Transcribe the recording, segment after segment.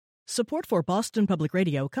Support for Boston Public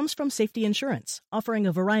Radio comes from Safety Insurance, offering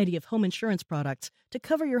a variety of home insurance products to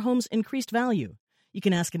cover your home's increased value. You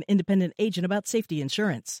can ask an independent agent about safety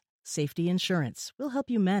insurance. Safety Insurance will help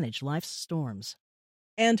you manage life's storms.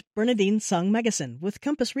 And Bernadine Sung Megason with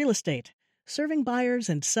Compass Real Estate, serving buyers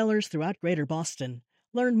and sellers throughout Greater Boston.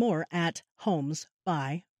 Learn more at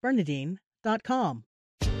homesbybernadine.com.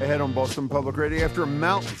 Ahead on Boston Public Radio, after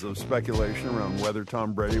mountains of speculation around whether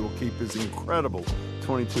Tom Brady will keep his incredible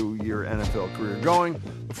 22-year NFL career going,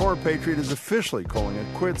 the former Patriot is officially calling it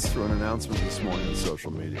quits through an announcement this morning on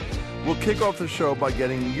social media. We'll kick off the show by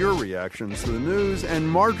getting your reactions to the news and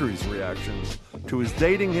Marjorie's reactions to his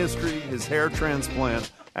dating history, his hair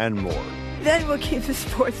transplant, and more. Then we'll keep the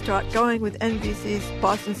sports talk going with NBC's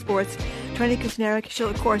Boston Sports. Tony Kuznarek, she'll,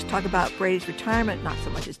 of course, talk about Brady's retirement, not so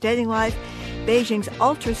much his dating life, Beijing's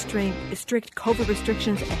ultra-strict COVID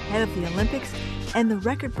restrictions ahead of the Olympics, and the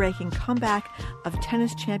record-breaking comeback of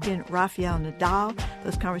tennis champion Rafael Nadal.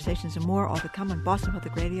 Those conversations and more all to come on Boston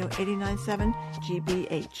Public Radio 89.7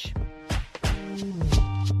 GBH.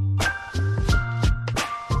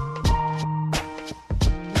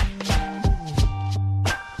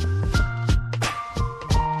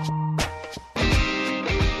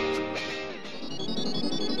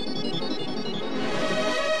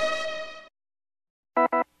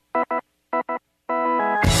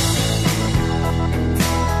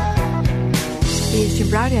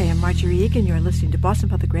 Browdy, I am Marjorie Egan. You're listening to Boston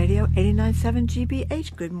Public Radio 89.7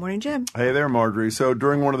 GBH. Good morning, Jim. Hey there, Marjorie. So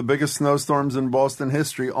during one of the biggest snowstorms in Boston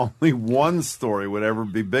history, only one story would ever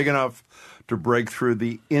be big enough to break through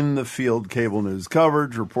the in-the-field cable news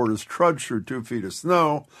coverage. Reporters trudged through 2 feet of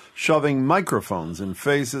snow, shoving microphones in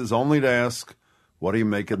faces, only to ask, what do you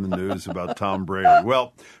make of the news about Tom Brady?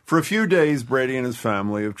 Well, for a few days, Brady and his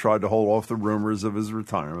family have tried to hold off the rumors of his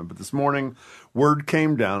retirement. But this morning, word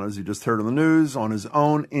came down, as you just heard on the news, on his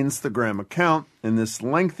own Instagram account. In this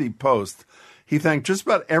lengthy post, he thanked just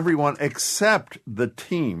about everyone except the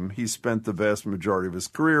team he spent the vast majority of his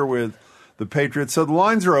career with, the Patriots. So the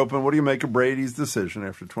lines are open. What do you make of Brady's decision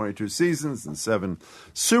after 22 seasons and 7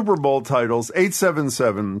 Super Bowl titles?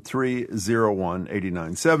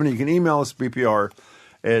 877-301-8970. You can email us, BPR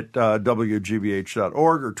at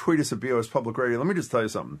WGBH.org, or tweet us at BOS Public Radio. Let me just tell you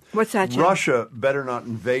something. What's that, Jim? Russia better not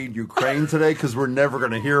invade Ukraine today, because we're never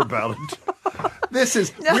going to hear about it.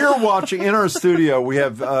 We're watching in our studio. We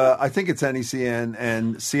have, I think it's NECN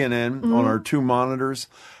and CNN on our 2 monitors.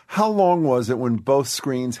 How long was it when both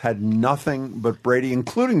screens had nothing but Brady,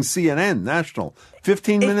 including CNN National?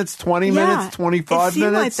 15 minutes, 20 minutes, 25 minutes? It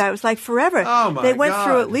seemed like that. It was like forever. Oh, my God. They went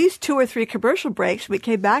through at least 2 or 3 commercial breaks. We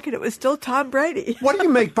came back, and it was still Tom Brady. What do you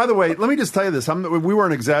make? By the way, let me just tell you this. We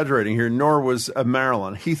weren't exaggerating here, nor was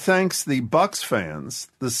Marilyn. He thanks the Bucs fans,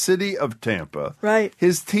 the city of Tampa, right,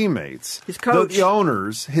 his teammates, his coach, the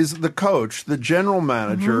owners, the coach, the general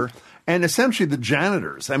manager, and essentially the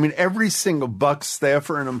janitors. I mean, every single Bucs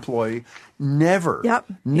staffer and employee never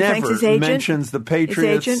mentions the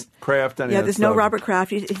Patriots, Kraft, any of that there's stuff. no Robert Kraft.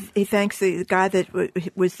 He thanks the guy that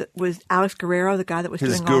was Alex Guerrero, the guy that was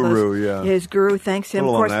his doing guru, all those. Yeah. His guru thanks him. A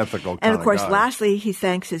little of course, unethical and of course, guy. lastly, he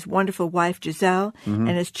thanks his wonderful wife Giselle and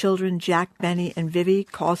his children Jack, Benny, and Vivi.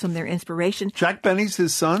 Calls them their inspiration. Jack Benny's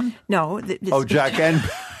his son? No. Jack and.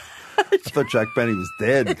 I thought Jack Benny was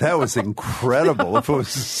dead. That was incredible if it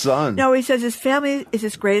was his son. No, he says his family is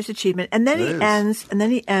his greatest achievement. And then he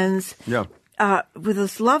ends with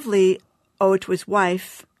this lovely ode to his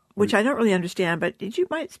wife, which I don't really understand, but you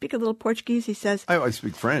might speak a little Portuguese? He says, I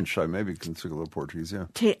speak French. I maybe can speak a little Portuguese, yeah.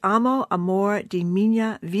 Te amo, amor de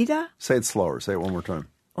minha vida. Say it slower. Say it one more time.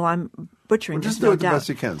 Oh, I'm butchering this, just do it the best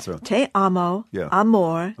you can. So. Te amo,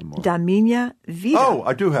 amor da minha vida. Oh,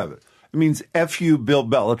 I do have it. It means F you, Bill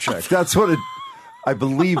Belichick. That's what it, I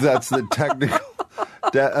believe that's the technical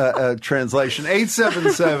translation.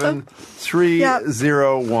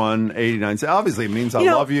 877-301-89. Obviously, it means I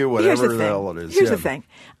love you, whatever the hell it is. Here's the thing.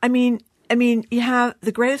 I mean, you have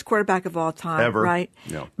the greatest quarterback of all time, ever, right?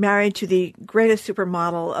 Yeah. Married to the greatest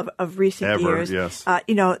supermodel of recent years. Yes.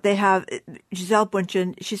 They have Giselle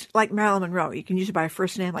Bundchen. She's like Marilyn Monroe. You can use her by her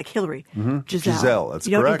first name, like Hillary. Giselle, that's correct.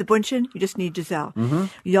 You don't need the Bundchen. You just need Giselle.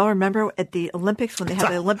 You all remember at the Olympics, when they had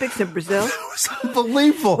the Olympics in Brazil? It was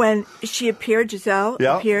unbelievable. When she appeared, Giselle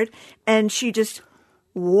appeared, and she just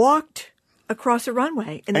walked across a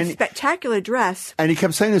runway in a spectacular dress. And he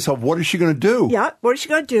kept saying to himself, what is she going to do? Yeah, what is she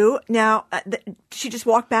going to do? Now, she just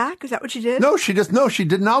walked back? Is that what she did? No, she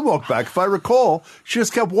did not walk back. If I recall, she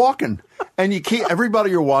just kept walking. And you keep everybody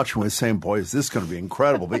you're watching with saying, boy, is this going to be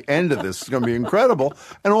incredible. The end of this is going to be incredible.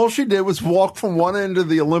 And all she did was walk from one end of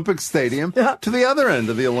the Olympic Stadium to the other end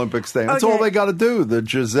of the Olympic Stadium. That's all they got to do, the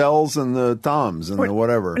Giselles and the Toms and the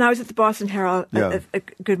whatever. When I was at the Boston Herald, a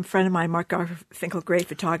good friend of mine, Mark Garfinkel, great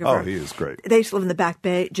photographer. Oh, he is great. They used to live in the Back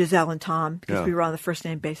Bay, Giselle and Tom, because we were on the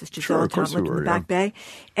first-name basis. Giselle and Tom lived in the Back Bay.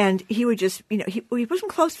 And he would just, he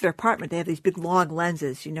wasn't close to their apartment. They have these big, long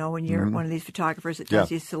lenses, when you're one of these photographers that does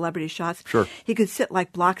these celebrity shots. Sure. He could sit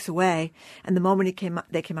like blocks away, and the moment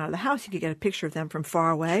they came out of the house, you could get a picture of them from far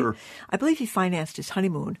away. Sure. I believe he financed his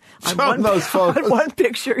honeymoon on one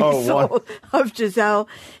picture he sold of Giselle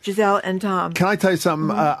and Tom. Can I tell you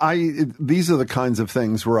something? These are the kinds of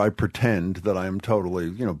things where I pretend that I am totally,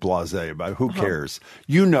 blasé about. Who cares?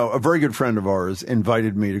 A very good friend of ours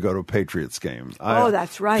invited me to go to a Patriots game.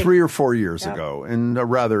 That's right. 3 or 4 years ago, in a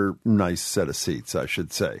rather nice set of seats, I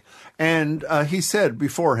should say. And he said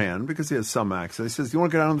beforehand, because he has some accent, he says, "Do you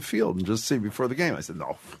want to get out on the field and just see before the game?" I said,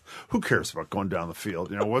 "No, who cares about going down the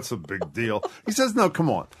field? What's the big deal?" He says, "No, come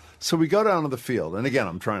on." So we go down to the field. And again,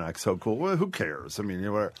 I'm trying to act so cool. Well, who cares? I mean,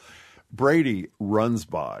 whatever. Brady runs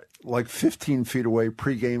by like 15 feet away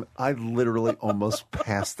pregame. I literally almost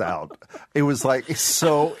passed out. It was like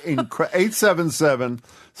so incredible.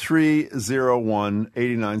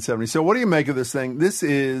 877-301-8970. So what do you make of this thing? This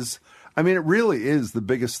is, it really is the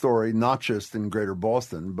biggest story, not just in Greater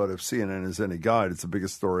Boston, but if CNN is any guide, it's the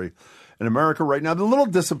biggest story in America right now. The little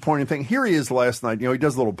disappointing thing, here he is last night. He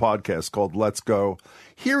does a little podcast called Let's Go.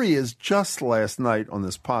 Here he is just last night on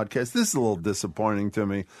this podcast. This is a little disappointing to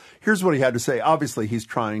me. Here's what he had to say. Obviously, he's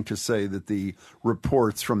trying to say that the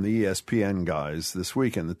reports from the ESPN guys this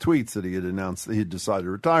weekend, the tweets that he had announced that he had decided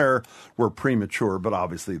to retire, were premature, but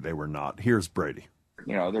obviously they were not. Here's Brady.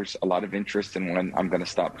 There's a lot of interest in when I'm going to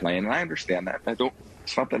stop playing, and I understand that.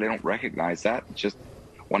 It's not that I don't recognize that. It's just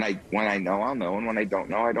when I know, I'll know, and when I don't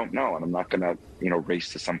know, I don't know, and I'm not going to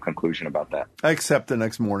race to some conclusion about that. Except the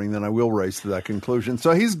next morning, then I will race to that conclusion.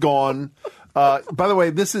 So he's gone. By the way,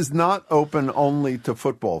 this is not open only to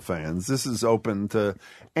football fans. This is open to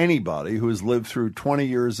anybody who has lived through 20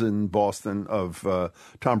 years in Boston of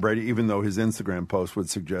Tom Brady, even though his Instagram post would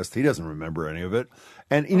suggest he doesn't remember any of it.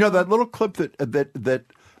 And, that little clip that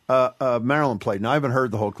Maryland played, and I haven't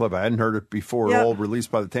heard the whole clip. I hadn't heard it before at all,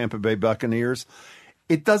 released by the Tampa Bay Buccaneers.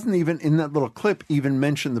 It doesn't even, in that little clip, even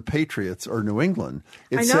mention the Patriots or New England.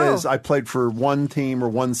 It says, I played for one team or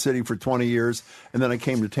one city for 20 years, and then I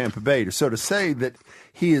came to Tampa Bay. So to say that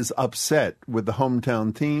he is upset with the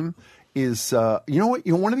hometown team is, one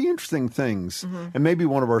of the interesting things, and maybe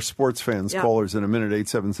one of our sports fans callers in a minute,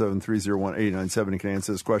 877-301-8970 can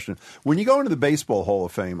answer this question. When you go into the Baseball Hall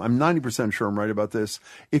of Fame, I'm 90% sure I'm right about this,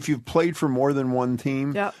 if you've played for more than one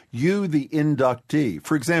team, you, the inductee,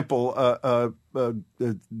 for example,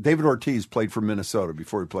 David Ortiz played for Minnesota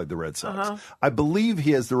before he played the Red Sox. I believe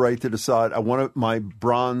he has the right to decide, I want my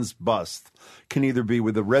bronze bust can either be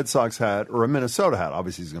with a Red Sox hat or a Minnesota hat.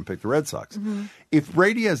 Obviously, he's going to pick the Red Sox. If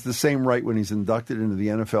Brady has the same right when he's inducted into the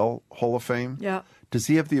NFL Hall of Fame, does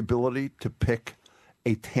he have the ability to pick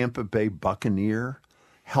a Tampa Bay Buccaneer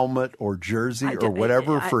helmet or jersey or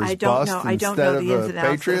whatever for his bust instead of the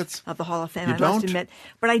Patriots? Of the Hall of Fame, I must admit.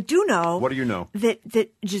 But I do know. What do you know? That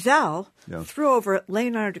Giselle threw over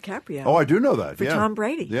Leonardo DiCaprio. Oh, I do know that. For Tom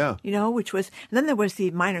Brady. Yeah. Which was, and then there was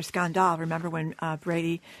the minor scandal. Remember when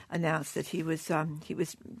Brady announced that he was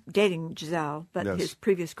dating Giselle, but his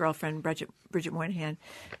previous girlfriend, Bridget Moynihan,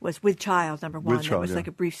 was with child, number one. There was like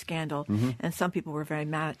a brief scandal. And some people were very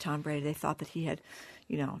mad at Tom Brady. They thought that he had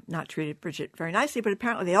not treated Bridget very nicely, but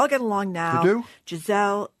apparently they all get along now. They do?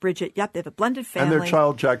 Giselle, Bridget, they have a blended family. And their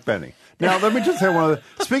child, Jack Benny. Now, let me just say one other.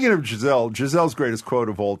 Speaking of Giselle's greatest quote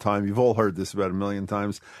of all time, you've all heard this about a million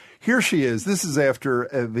times. Here she is. This is after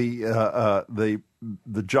the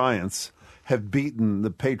Giants have beaten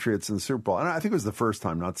the Patriots in the Super Bowl. And I think it was the first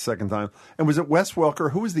time, not the second time. And was it Wes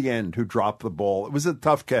Welker? Who was the end who dropped the ball? It was a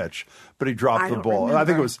tough catch, but he dropped the ball. Remember. I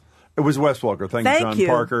think it was Wes Welker. Thank you, John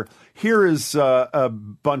Parker. Here is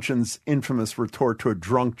Bunchan's infamous retort to a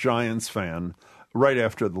drunk Giants fan right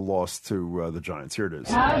after the loss to the Giants. Here it is.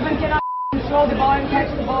 Throw the ball and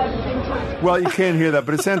catch the ball at the same time. Well, you can't hear that,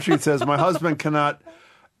 but essentially it says, my husband cannot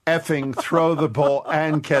effing throw the ball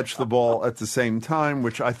and catch the ball at the same time,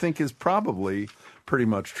 which I think is probably pretty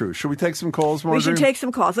much true. Should we take some calls, Marjorie? We should take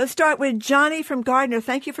some calls. Let's start with Johnny from Gardner.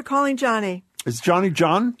 Thank you for calling, Johnny. Is Johnny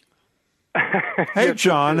John? Hey,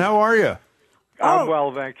 John, how are you? I'm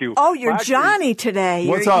well, thank you. Oh, you're Marjorie, Johnny today.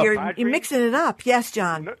 What's up? You're mixing it up. Yes,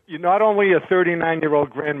 John. You're not only a 39-year-old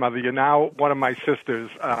grandmother, you're now one of my sisters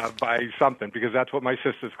by something, because that's what my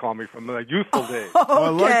sisters call me from the youthful days. I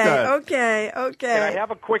like that. Okay. And I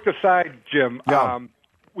have a quick aside, Jim. Yeah.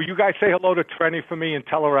 Will you guys say hello to Trenny for me and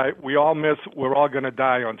tell her we're all going to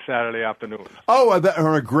die on Saturday afternoons? Oh,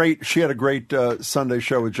 she had a great Saturday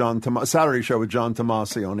show with John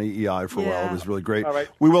Tomasi on EEI for a while. It was really great. All right.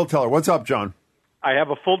 We will tell her. What's up, John? I have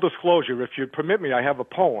a full disclosure. If you'd permit me, I have a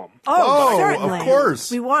poem. Oh, certainly. Of course.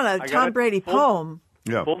 We want a Tom Brady poem.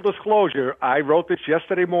 Yeah. Full disclosure, I wrote this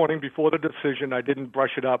yesterday morning before the decision. I didn't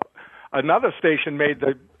brush it up. Another station made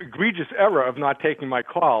the egregious error of not taking my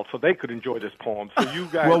call so they could enjoy this poem. So you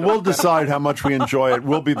guys... Well, we'll decide how much we enjoy it.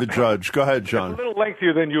 We'll be the judge. Go ahead, John. It's a little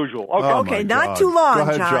lengthier than usual. Okay, Okay, not too long, Go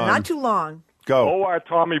ahead, John. Not too long. Go. Oh, our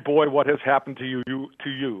Tommy boy, what has happened to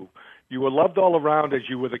you? You were loved all around as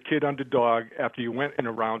you were the kid underdog after you went in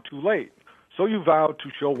around too late. So you vowed to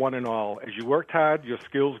show one and all. As you worked hard, your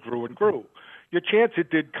skills grew and grew. Your chance, it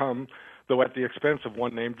did come, though at the expense of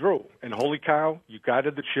one named Drew. And holy cow, you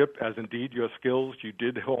guided the ship as indeed your skills you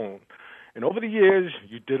did hone. And over the years,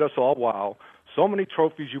 you did us all wow. So many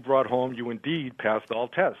trophies you brought home, you indeed passed all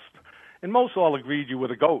tests. And most all agreed you were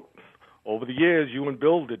the GOAT. Over the years, you and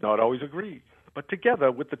Bill did not always agree. But together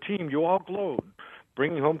with the team, you all glowed,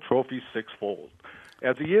 bringing home trophies sixfold.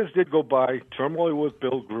 As the years did go by, turmoil with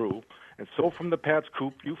Bill grew, and so from the Pats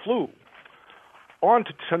coop you flew. On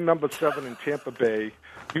to number 7 in Tampa Bay,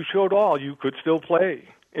 you showed all you could still play.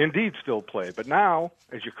 Indeed still play. But now,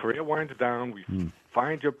 as your career winds down, we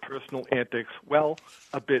find your personal antics, well,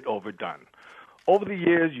 a bit overdone. Over the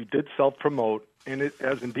years, you did self-promote, and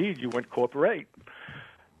as indeed you went corporate.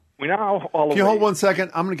 We now all Can you hold 1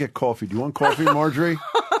 second? I'm going to get coffee. Do you want coffee, Marjorie?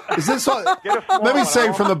 Is this? Let me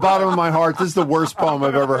say from the bottom of my heart, this is the worst poem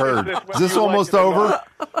I've ever heard. Is this almost over?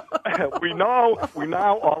 We now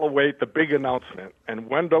all await the big announcement and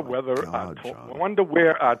wonder where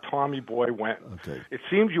our Tommy boy went. Okay. It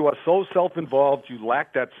seems you are so self-involved you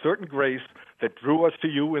lack that certain grace that drew us to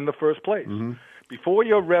you in the first place. Mm-hmm. Before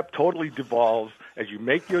your rep totally devolves, as you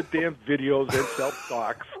make your damn videos and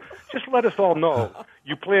self-stocks, just let us all know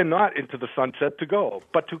you plan not into the sunset to go,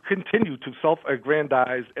 but to continue to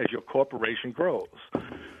self-aggrandize as your corporation grows.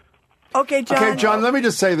 Okay, John. Okay, John, let me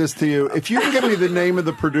just say this to you. If you can give me the name of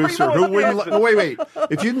the producer who wouldn't... Wait.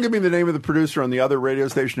 If you can give me the name of the producer on the other radio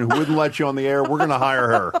station who wouldn't let you on the air, we're going to hire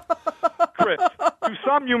her. Chris, to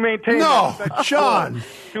some you maintain... No, John.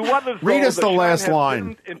 To others, read us the last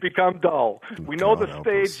line. And become dull. We know the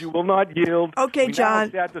stage you will not yield. Okay, John.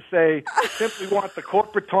 We now sad to say, simply want the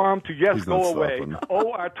corporate Tom to He's go not away. stopping.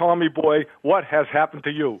 Oh, our Tommy boy, what has happened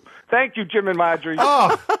to you? Thank you, Jim and Marjorie.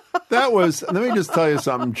 Oh, that was... Let me just tell you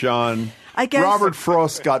something, John. I guess Robert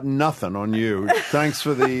Frost got nothing on you. Thanks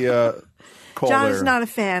for the call John there. is not a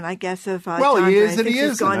fan, I guess, of well, Tom he is Brady. and he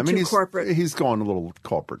He's isn't. gone I mean, too corporate. He's gone a little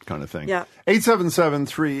corporate kind of thing. Yeah.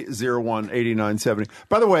 877-301-8970.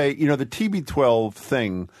 By the way, you know, the TB12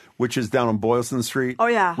 thing, which is down on Boylston Street. Oh,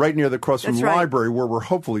 yeah. Right near the cross from That's the right. library, where we're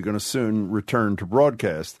hopefully going to soon return to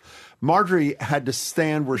broadcast. Marjorie had to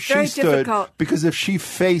stand where Very she stood difficult because if she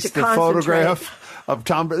faced to the concentrate. photograph of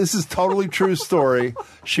Tom, this is totally true story.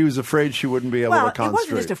 She was afraid she wouldn't be able to It concentrate.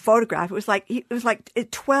 wasn't just a photograph. It was like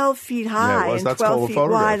 12 feet high was. and That's 12 called a feet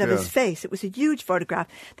photograph, wide of yeah. his face. It was a huge photograph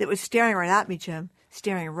that was staring right at me, Jim.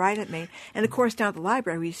 Staring right at me. And, of course, down at the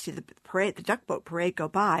library, we used to see the parade, the duck boat parade go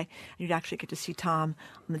by, and you'd actually get to see Tom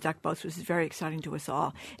on the duck boats, which is very exciting to us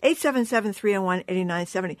all.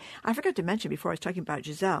 877-301-8970. I forgot to mention before I was talking about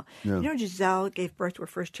Giselle. Yeah. You know Giselle gave birth to her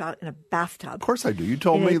first child in a bathtub. Of course I do. You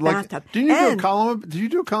told In a me, like, bathtub. didn't you do a And- column? Did you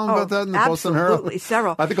do a column about that in the Boston Herald? Absolutely,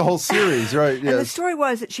 several. I think a whole series, right? And the Yes. story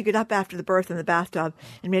was that she got up after the birth in the bathtub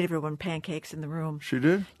and made everyone pancakes in the room. She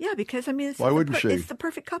did? Yeah, because, I mean, Why wouldn't she? It's the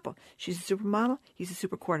perfect couple. She's a supermodel. He's a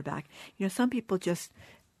super quarterback. You know, some people just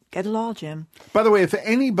get it all, Jim. By the way, if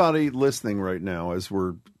anybody listening right now, as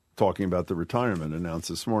we're talking about the retirement announced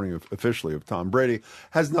this morning officially of Tom Brady,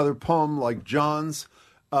 has another poem like John's,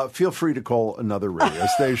 feel free to call another radio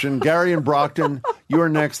station. Gary and Brockton, you are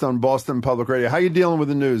next on Boston Public Radio. How you dealing with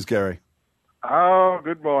the news, Gary? Oh,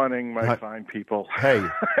 good morning, my Hi. fine people. Hey.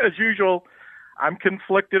 As usual, I'm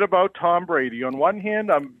conflicted about Tom Brady. On one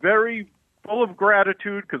hand, I'm very full of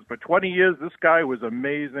gratitude because for 20 years, this guy was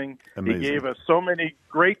amazing. Amazing. He gave us so many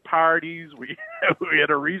great parties. We had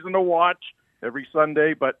a reason to watch every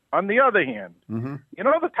Sunday. But on the other hand, you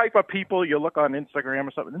know the type of people you look on Instagram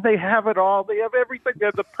or something, and they have it all. They have everything. They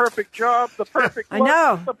have the perfect job, the perfect I look,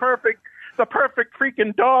 know. the the perfect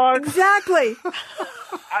freaking dog. Exactly.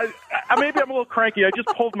 Maybe I'm a little cranky. I just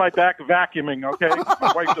pulled my back vacuuming, okay?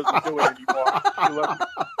 My wife doesn't do it anymore.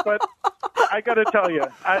 But I got to tell you,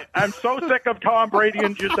 I'm so sick of Tom Brady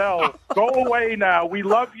and Giselle. Go away now. We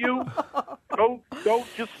love you. Go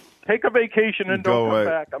just take a vacation and don't come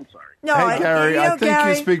back. I'm sorry. No, hey, Gary, I think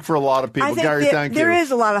Gary, you speak for a lot of people. Gary, thank you. There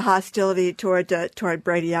is a lot of hostility toward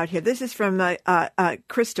Brady out here. This is from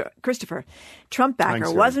Christopher. Trump backer,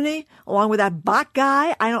 Thanks, wasn't he? Along with that Bach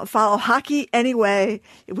guy. I don't follow hockey anyway.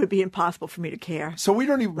 It would be impossible for me to care. So we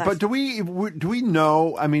don't even. But do we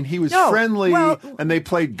know? I mean, he was friendly, and they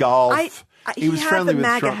played golf. He was friendly with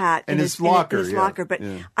MAGA Trump hat in his locker. But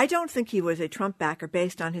I don't think he was a Trump backer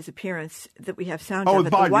based on his appearance that we have sound of at the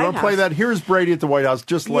Biden, White you want to House. play that? Here's Brady at the White House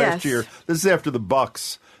just last Yes. year. This is after the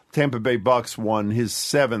Bucks, Tampa Bay Bucks won his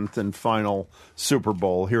 7th and final Super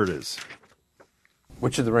Bowl. Here it is.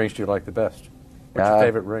 Which of the rings do you like the best? What's your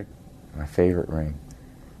favorite ring? My favorite ring.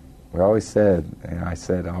 We always said, and I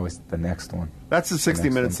said always the next one. That's the 60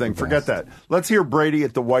 Minutes thing. Forget that. Let's hear Brady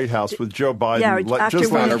at the White House with Joe Biden. Yeah, just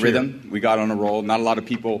got last a year. rhythm. We got on a roll. Not a lot of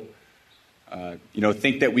people,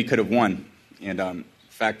 think that we could have won. And in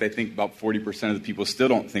fact, I think about 40% of the people still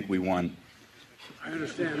don't think we won. I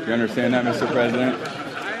understand that. You understand that, Mr. President?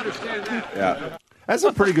 I understand that. Yeah. That's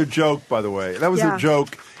a pretty good joke, by the way. That was a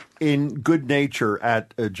joke in good nature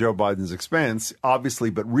at Joe Biden's expense, obviously,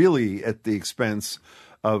 but really at the expense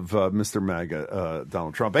of Mr. MAGA,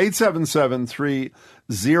 Donald Trump.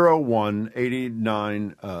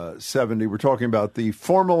 877-301-8970. We're talking about the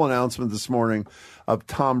formal announcement this morning of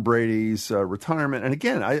Tom Brady's retirement. And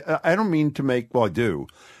again, I don't mean to make, well, I do.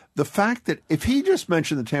 The fact that if he just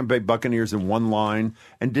mentioned the Tampa Bay Buccaneers in one line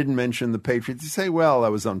and didn't mention the Patriots, you say, well,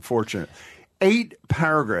 that was unfortunate. 8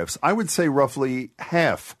 paragraphs, I would say roughly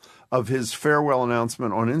half of his farewell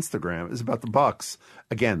announcement on Instagram is about the Bucs.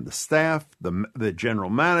 Again, the staff, the general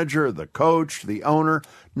manager, the coach, the owner,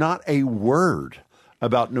 not a word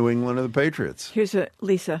about New England or the Patriots. Here's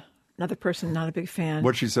Lisa, another person not a big fan.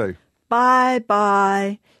 What'd she say?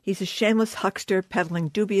 Bye-bye. He's a shameless huckster peddling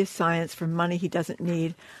dubious science for money he doesn't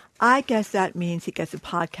need. I guess that means he gets a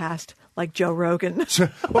podcast like Joe Rogan.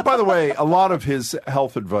 Well, by the way, a lot of his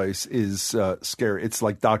health advice is scary. It's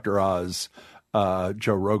like Dr. Oz,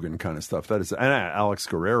 Joe Rogan kind of stuff. That is, and Alex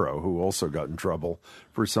Guerrero, who also got in trouble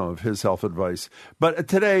for some of his health advice. But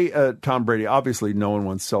today, Tom Brady, obviously no one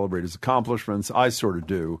wants to celebrate his accomplishments. I sort of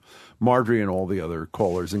do. Marjorie and all the other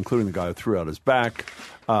callers, including the guy who threw out his back,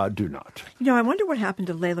 do not. I wonder what happened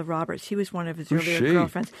to Layla Roberts. He was one of his earlier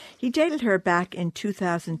girlfriends. He dated her back in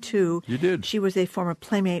 2002. You did. She was a former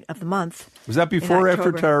Playmate of the Month. Was that before or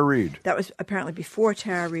after Tara Reid? That was apparently before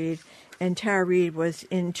Tara Reid. And Tara Reid was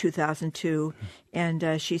in 2002.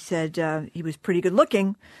 And she said he was pretty good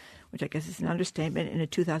looking, which I guess is an understatement, in a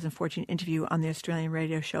 2014 interview on the Australian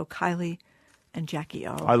radio show Kylie and Jackie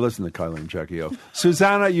O. I listen to Kylie and Jackie O.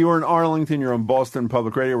 Susanna, you are in Arlington. You're on Boston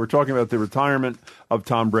Public Radio. We're talking about the retirement of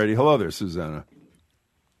Tom Brady. Hello there, Susanna.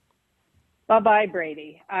 Bye-bye,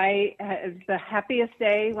 Brady. It was the happiest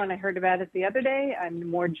day when I heard about it the other day. I'm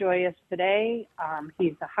more joyous today.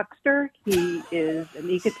 He's a huckster. He is an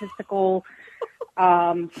egotistical,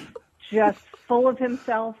 just full of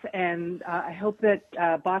himself. And I hope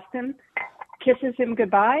that Boston kisses him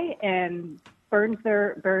goodbye and burns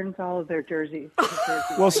all of their jerseys.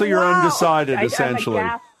 Well, so you're undecided, essentially.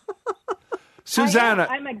 Susanna.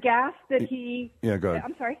 I'm aghast that he... Yeah, go ahead.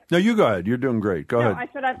 I'm sorry. No, you go ahead. You're doing great. Go ahead. I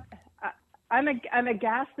said I'm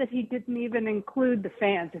aghast that he didn't even include the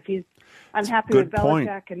fans. If he's unhappy with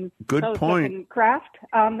Belichick and Belichick and Kraft,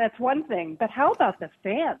 that's one thing. But how about the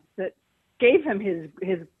fans that gave him his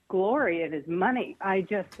glory and his money? I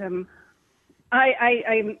just am.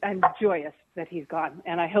 I'm joyous that he's gone,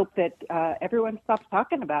 and I hope that everyone stops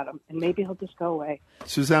talking about him, and maybe he'll just go away.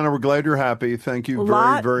 Susanna, we're glad you're happy. Thank you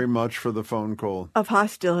very, very much for the phone call. Of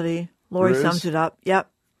hostility. Lori sums it up. Yep.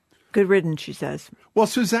 Good riddance, she says. Well,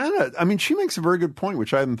 Susanna, I mean, she makes a very good point,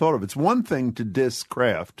 which I hadn't thought of. It's one thing to diss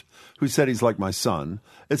Kraft, who said he's like my son.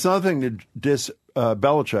 It's another thing to diss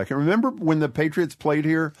Belichick. And remember when the Patriots played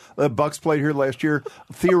here, the Bucks played here last year?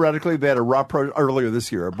 Theoretically, they had a earlier this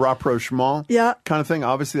year, a rapprochement kind of thing.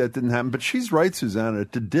 Obviously, that didn't happen. But she's right, Susanna,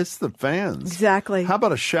 to diss the fans. Exactly. How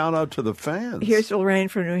about a shout out to the fans? Here's Lorraine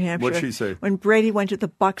from New Hampshire. What'd she say? When Brady went to the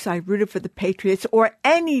Bucks, I rooted for the Patriots or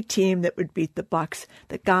any team that would beat the Bucks.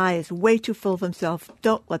 The guy is way too full of himself.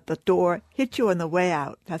 Don't let the door hit you on the way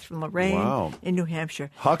out. That's from Lorraine in New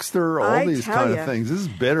Hampshire. Huckster, all these kind of things. This is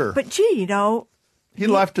bitter. But gee, he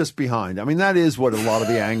left us behind. I mean, that is what a lot of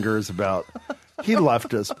the anger is about. He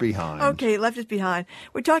left us behind. Okay, left us behind.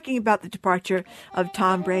 We're talking about the departure of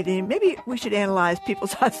Tom Brady. Maybe we should analyze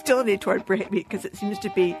people's hostility toward Brady because it seems to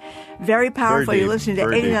be very powerful. You're listening to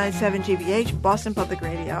 89.7 GBH, Boston Public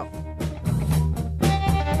Radio.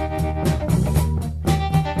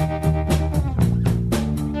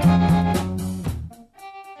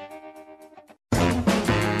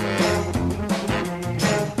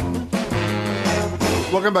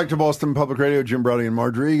 Welcome back to Boston Public Radio. Jim Braude and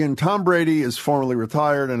Margery Egan. Tom Brady is formally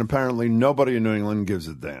retired, and apparently nobody in New England gives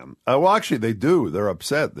a damn. Well, actually, they do. They're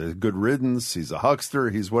upset. They're good riddance. He's a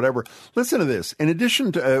huckster. He's whatever. Listen to this. In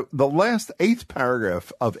addition to the last 8th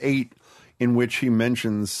paragraph of 8 in which he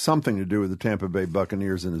mentions something to do with the Tampa Bay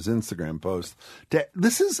Buccaneers in his Instagram post,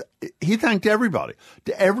 he thanked everybody.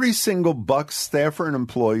 To every single Bucs staffer and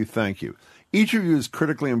employee, thank you. Each of you is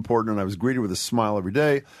critically important, and I was greeted with a smile every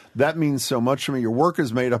day. That means so much to me. Your work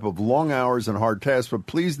is made up of long hours and hard tasks, but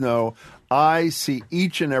please know I see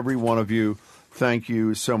each and every one of you. Thank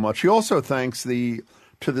you so much. He also thanks to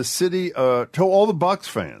the city, to all the Bucs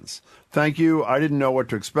fans. Thank you. I didn't know what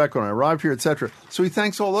to expect when I arrived here, etc. So he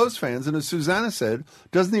thanks all those fans, and as Susanna said,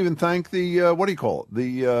 doesn't even thank the what do you call it?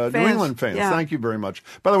 The New England fans. Yeah. Thank you very much.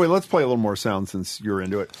 By the way, let's play a little more sound since you're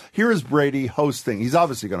into it. Here is Brady hosting. He's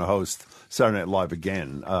obviously going to host Saturday Night Live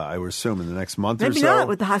again, I would assume, in the next month or so. Maybe not,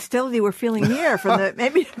 with the hostility we're feeling here from the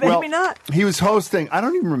maybe not. He was hosting, I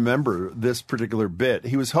don't even remember this particular bit.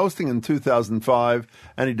 He was hosting in 2005,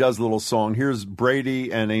 and he does a little song. Here's Brady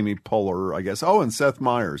and Amy Poehler, I guess. Oh, and Seth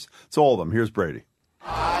Meyers. It's all of them. Here's Brady.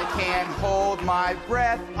 I can hold my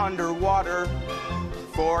breath underwater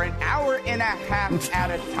for an hour and a half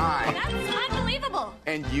at a time. That's unbelievable.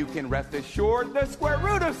 And you can rest assured the square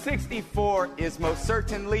root of 64 is most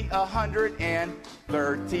certainly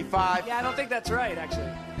 135. Yeah, I don't think that's right,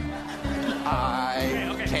 actually.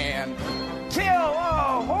 I can kill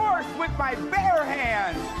a horse with my bare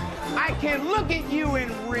hands. I can look at you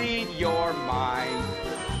and read your mind.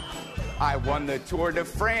 I won the Tour de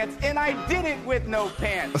France, and I did it with no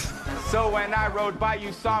pants. So when I rode by,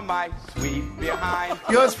 you saw my sweep behind.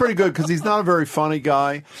 You know, that's pretty good because he's not a very funny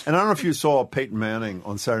guy. And I don't know if you saw Peyton Manning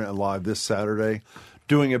on Saturday Night Live this Saturday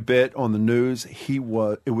doing a bit on the news. It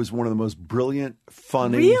was one of the most brilliant,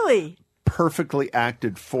 funny, really perfectly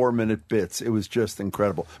acted 4-minute bits. It was just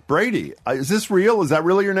incredible. Brady, is this real? Is that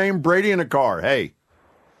really your name? Brady in a car. Hey.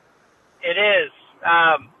 It is.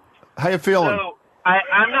 How you feeling? So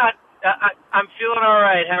I'm not. I'm feeling all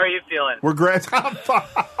right. How are you feeling? We're great.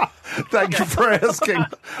 Thank you for asking.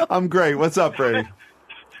 I'm great. What's up, Brady?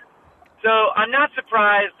 So I'm not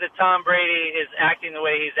surprised that Tom Brady is acting the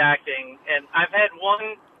way he's acting, and I've had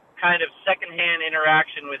one kind of secondhand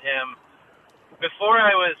interaction with him. Before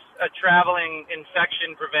I was a traveling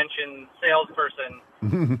infection prevention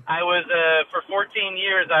salesperson, I was for 14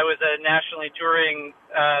 years I was a nationally touring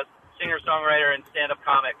singer-songwriter and stand-up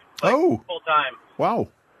comic, full time. Wow.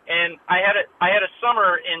 And I had a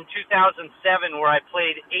summer in 2007 where I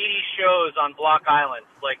played 80 shows on Block Island.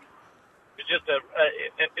 Like, it was just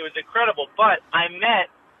it was incredible. But I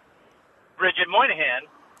met Bridget Moynihan,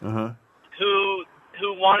 who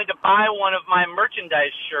wanted to buy one of my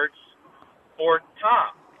merchandise shirts for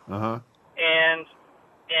Tom. And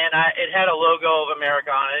it had a logo of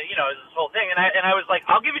America on it. You know, it was this whole thing. And I was like,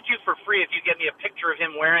 I'll give it to you for free if you get me a picture of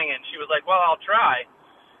him wearing it. And she was like, well, I'll try.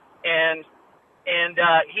 And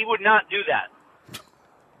he would not do that.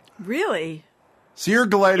 Really? So you're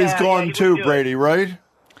glad he's gone too, Brady, right?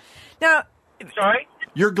 Now, sorry?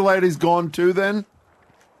 You're glad he's gone too, then?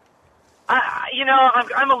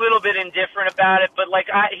 I'm a little bit indifferent about it, but like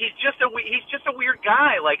he's just a weird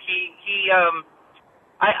guy. Like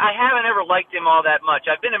I haven't ever liked him all that much.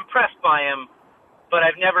 I've been impressed by him, but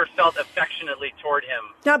I've never felt affectionately toward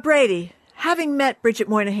him. Now, Brady, having met Bridget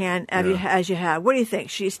Moynihan as you have, what do you think?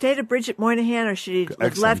 Should you stay to Bridget Moynihan or should you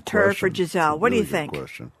have left her for Giselle? What do you think?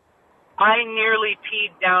 Question. I nearly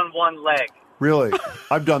peed down one leg. Really?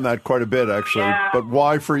 I've done that quite a bit, actually. Yeah, but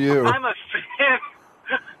why for you? I'm a fan.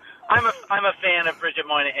 I'm a fan of Bridget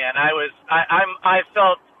Moynihan. I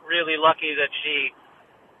felt really lucky that she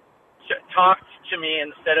talked to me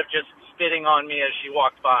instead of just spitting on me as she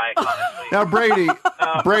walked by, honestly. Now,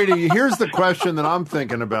 Brady, here's the question that I'm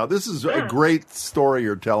thinking about. This is a great story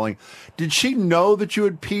you're telling. Did she know that you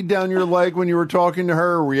had peed down your leg when you were talking to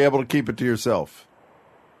her, or were you able to keep it to yourself?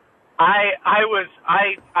 I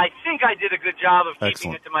think I did a good job of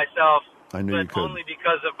keeping it to myself. I knew you could. Only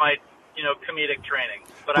because of my, comedic training.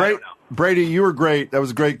 But I don't know. Brady, you were great. That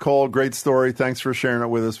was a great call, great story. Thanks for sharing it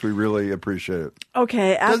with us. We really appreciate it.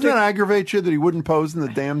 Okay. Doesn't that aggravate you that he wouldn't pose in the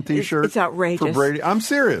damn T-shirt? It's outrageous. For Brady. I'm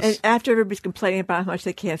serious. And after everybody's complaining about how much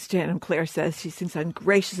they can't stand him, Claire says she thinks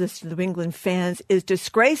ungraciousness to New England fans is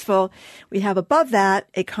disgraceful. We have above that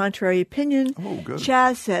a contrary opinion. Oh, good.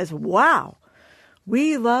 Chaz says, wow,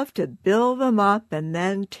 we love to build them up and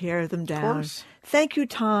then tear them down. Of course. Thank you,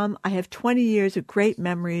 Tom. I have 20 years of great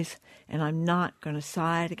memories, and I'm not going to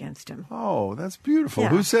side against him. Oh, that's beautiful. Yeah.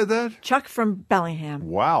 Who said that? Chuck from Bellingham.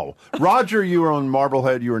 Wow. Roger, you were on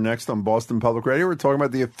Marblehead. You were next on Boston Public Radio. We're talking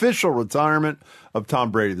about the official retirement of Tom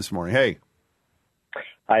Brady this morning. Hey.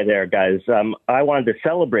 Hi there, guys. I wanted to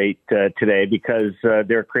celebrate today because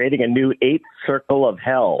they're creating a new 8th circle of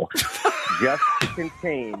hell just to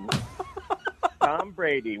contain Tom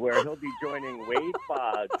Brady, where he'll be joining Wade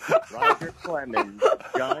Boggs, Roger Clemens,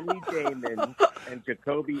 Johnny Damon, and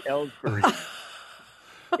Jacoby Ellsbury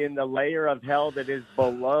in the layer of hell that is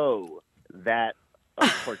below that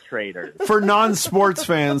for traitors. For non-sports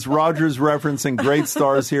fans, Roger's referencing great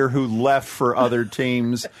stars here who left for other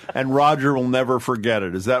teams, and Roger will never forget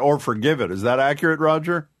it. Is that, or forgive it? Is that accurate,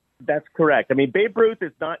 Roger? That's correct. I mean, Babe Ruth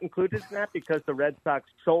is not included in that because the Red Sox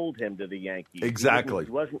sold him to the Yankees. Exactly.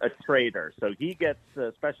 He wasn't a traitor, so he gets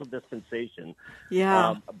a special dispensation.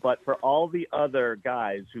 Yeah. But for all the other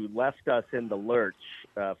guys who left us in the lurch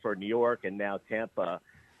for New York and now Tampa,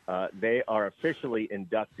 they are officially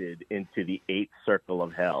inducted into the 8th circle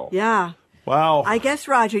of hell. Yeah. Wow. I guess,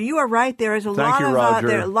 Roger, you are right. There is a lot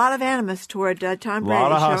of animus toward Tom Brady. A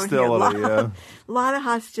lot of hostility, a lot of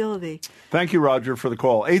hostility. Thank you, Roger, for the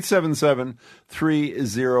call.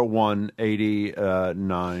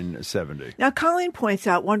 877-301-8970. Now, Colleen points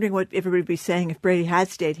out, wondering what everybody would be saying if Brady had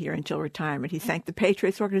stayed here until retirement. He thanked the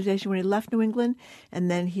Patriots organization when he left New England, and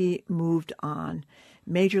then he moved on.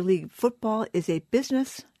 Major League Football is a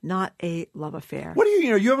business, not a love affair. What do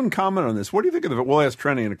you haven't commented on this. What do you think of we'll ask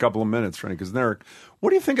Trenny in a couple of minutes, Trenny Kuznarek. What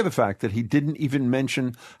do you think of the fact that he didn't even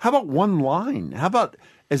mention, how about one line? How about,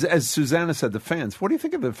 as Susanna said, the fans? What do you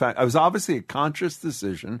think of the fact, it was obviously a conscious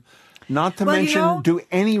decision not to do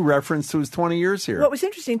any reference to his 20 years here. What was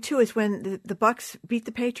interesting, too, is when the Bucs beat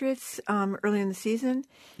the Patriots early in the season,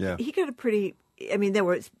 he got a pretty... I mean, there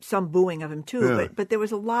was some booing of him too, but there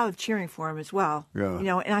was a lot of cheering for him as well. Yeah.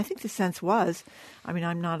 And I think the sense was, I mean,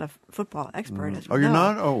 I'm not a football expert. As oh, you're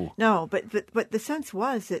not? Oh, no, but the sense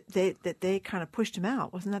was that they kind of pushed him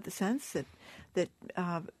out. Wasn't that the sense that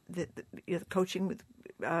coaching with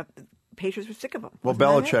Patriots were sick of him? Well,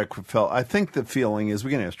 Belichick felt. I think the feeling is,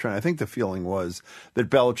 we can ask Trent. I think the feeling was that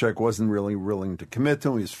Belichick wasn't really willing to commit to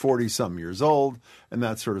him. He was 40-some years old and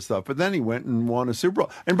that sort of stuff. But then he went and won a Super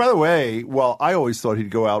Bowl. And by the way, I always thought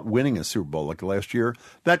he'd go out winning a Super Bowl like last year.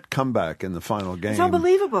 That comeback in the final game, it's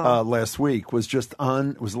unbelievable. Last week was just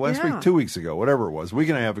was last week, 2 weeks ago, whatever it was, a week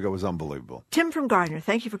and a half ago, was unbelievable. Tim from Gardner,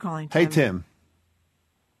 thank you for calling. Tim. Hey, Tim.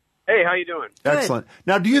 Hey, how you doing? Excellent.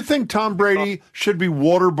 Now, do you think Tom Brady should be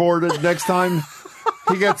waterboarded next time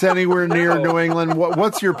he gets anywhere near New England?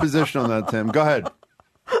 What's your position on that, Tim? Go ahead.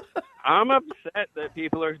 I'm upset that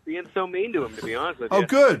people are being so mean to him, to be honest with you. Oh,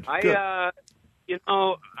 good. I did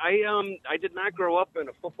not grow up in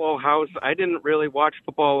a football house. I didn't really watch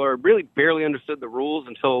football or really barely understood the rules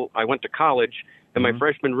until I went to college, and my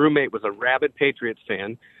freshman roommate was a rabid Patriots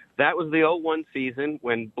fan. That was the 2001 season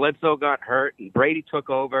when Bledsoe got hurt and Brady took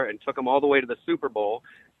over and took him all the way to the Super Bowl,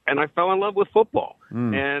 and I fell in love with football.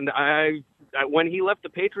 And when he left the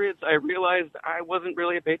Patriots, I realized I wasn't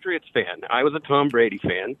really a Patriots fan. I was a Tom Brady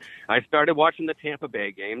fan. I started watching the Tampa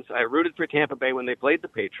Bay games. I rooted for Tampa Bay when they played the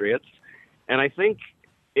Patriots, and I think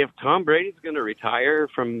if Tom Brady's going to retire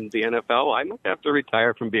from the NFL, I might have to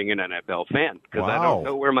retire from being an NFL fan because I don't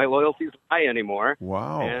know where my loyalties lie anymore.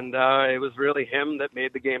 Wow. And it was really him that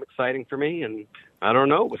made the game exciting for me, and I don't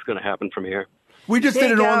know what's going to happen from here. We just did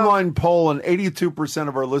an online poll, and 82%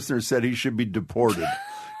 of our listeners said he should be deported.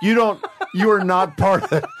 You are not part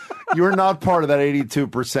of that. You are not part of that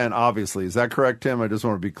 82%, obviously. Is that correct, Tim? I just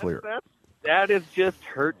want to be clear. That is just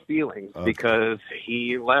hurt feelings because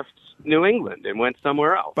he left New England and went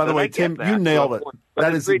somewhere else. By the way, Tim, you nailed it.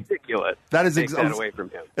 That is ridiculous. That is take that away from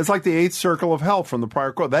him. It's like the 8th circle of hell from the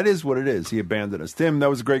prior quote. That is what it is. He abandoned us. Tim, that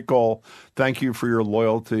was a great call. Thank you for your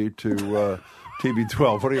loyalty to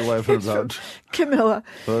TB12. What are you laughing about? Camilla.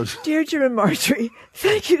 Dear Jim and Marjorie,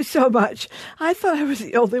 thank you so much. I thought I was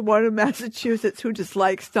the only one in Massachusetts who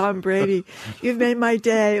dislikes Tom Brady. You've made my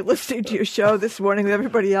day listening to your show this morning with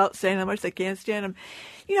everybody else saying how much they can't stand him.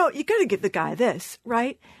 You got to give the guy this,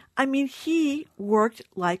 right? I mean, he worked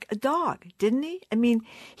like a dog, didn't he? I mean,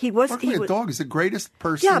 he was... Worked like a dog. He's the greatest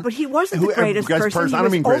person. Yeah, but he wasn't the greatest person. He I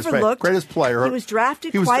don't mean was overlooked. Greatest player. He was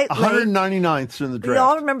drafted he was quite 199th in the draft. We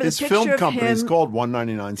all remember the His picture film of company is him called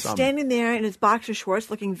 199 something. standing there in his boxer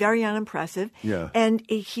shorts, looking very unimpressive. Yeah. And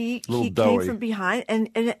he came doughy. from behind. And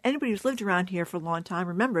anybody who's lived around here for a long time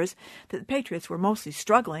remembers that the Patriots were mostly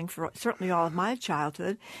struggling for certainly all of my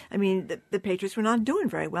childhood. I mean, the Patriots were not doing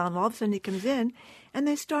very well, and all of a sudden he comes in, and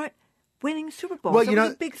they start winning Super Bowls. Well, that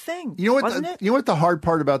was a big thing, wasn't it? You know what the hard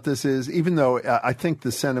part about this is, even though I think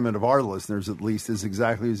the sentiment of our listeners, at least, is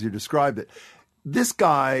exactly as you described it. This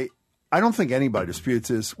guy, I don't think anybody disputes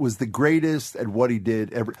this, was the greatest at what he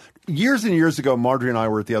did ever. Years and years ago, Marjorie and I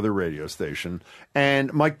were at the other radio station,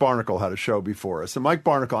 and Mike Barnicle had a show before us. And Mike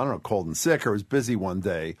Barnicle, I don't know, cold and sick or was busy one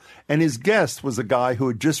day, and his guest was a guy who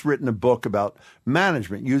had just written a book about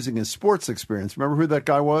management using his sports experience. Remember who that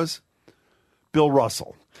guy was? Bill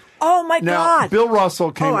Russell. Oh, my God. Bill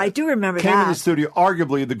Russell came I do remember came that. in the studio,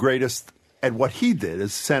 arguably the greatest at what he did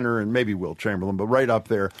as center, and maybe Will Chamberlain, but right up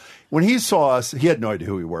there. When he saw us, he had no idea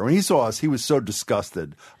who we were. When he saw us, he was so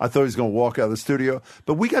disgusted. I thought he was going to walk out of the studio.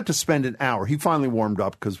 But we got to spend an hour. He finally warmed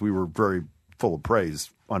up because we were very full of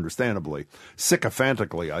praise, understandably.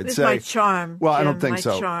 Sycophantically, I'd say. My charm. Well, Jim, I don't think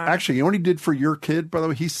so. Charm. Actually, you know what he did for your kid, by the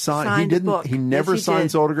way? He signed he didn't. a book. He never Yes, he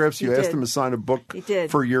signs did. autographs. He You asked did. him to sign a book He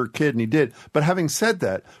did. for your kid, and he did. But having said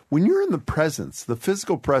that, when you're in the presence, the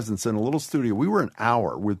physical presence in a little studio, we were an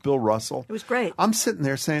hour with Bill Russell. It was great. I'm sitting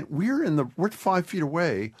there saying, we're 5 feet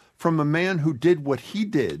away from a man who did what he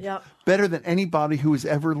did better than anybody who has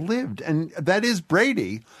ever lived. And that is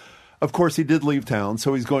Brady. Of course, he did leave town,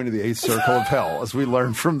 so he's going to the 8th circle of hell, as we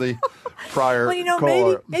learned from the prior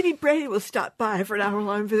caller. Maybe Brady will stop by for an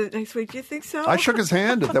hour-long visit next week. Do you think so? I shook his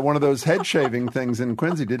hand at one of those head shaving things in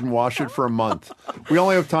Quincy. Didn't wash it for a month. We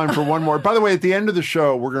only have time for one more. By the way, at the end of the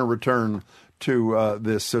show, we're going to return to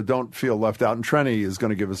this, so don't feel left out. And Trenny is going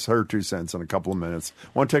to give us her 2 cents in a couple of minutes.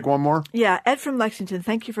 Want to take one more? Yeah, Ed from Lexington.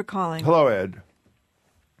 Thank you for calling. Hello, Ed.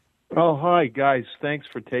 Oh, hi, guys. Thanks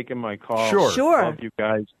for taking my call. Sure. Love you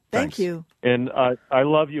guys. Thank you. And I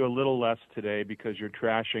love you a little less today because you're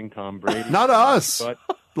trashing Tom Brady. Not us. But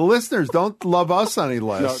the listeners don't love us any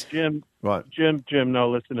less. No, Jim. What? Jim, no,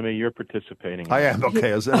 listen to me. You're participating. I am.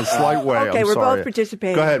 Okay, in a slight way. Okay, I'm we're sorry. both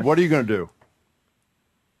participating. Go ahead. What are you going to do?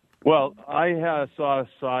 Well, I saw a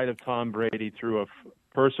side of Tom Brady through a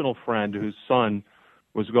personal friend whose son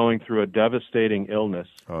was going through a devastating illness.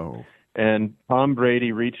 Oh. And Tom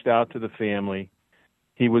Brady reached out to the family.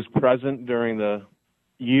 He was present during the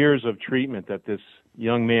years of treatment that this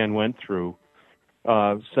young man went through,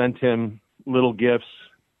 sent him little gifts,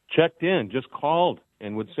 checked in, just called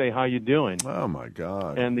and would say, how you doing? Oh, my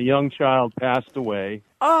God. And the young child passed away.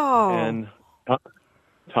 Oh. And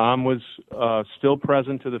Tom was still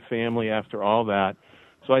present to the family after all that.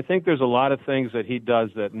 So I think there's a lot of things that he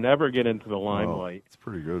does that never get into the limelight. It's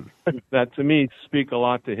pretty good. That, to me, speak a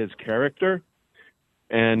lot to his character.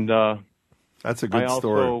 And that's a good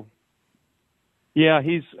story. Yeah,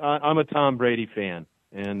 I'm a Tom Brady fan.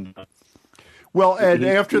 And well, Ed,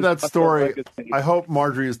 after that story, I hope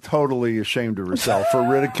Marjorie is totally ashamed of herself for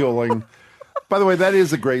ridiculing. By the way, that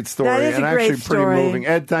is a great story and actually pretty moving.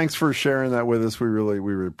 Ed, thanks for sharing that with us. We really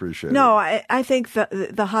appreciate it. No, I think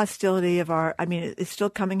the hostility of it's still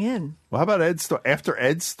coming in. Well, how about Ed's story? After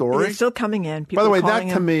Ed's story? It's still coming in. By the way, that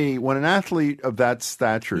to me, when an athlete of that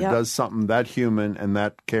stature does something that human and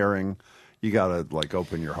that caring, you got to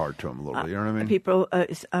open your heart to him a little bit. You know what I mean? People,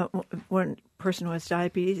 one person who has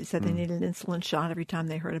diabetes said they needed an insulin shot every time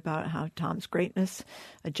they heard about how Tom's greatness.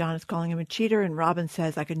 John is calling him a cheater, and Robin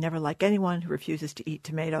says, I could never like anyone who refuses to eat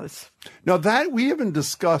tomatoes. Now, that we haven't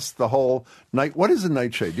discussed the whole night. What is a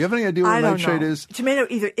nightshade? Do you have any idea what a nightshade is? Tomato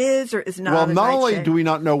either is or is not. Well, not only nightshade. do we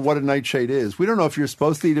not know what a nightshade is, we don't know if you're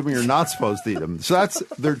supposed to eat them or you're not supposed to eat them. So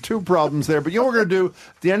there are 2 problems there. But you know what we're going to do?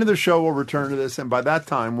 At the end of the show, we'll return to this. And by that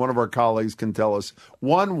time, one of our colleagues can tell us,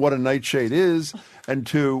 1, what a nightshade is, and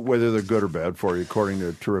 2, whether they're good or bad for you, according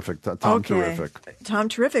to Tom Terrific. Tom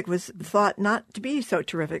Terrific was thought not to be so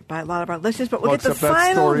terrific by a lot of our listeners, but we'll get the except that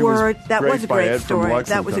final story was word. That great was a by great Ed from story.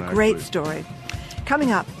 That was a Lexington, great actually. story.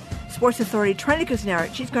 Coming up, Sports Authority, Trendy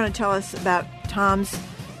Kuznarek. She's going to tell us about Tom's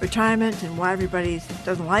retirement and why everybody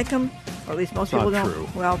doesn't like him, or at least most people don't. True.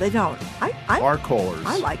 Well, they don't. Our callers.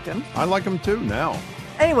 I liked him. I like him too now.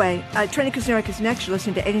 Anyway, Trendy Kuznarek is next. You're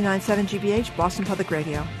listening to 89.7 GBH, Boston Public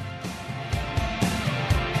Radio.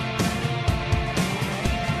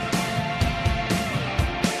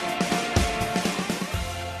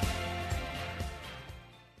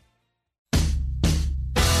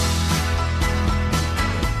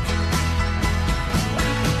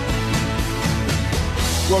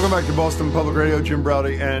 Welcome back to Boston Public Radio. Jim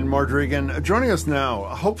Braude and Marge Regan. Joining us now,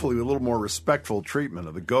 hopefully with a little more respectful treatment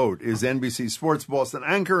of the GOAT, is NBC Sports Boston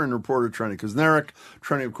anchor and reporter Trenni Kusnierek.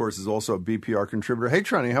 Trenni, of course, is also a BPR contributor. Hey,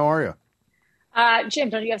 Trenni, how are you? Jim,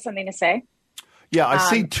 don't you have something to say? Yeah, I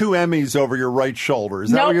see 2 Emmys over your right shoulder.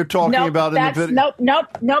 Is that what you're talking about in the video?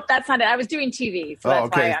 Nope, that's not it. I was doing TV, so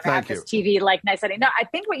that's why I have this TV nice setting. No, I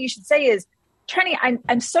think what you should say is, Trenni,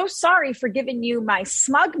 I'm so sorry for giving you my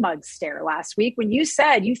smug mug stare last week when you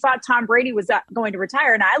said you thought Tom Brady was going to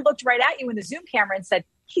retire, and I looked right at you in the Zoom camera and said,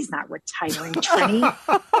 he's not retiring, Trenni.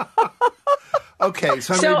 Okay,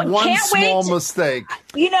 so I made one small mistake.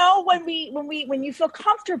 You know, when you feel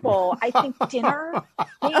comfortable, I think dinner,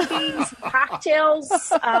 maybe cocktails,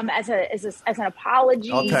 as an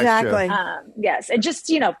apology. Exactly. Yes, and just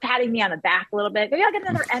patting me on the back a little bit. Maybe I'll get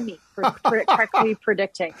another Emmy for correctly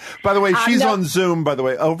predicting. By the way, she's on Zoom. By the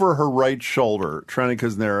way, over her right shoulder, Trenni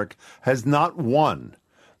Kusnierek has not one.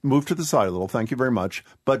 Move to the side a little. Thank you very much.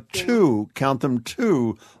 But 2, count them,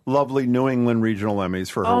 2 lovely New England regional Emmys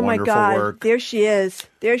for her wonderful work. There she is.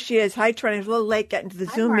 Hi, Trenni. It's a little late getting to the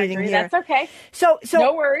Zoom meeting here. That's okay. So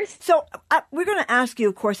no worries. So we're going to ask you,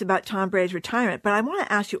 of course, about Tom Brady's retirement. But I want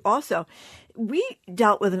to ask you also, we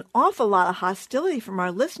dealt with an awful lot of hostility from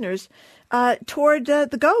our listeners toward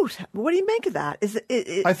the GOAT. What do you make of that?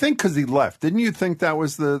 I think because he left. Didn't you think that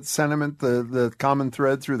was the sentiment, the common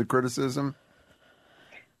thread through the criticism?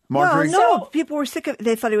 Marjorie? Well, no, people were sick of.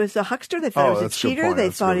 They thought he was a huckster. They thought he was a cheater. They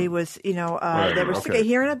thought he was, they were sick of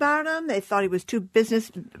hearing about him. They thought he was too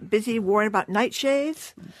busy worrying about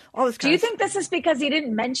nightshades. All this. Do you think this is because he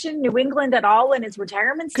didn't mention New England at all in his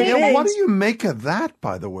retirement statement? Yeah, what do you make of that?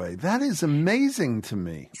 By the way, that is amazing to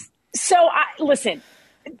me. So, listen.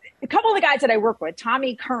 A couple of the guys that I work with,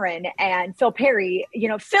 Tommy Curran and Phil Perry,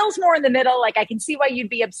 Phil's more in the middle. Like, I can see why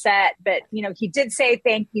you'd be upset, but, he did say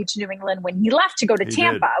thank you to New England when he left to go to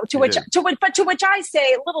Tampa, to which I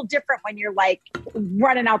say a little different when you're like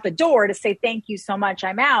running out the door to say thank you so much,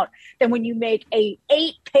 I'm out, than when you make a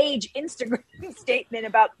 8-page Instagram statement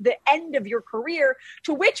about the end of your career,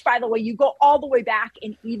 to which, by the way, you go all the way back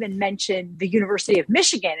and even mention the University of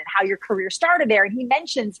Michigan and how your career started there. And he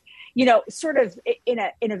mentions, sort of in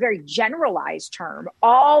a very generalized term,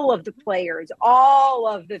 all of the players, all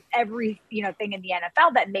of every thing in the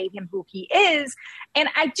NFL that made him who he is. And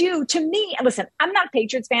to me, listen, I'm not a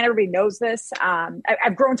Patriots fan. Everybody knows this.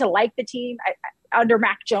 I've grown to like the team. Under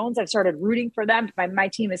Mac Jones, I've started rooting for them. My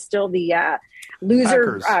team is still the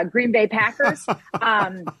loser Green Bay Packers.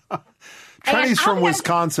 Trenni's from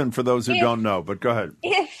Wisconsin, for those who don't know, but go ahead.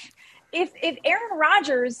 If Aaron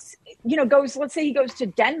Rodgers, goes, let's say he goes to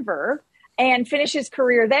Denver and finish his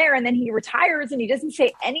career there, and then he retires and he doesn't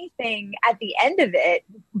say anything at the end of it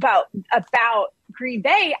about Green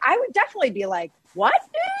Bay, I would definitely be like, what,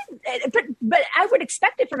 dude? But I would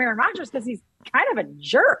expect it from Aaron Rodgers because he's kind of a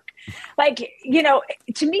jerk. Like,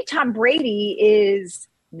 to me, Tom Brady is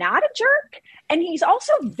not a jerk, and he's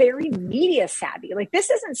also very media savvy. Like, this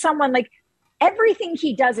isn't someone like, everything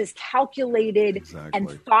he does is calculated and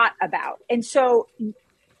thought about. And so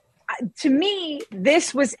to me,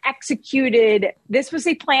 this was executed. This was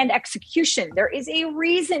a planned execution. There is a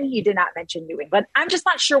reason he did not mention New England. I'm just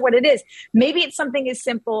not sure what it is. Maybe it's something as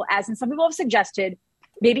simple as, and some people have suggested,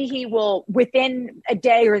 maybe he will, within a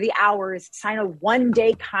day or the hours, sign a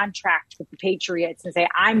 1-day contract with the Patriots and say,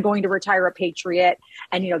 I'm going to retire a Patriot.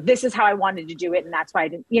 And, this is how I wanted to do it. And that's why I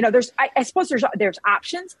didn't, I suppose there's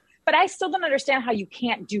options. But I still don't understand how you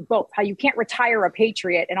can't do both, how you can't retire a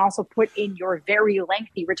Patriot and also put in your very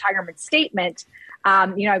lengthy retirement statement.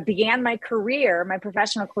 I began my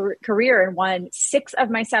professional career, and won 6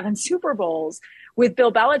 of my 7 Super Bowls with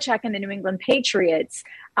Bill Belichick and the New England Patriots.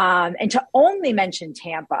 And to only mention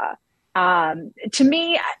Tampa, to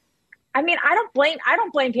me, I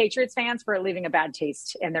don't blame Patriots fans for leaving a bad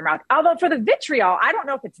taste in their mouth. Although for the vitriol, I don't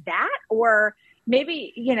know if it's that or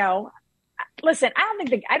maybe, listen,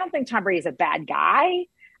 I don't think Tom Brady is a bad guy.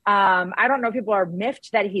 I don't know if people are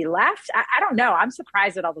miffed that he left. I don't know. I'm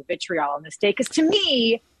surprised at all the vitriol on this day because to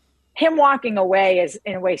me, him walking away is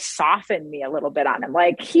in a way softened me a little bit on him.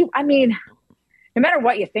 Like no matter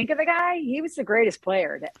what you think of the guy, he was the greatest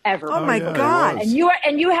player to ever. Oh my God!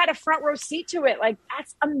 And you had a front row seat to it. Like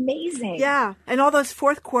that's amazing. Yeah, and all those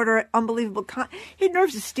fourth quarter unbelievable. He had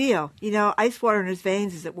nerves of steel. Ice water in his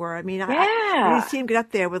veins, as it were. I mean, when you see him get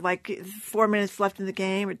up there with like 4 minutes left in the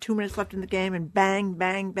game or 2 minutes left in the game, and bang,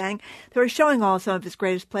 bang, bang. They were showing some of his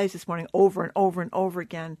greatest plays this morning over and over and over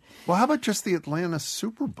again. Well, how about just the Atlanta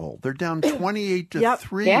Super Bowl? They're down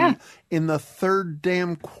 28-3 in the third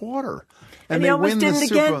damn quarter. And they win the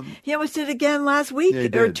Super Bowl. He almost did it again last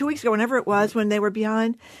week or 2 weeks ago, whenever it was, when they were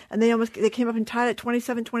behind, and they came up and tied at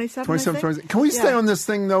 27-27. 27-27. Can we stay on this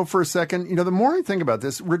thing though for a second? You know, the more I think about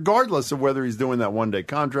this, regardless of whether he's doing that one-day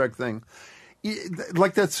contract thing,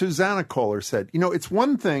 like that Susanna caller said, you know, it's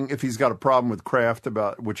one thing if he's got a problem with Kraft,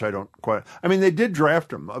 about which I don't quite. I mean, they did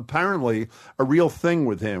draft him. Apparently, a real thing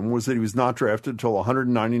with him was that he was not drafted until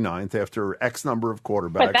 199th after X number of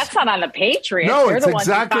quarterbacks. But that's not on the Patriots. No, They're it's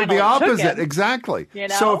exactly the opposite. Exactly. You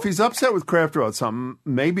know? So if he's upset with Kraft about something,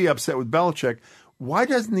 maybe upset with Belichick, why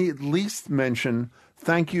doesn't he at least mention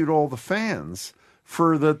thank you to all the fans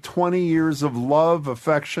for the 20 years of love,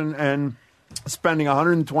 affection, and spending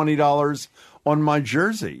 $120 on my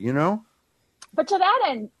jersey, you know? But to that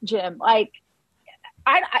end, Jim, like,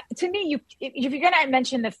 to me, if you're going to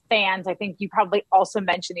mention the fans, I think you probably also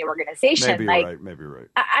mention the organization. Maybe you're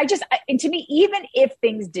right. And to me, even if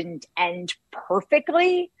things didn't end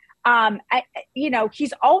perfectly,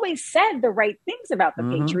 he's always said the right things about the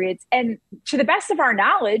Patriots. And to the best of our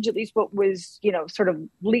knowledge, at least what was, sort of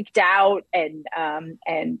leaked out and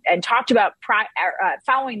talked about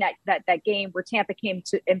following that game where Tampa came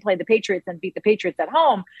to and played the Patriots and beat the Patriots at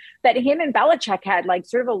home, that him and Belichick had like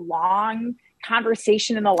sort of a long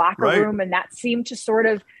conversation in the locker room. And that seemed to sort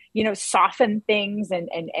of, soften things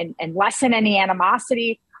and lessen any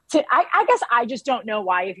animosity. I guess I just don't know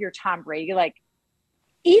why, if you're Tom Brady, like,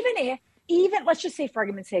 even let's just say for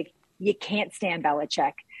argument's sake, you can't stand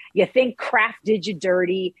Belichick. You think Kraft did you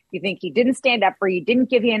dirty. You think he didn't stand up for you,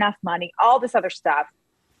 didn't give you enough money, all this other stuff.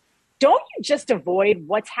 Don't you just avoid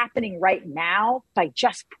what's happening right now by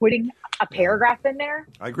just putting a paragraph in there?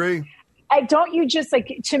 I agree. Don't you just,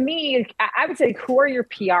 like, to me, I would say, who are your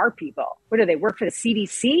PR people? What do they work for, the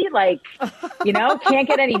CDC? Like, can't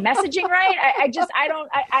get any messaging right?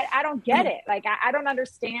 I don't get it. Like, I don't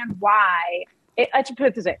understand why. Let's put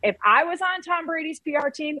it this way. If I was on Tom Brady's PR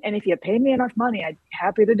team, and if you paid me enough money, I'd be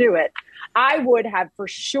happy to do it. I would have for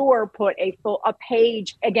sure put a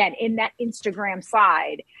page, again, in that Instagram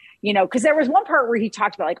slide, because there was one part where he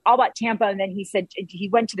talked about, like, all about Tampa. And then he said, he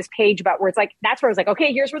went to this page about where it's like, that's where I was like,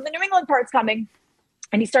 okay, here's where the New England part's coming.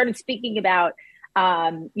 And he started speaking about,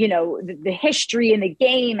 the history in the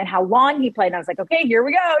game and how long he played. And I was like, okay, here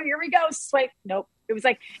we go. Swipe. Nope. It was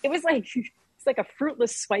like it's like a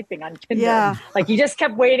fruitless swiping on Tinder. Yeah. Like, you just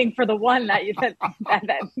kept waiting for the one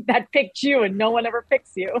that picked you, and no one ever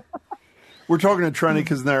picks you. We're talking to Trenny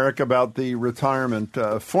Kusnierek about the retirement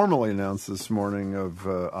formally announced this morning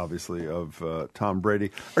of Tom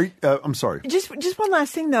Brady. I'm sorry. Just one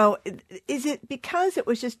last thing though. Is it because it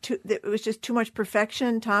was just too much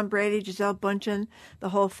perfection? Tom Brady, Gisele Bündchen, the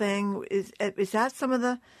whole thing. Is that some of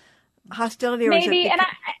the hostility? Or maybe,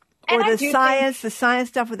 is it the science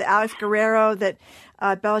stuff with Alex Guerrero that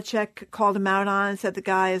Belichick called him out on, said the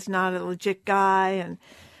guy is not a legit guy, and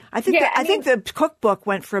I think the cookbook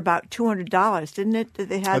went for about $200, didn't it?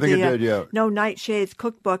 They had it did, yeah. No Nightshades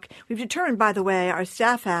cookbook. We've determined, by the way, our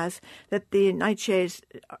staff has, that the Nightshades.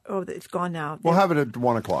 Oh, it's gone now. We'll have it at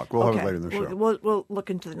 1:00. We'll have it later in the show. We'll look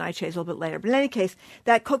into the Nightshades a little bit later. But in any case,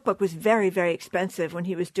 that cookbook was very, very expensive when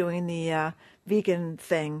he was doing the vegan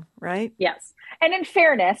thing, right? Yes. And in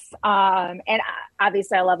fairness, and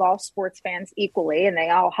obviously I love all sports fans equally, and they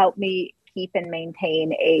all help me keep and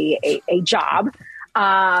maintain a job.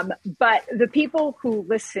 But the people who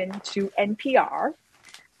listen to NPR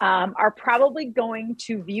are probably going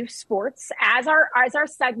to view sports as our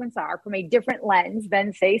segments are from a different lens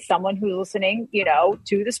than, say, someone who's listening,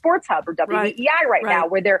 to the Sports Hub or WEEI right now,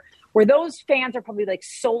 where those fans are probably like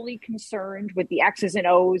solely concerned with the X's and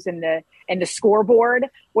O's and the scoreboard.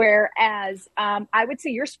 Whereas I would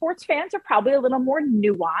say your sports fans are probably a little more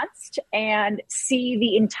nuanced and see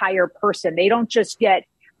the entire person. They don't just get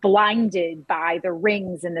blinded by the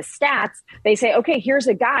rings and the stats. They say, okay, here's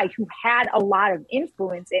a guy who had a lot of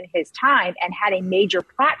influence in his time and had a major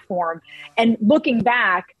platform. And looking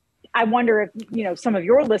back, I wonder if, some of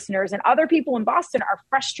your listeners and other people in Boston are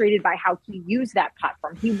frustrated by how he used that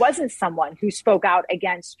platform. He wasn't someone who spoke out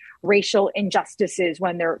against racial injustices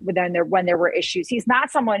when there were issues. He's not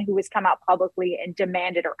someone who has come out publicly and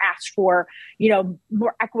demanded or asked for,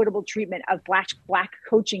 more equitable treatment of black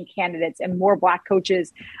coaching candidates and more black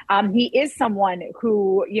coaches. He is someone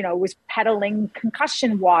who, was peddling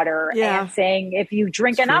concussion water and saying, if you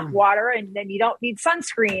drink enough water and then you don't need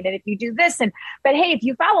sunscreen, and if you do this, but hey, if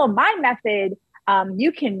you follow my method,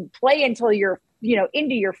 you can play until you're,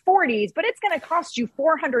 into your 40s, but it's going to cost you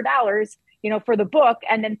 $400, for the book,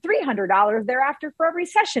 and then $300 thereafter for every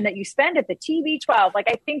session that you spend at the TB12. Like,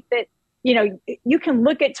 I think that, you can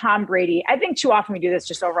look at Tom Brady. I think too often we do this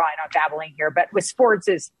just overall. I know I'm babbling here, but with sports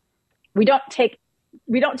is we don't take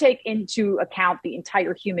take into account the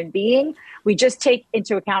entire human being. We just take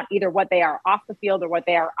into account either what they are off the field or what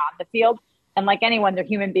they are on the field. And like anyone, they're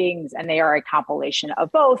human beings and they are a compilation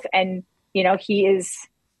of both. And, he is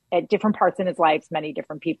at different parts in his life, many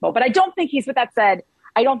different people. But I don't think with that said,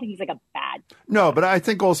 I don't think he's like a bad. No, but I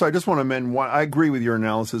think also, I just want to amend one. I agree with your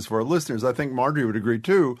analysis for our listeners. I think Marjorie would agree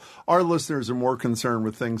too. Our listeners are more concerned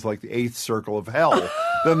with things like the eighth circle of hell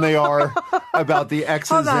than they are about the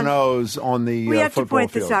X's and O's on the We have to football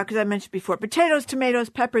point field. this out because I mentioned before. Potatoes, tomatoes,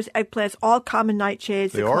 peppers, eggplants, all common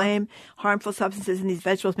nightshades that claim harmful substances in these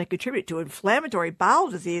vegetables may contribute to inflammatory bowel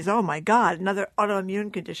disease. Oh, my God. And other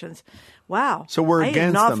autoimmune conditions. Wow. So we're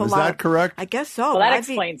against them. Is that correct? I guess so. Well, that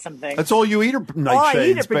explains something. That's all you eat are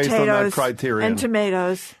nightshades based on that criteria. And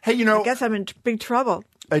tomatoes. Hey, I guess I'm in big trouble.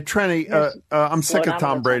 Hey, Trenny, I'm sick of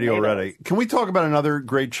Tom Brady already. Can we talk about another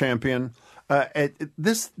great champion?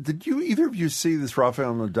 Did either of you see this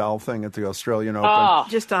Rafael Nadal thing at the Australian Open?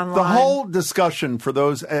 Just online. The whole discussion for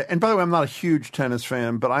those, and by the way, I'm not a huge tennis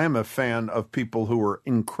fan, but I am a fan of people who are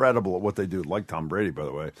incredible at what they do, like Tom Brady, by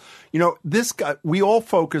the way. This guy, we all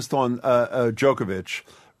focused on Djokovic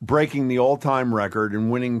breaking the all-time record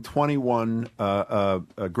and winning 21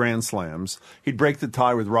 Grand Slams. He'd break the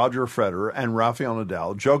tie with Roger Federer and Rafael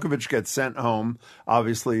Nadal. Djokovic gets sent home,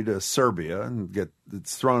 obviously, to Serbia and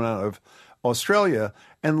gets thrown out of Australia.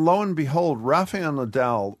 And lo and behold, Rafael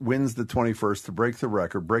Nadal wins the 21st to break the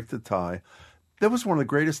record, break the tie. That was one of the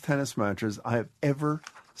greatest tennis matches I have ever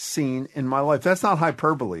seen in my life. That's not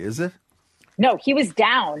hyperbole, is it? No, he was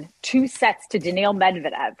down 2 sets to Daniil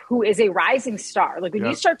Medvedev, who is a rising star. Like when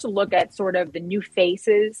you start to look at sort of the new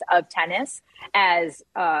faces of tennis as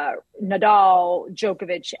Nadal,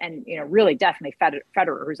 Djokovic, and really definitely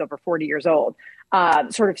Federer, who's over 40 years old,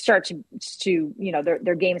 sort of start to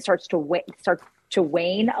their game starts to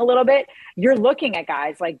wane a little bit. You're looking at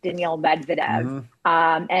guys like Daniil Medvedev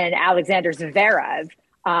and Alexander Zverev.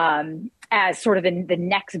 As sort of the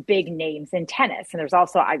next big names in tennis. And there's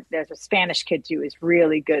also, there's a Spanish kid too who's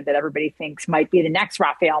really good that everybody thinks might be the next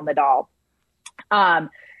Rafael Nadal. And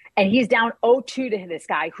he's down 0-2 to this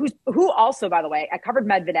guy who also, by the way, I covered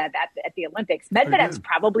Medvedev at the Olympics. Medvedev's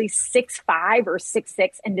probably 6'5" or 6'6",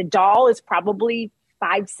 and Nadal is probably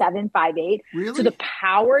 5'7", 5'8". Really? So the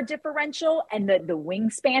power differential and the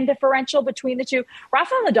wingspan differential between the two,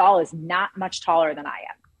 Rafael Nadal is not much taller than I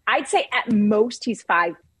am. I'd say at most he's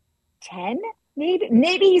 5'10",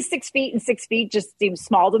 maybe he's 6 feet, and 6 feet just seems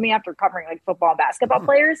small to me after covering like football and basketball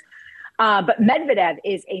players. But Medvedev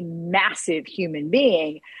is a massive human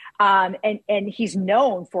being. And he's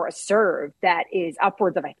known for a serve that is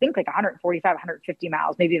upwards of, I think, like 145, 150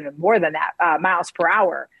 miles, maybe even more than that, miles per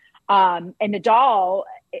hour. And Nadal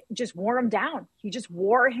just wore him down. He just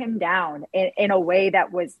wore him down in a way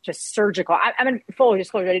that was just surgical. I mean, full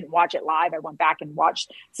disclosure, I didn't watch it live. I went back and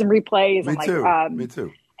watched some replays. Me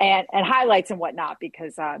too. And highlights and whatnot,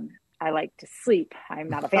 because I like to sleep. I'm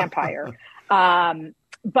not a vampire.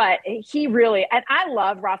 But he really, and I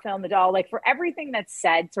love Rafael Nadal, like for everything that's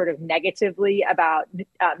said sort of negatively about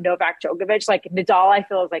Novak Djokovic, like Nadal, I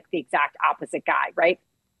feel is like the exact opposite guy, right?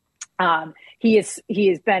 He has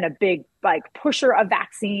been a big like pusher of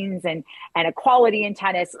vaccines and equality in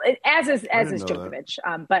tennis, as is Djokovic.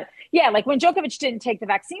 But yeah, like when Djokovic didn't take the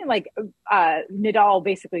vaccine, like Nadal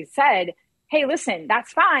basically said, hey, listen,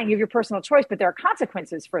 that's fine. You have your personal choice, but there are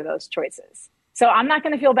consequences for those choices. So I'm not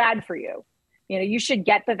going to feel bad for you. You should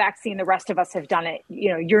get the vaccine. The rest of us have done it.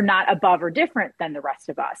 You're not above or different than the rest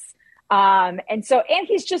of us. And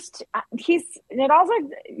he's just, Nadal's like,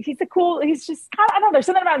 he's just kind of, I don't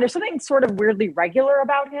know, there's something sort of weirdly regular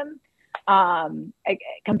about him.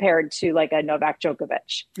 Compared to like a Novak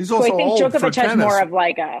Djokovic. He's also I think old Djokovic for has tennis. more of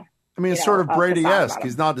like a, I mean, it's sort of Brady-esque.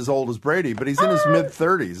 He's not as old as Brady, but he's in his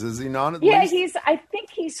mid-30s, is he not? At least? I think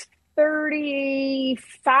he's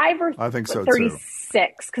 35 or I think so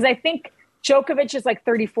 36. Because I think Djokovic is like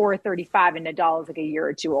 34 or 35, and Nadal is like a year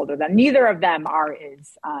or two older than. Neither of them are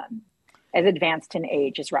as advanced in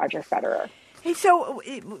age as Roger Federer. Hey, so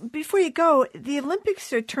before you go, the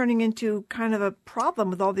Olympics are turning into kind of a problem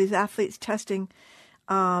with all these athletes testing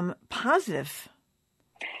positive.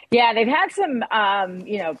 Yeah, they've had some,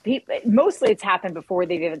 mostly it's happened before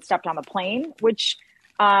they've even stepped on the plane, which,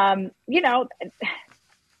 listen,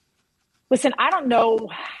 I don't know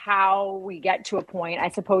how we get to a point. I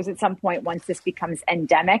suppose at some point, once this becomes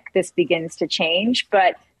endemic, this begins to change.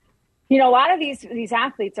 But, a lot of these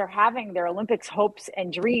athletes are having their Olympics hopes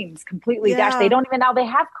and dreams completely dashed. They don't even know they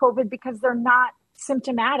have COVID because they're not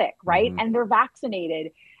symptomatic, right? Mm-hmm. And they're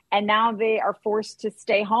vaccinated. And now they are forced to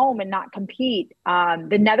stay home and not compete.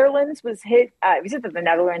 The Netherlands was hit. It was the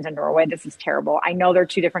Netherlands and Norway. This is terrible. I know they're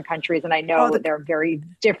two different countries, and I know they're very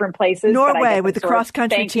different places. Norway with the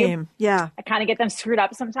cross-country team. Yeah. I kind of get them screwed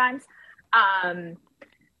up sometimes.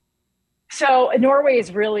 So Norway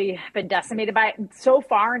has really been decimated by it. So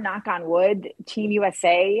far, knock on wood, Team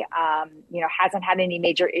USA, hasn't had any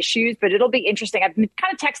major issues, but it'll be interesting. I've been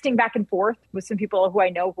kind of texting back and forth with some people who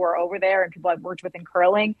I know who are over there and people I've worked with in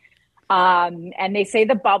curling. And they say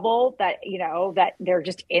the bubble that they're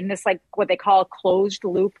just in this, like what they call a closed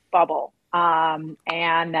loop bubble. And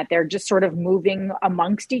that they're just sort of moving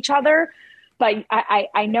amongst each other. But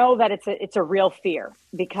I know that it's a real fear,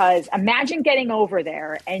 because imagine getting over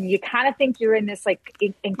there and you kind of think you're in this like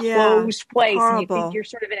enclosed place, horrible. And you think you're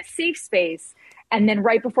sort of in a safe space. And then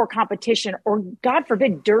right before competition, or God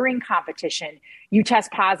forbid, during competition, you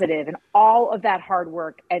test positive, and all of that hard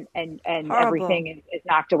work and everything is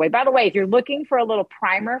knocked away. By the way, if you're looking for a little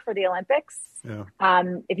primer for the Olympics,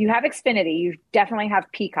 if you have Xfinity, you definitely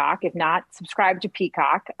have Peacock. If not, subscribe to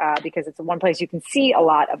Peacock because it's the one place you can see a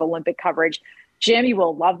lot of Olympic coverage. Jim, you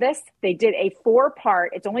will love this. They did a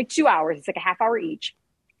 4-part, it's only 2 hours, it's like a half hour each,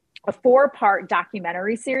 a 4-part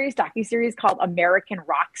docuseries called American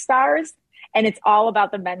Rock Stars. And it's all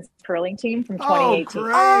about the men's curling team from 2018.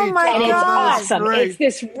 Oh my God. It's awesome. It's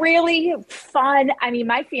this really fun. I mean,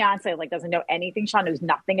 my fiance doesn't know anything. Sean knows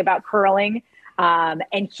nothing about curling.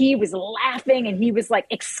 And he was laughing and he was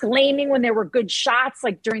exclaiming when there were good shots,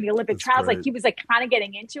 during the Olympic trials. Great. He was kind of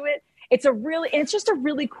getting into it. It's just a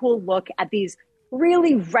really cool look at these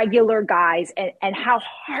really regular guys and how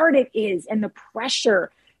hard it is and the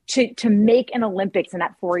pressure to make an Olympics in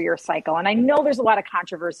that 4-year cycle. And I know there's a lot of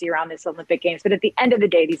controversy around this Olympic Games, but at the end of the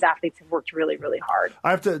day, these athletes have worked really, really hard. I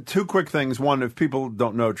have two quick things. One, if people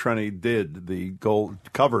don't know, Trenny did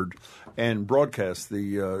covered and broadcast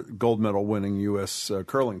the gold medal winning U.S.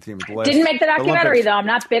 Curling team at the last Didn't make the documentary, Olympics. though. I'm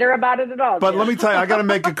not bitter about it at all. But Jim. let me tell you, I got to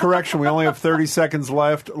make a correction. We only have 30 seconds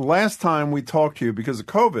left. Last time we talked to you, because of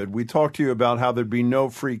COVID, we talked to you about how there'd be no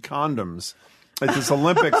free condoms at this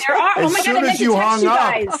Olympics. As soon as you hung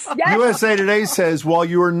up, yes. USA Today says, while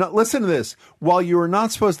you are not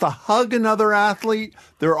supposed to hug another athlete,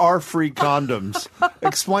 there are free condoms.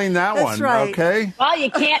 Explain that That's one, right. okay? Well,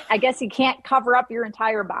 I guess you can't cover up your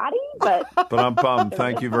entire body, but I'm bummed.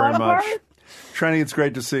 Thank you very much. Trenny, it's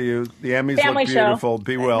great to see you. The Emmys Family look beautiful.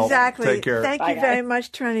 Be well. Exactly. Take care. Thank Bye, you very guys.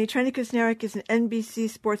 much, Trenny. Trenny Kusnierek is an NBC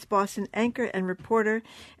Sports Boston anchor and reporter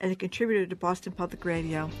and a contributor to Boston Public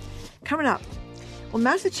Radio. Coming up, will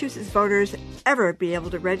Massachusetts voters ever be able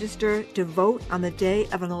to register to vote on the day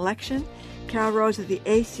of an election? Carol Rose of the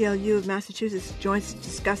ACLU of Massachusetts joins to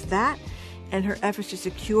discuss that and her efforts to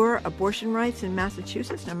secure abortion rights in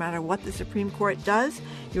Massachusetts, no matter what the Supreme Court does.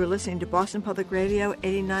 You're listening to Boston Public Radio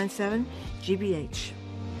 89.7 GBH.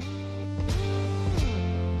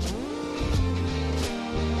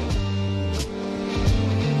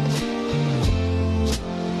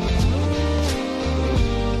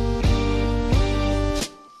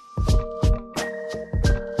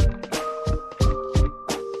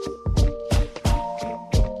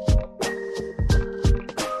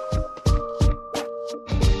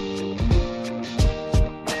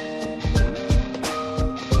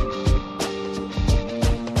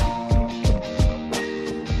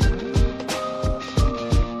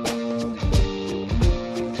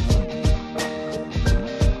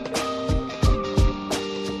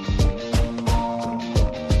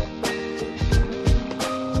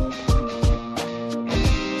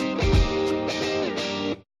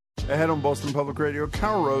 Ahead on Boston Public Radio,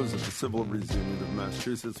 Carol Rose of the Civil Liberties Union of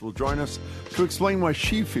Massachusetts will join us to explain why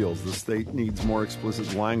she feels the state needs more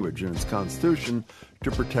explicit language in its constitution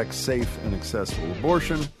to protect safe and accessible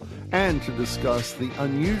abortion, and to discuss the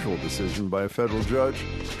unusual decision by a federal judge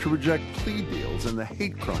to reject plea deals in the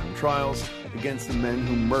hate crime trials against the men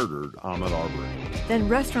who murdered Ahmaud Arbery. Then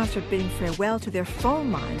restaurants are bidding farewell to their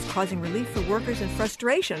phone lines, causing relief for workers and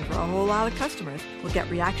frustration for a whole lot of customers. We'll get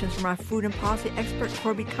reactions from our food and policy expert,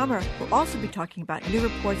 Corby Kummer. We'll also be talking about new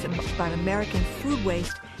reports about American food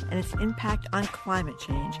waste and its impact on climate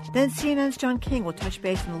change. Then CNN's John King will touch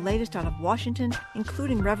base on the latest out of Washington,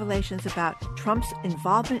 including revelations about Trump's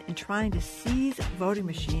involvement in trying to seize voting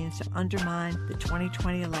machines to undermine the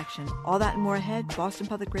 2020 election. All that and more ahead. Boston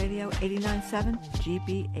Public Radio 89.7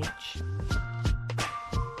 GBH.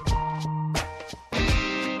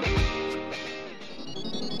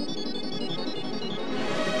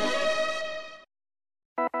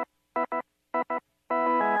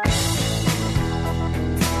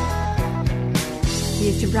 He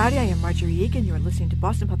is Jim Browdy. I am Marjorie Egan. You are listening to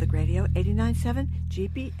Boston Public Radio 89.7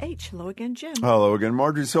 GBH. Hello again, Jim. Hello again,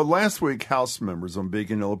 Margie. So last week, House members on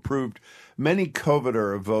Beacon Hill approved many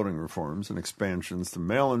COVID-era voting reforms and expansions to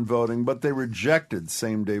mail-in voting, but they rejected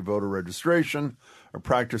same-day voter registration, a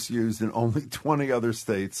practice used in only 20 other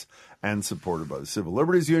states and supported by the Civil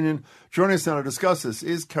Liberties Union. Joining us now to discuss this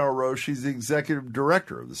is Carol Rose. She's the executive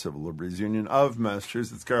director of the Civil Liberties Union of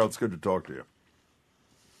Massachusetts. Carol, it's good to talk to you.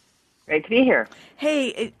 Great to be here.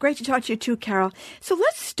 Hey, great to talk to you too, Carol. So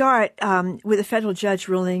let's start with a federal judge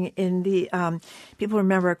ruling in the, people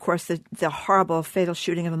remember, of course, the horrible fatal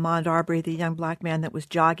shooting of Ahmaud Arbery, the young black man that was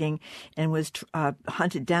jogging and was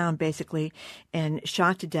hunted down, basically, and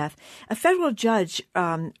shot to death. A federal judge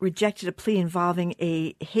rejected a plea involving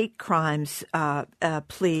a hate crimes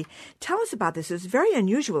plea. Tell us about this. It's very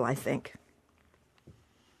unusual, I think.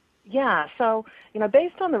 Yeah, so,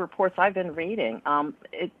 based on the reports I've been reading,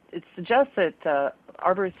 it suggests that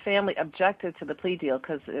Arbery's family objected to the plea deal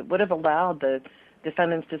because it would have allowed the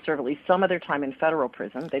defendants to serve at least some of their time in federal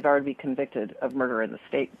prison. They've already been convicted of murder in the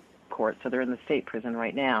state court, so they're in the state prison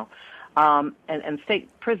right now. And state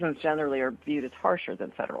prisons generally are viewed as harsher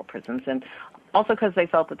than federal prisons, and also because they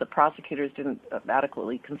felt that the prosecutors didn't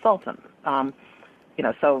adequately consult them.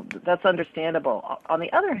 So that's understandable. On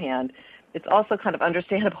the other hand, it's also kind of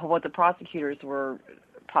understandable what the prosecutors were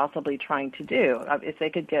possibly trying to do. If they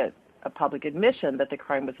could get a public admission that the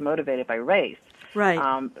crime was motivated by race, right?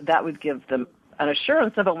 That would give them an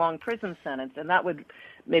assurance of a long prison sentence, and that would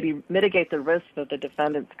maybe mitigate the risk that the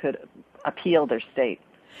defendants could appeal their state.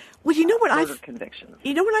 Well, you know what convictions.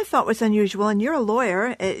 You know what I thought was unusual, and you're a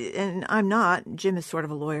lawyer, and I'm not. Jim is sort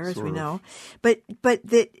of a lawyer, as we know. But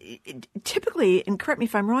that typically, and correct me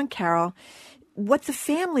if I'm wrong, Carol, what the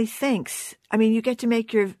family thinks, I mean, you get to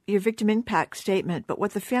make your victim impact statement, but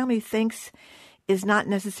what the family thinks is not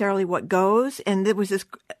necessarily what goes. And there was this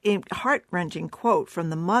heart-wrenching quote from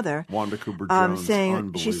the mother, Wanda Cooper-Jones,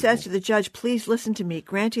 saying, she says to the judge, "Please listen to me.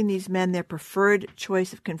 Granting these men their preferred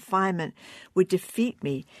choice of confinement would defeat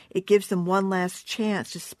me. It gives them one last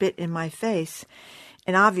chance to spit in my face."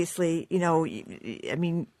 And obviously,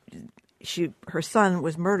 her son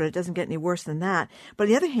was murdered. It doesn't get any worse than that. But on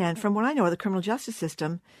the other hand, from what I know of the criminal justice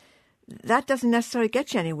system, that doesn't necessarily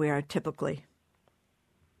get you anywhere typically.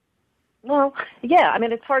 Well, yeah.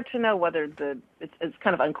 It's hard to know whether it's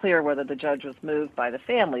kind of unclear whether the judge was moved by the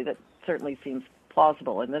family. That certainly seems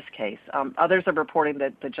plausible in this case. Others are reporting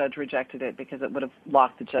that the judge rejected it because it would have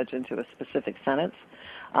locked the judge into a specific sentence.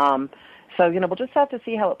 So, we'll just have to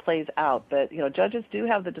see how it plays out. But, judges do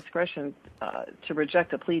have the discretion to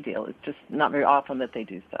reject a plea deal. It's just not very often that they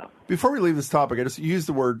do so. Before we leave this topic, I just used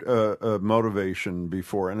the word motivation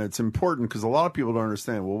before, and it's important because a lot of people don't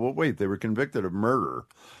understand. Well, wait, they were convicted of murder.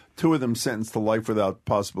 2 of them sentenced to life without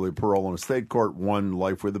possibility of parole in a state court, 1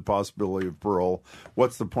 life with the possibility of parole.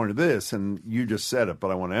 What's the point of this? And you just said it,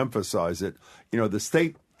 but I want to emphasize it. The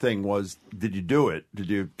state thing was, did you do it? Did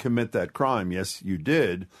you commit that crime? Yes, you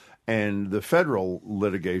did. And the federal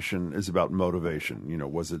litigation is about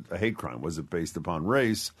motivation. Was it a hate crime? Was it based upon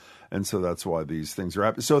race? And so that's why these things are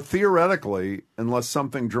happening. So theoretically, unless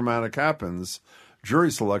something dramatic happens,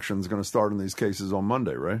 jury selection is going to start in these cases on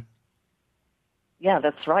Monday, right? Yeah,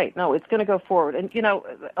 that's right. No, it's going to go forward. And,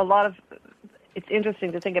 it's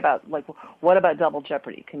interesting to think about, what about double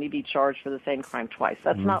jeopardy? Can you be charged for the same crime twice?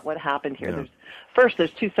 That's not what happened here. Yeah.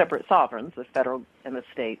 There's 2 separate sovereigns, the federal and the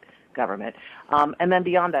state government. And then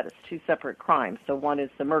beyond that, it's 2 separate crimes. So one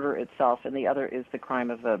is the murder itself, and the other is the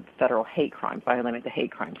crime of a federal hate crime, violating the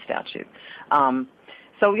hate crime statute.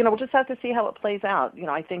 So, we'll just have to see how it plays out.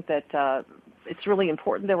 I think that it's really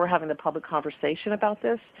important that we're having the public conversation about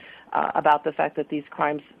this, about the fact that these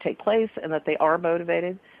crimes take place and that they are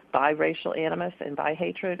motivated by racial animus and by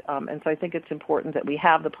hatred. And so I think it's important that we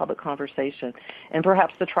have the public conversation, and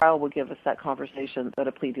perhaps the trial will give us that conversation that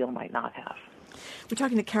a plea deal might not have. We're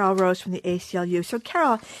talking to Carol Rose from the ACLU. So,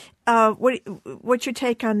 Carol, what's your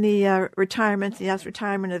take on the retirement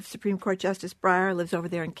of Supreme Court Justice Breyer? Lives over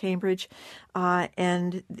there in Cambridge,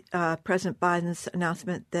 and President Biden's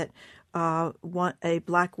announcement that a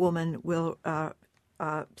black woman will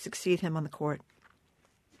succeed him on the court?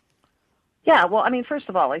 Yeah, well, first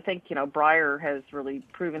of all, I think, Breyer has really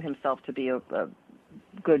proven himself to be a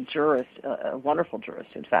good jurist, a wonderful jurist,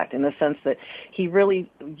 in fact, in the sense that he really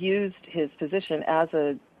used his position as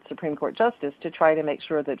a Supreme Court justice to try to make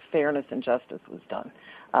sure that fairness and justice was done,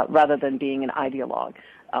 rather than being an ideologue.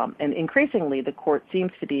 And increasingly, the court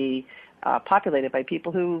seems to be populated by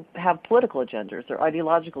people who have political agendas or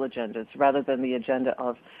ideological agendas rather than the agenda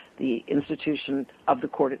of the institution of the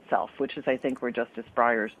court itself, which is, I think, where Justice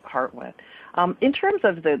Breyer's heart went. In terms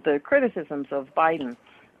of the criticisms of Biden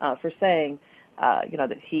for saying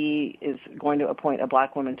that he is going to appoint a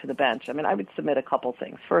black woman to the bench. I mean, I would submit a couple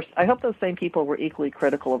things. First, I hope those same people were equally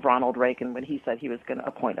critical of Ronald Reagan when he said he was going to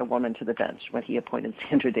appoint a woman to the bench when he appointed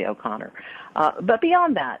Sandra Day O'Connor. But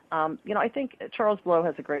beyond that, I think Charles Blow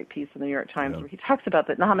has a great piece in the New York Times where he talks about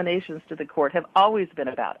that nominations to the court have always been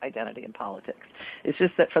about identity and politics. It's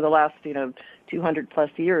just that for the last, 200 plus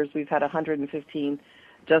years, we've had 115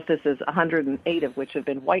 justices, 108 of which have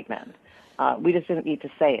been white men. We just didn't need to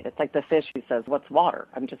say it. It's like the fish who says, "What's water?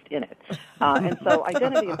 I'm just in it." And so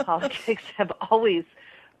identity and politics have always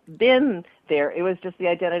been there. It was just the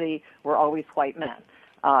identity were always white men.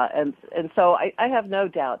 And so I have no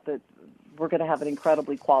doubt that we're going to have an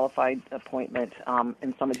incredibly qualified appointment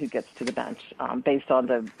and someone who gets to the bench based on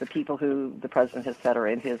the people who the president has said are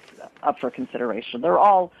in his up for consideration. They're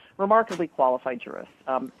all remarkably qualified jurists,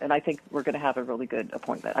 and I think we're going to have a really good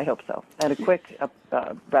appointment. I hope so, and a quick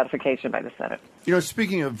ratification by the Senate.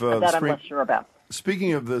 Speaking of that, I'm less sure about.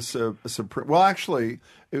 Speaking of this Supreme, well, actually,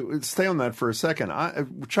 stay on that for a second.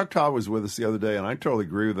 Chuck Todd was with us the other day, and I totally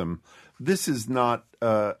agree with him. This is not.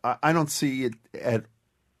 I don't see it at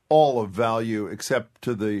all of value, except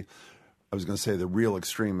to the real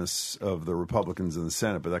extremists of the Republicans in the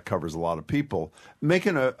Senate, but that covers a lot of people.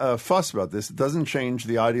 Making a fuss about this doesn't change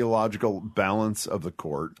the ideological balance of the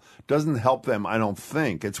court, doesn't help them, I don't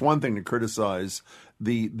think. It's one thing to criticize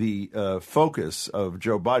the focus of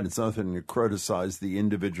Joe Biden. It's another thing to criticize the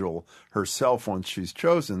individual herself once she's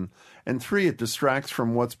chosen. And three, it distracts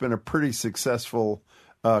from what's been a pretty successful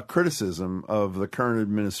criticism of the current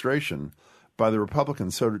administration by the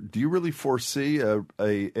Republicans. So do you really foresee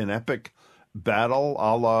an epic battle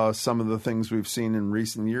a la some of the things we've seen in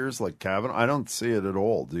recent years, like Kavanaugh? I don't see it at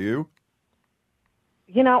all. Do you?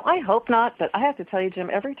 I hope not, but I have to tell you,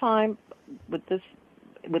 Jim, every time with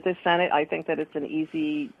this Senate, I think that it's an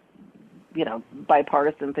easy,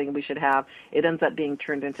 bipartisan thing we should have. It ends up being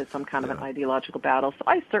turned into some kind of an ideological battle. So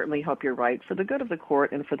I certainly hope you're right. For the good of the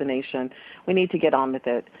court and for the nation, we need to get on with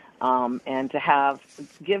it and to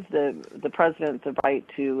give the president the right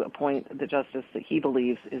to appoint the justice that he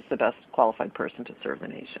believes is the best qualified person to serve the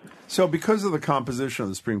nation. So because of the composition of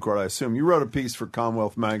the Supreme Court, I assume you wrote a piece for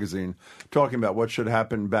Commonwealth Magazine talking about what should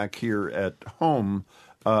happen back here at home,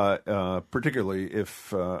 particularly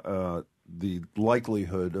if the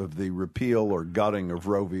likelihood of the repeal or gutting of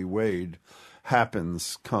Roe v. Wade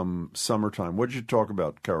happens come summertime. What did you talk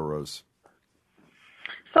about, Carol Rose?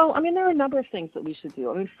 So, there are a number of things that we should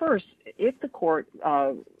do. First, if the court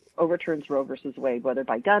overturns Roe versus Wade, whether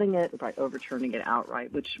by gutting it or by overturning it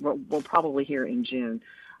outright, which we'll probably hear in June,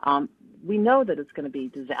 we know that it's going to be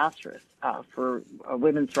disastrous for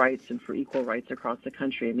women's rights and for equal rights across the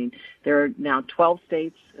country. There are now 12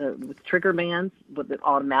 states with trigger bans that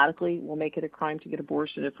automatically will make it a crime to get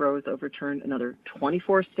abortion if Roe is overturned. Another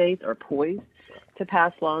 24 states are poised to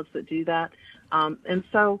pass laws that do that. And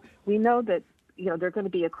so we know that they're going to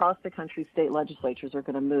be across the country, state legislatures are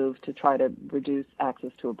going to move to try to reduce access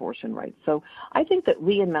to abortion rights. So I think that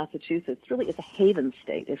we in Massachusetts, really as a haven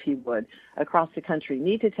state, if you would, across the country,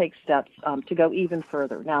 need to take steps to go even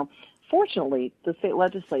further. Now, fortunately, the state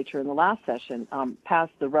legislature in the last session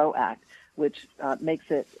passed the Roe Act, which makes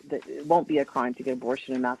it that it won't be a crime to get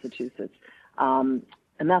abortion in Massachusetts. And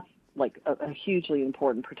that's like a hugely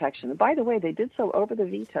important protection. And by the way, they did so over the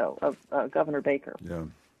veto of Governor Baker. Yeah.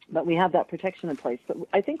 But we have that protection in place. But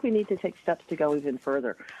I think we need to take steps to go even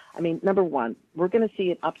further. Number one, we're going to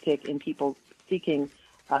see an uptick in people seeking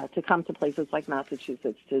to come to places like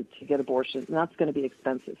Massachusetts to get abortion, and that's going to be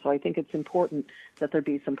expensive. So I think it's important that there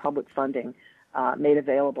be some public funding made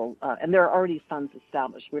available. And there are already funds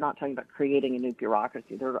established. We're not talking about creating a new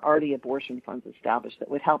bureaucracy. There are already abortion funds established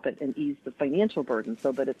that would help it and ease the financial burden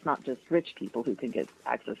so that it's not just rich people who can get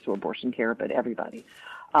access to abortion care, but everybody.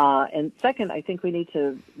 And second, I think we need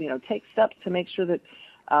to, take steps to make sure that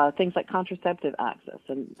things like contraceptive access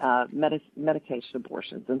and medication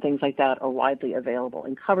abortions and things like that are widely available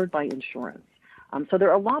and covered by insurance. So there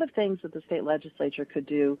are a lot of things that the state legislature could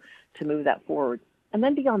do to move that forward. And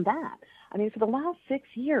then beyond that, for the last 6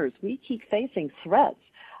 years, we keep facing threats,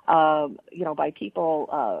 by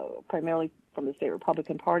people primarily from the state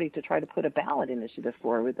Republican Party to try to put a ballot initiative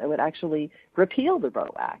forward that would actually repeal the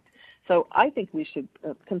Roe Act. So I think we should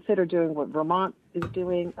consider doing what Vermont is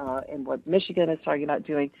doing and what Michigan is talking about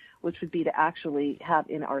doing, which would be to actually have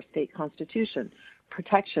in our state constitution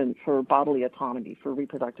protection for bodily autonomy, for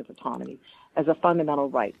reproductive autonomy as a fundamental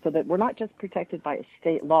right, so that we're not just protected by a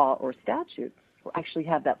state law or statute, we actually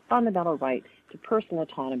have that fundamental right to personal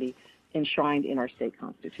autonomy enshrined in our state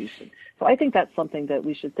constitution. So I think that's something that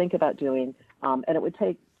we should think about doing, and it would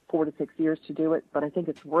take 4 to 6 years to do it, but I think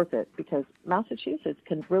it's worth it because Massachusetts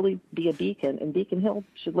can really be a beacon, and Beacon Hill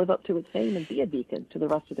should live up to its fame and be a beacon to the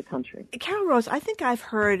rest of the country. Carol Rose, I think I've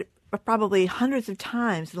heard probably hundreds of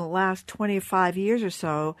times in the last 25 years or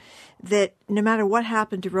so that no matter what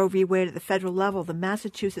happened to Roe v. Wade at the federal level, the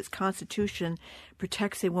Massachusetts Constitution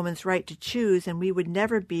protects a woman's right to choose, and we would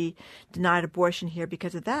never be denied abortion here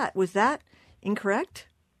because of that. Was that incorrect?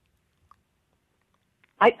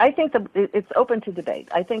 I think that it's open to debate.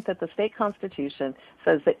 I think that the state constitution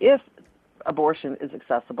says that if abortion is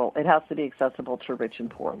accessible, it has to be accessible to rich and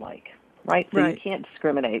poor alike, right? So you can't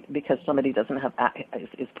discriminate because somebody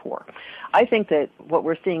is poor. I think that what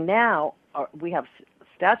we're seeing now, we have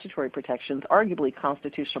statutory protections, arguably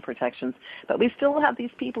constitutional protections, but we still have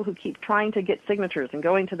these people who keep trying to get signatures and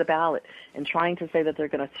going to the ballot and trying to say that they're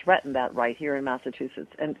going to threaten that right here in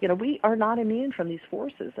Massachusetts. And, we are not immune from these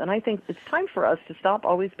forces. And I think it's time for us to stop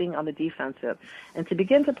always being on the defensive and to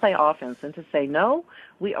begin to play offense and to say, no,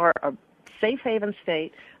 we are a safe haven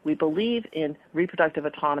state. We believe in reproductive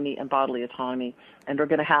autonomy and bodily autonomy, and we're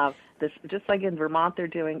going to have this, just like in Vermont they're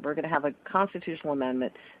doing, we're going to have a constitutional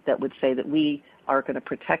amendment that would say that we are going to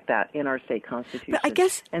protect that in our state constitution. But I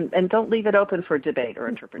guess, and don't leave it open for debate or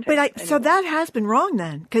interpretation. But so that has been wrong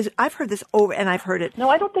then, because I've heard this over, and I've heard it. No,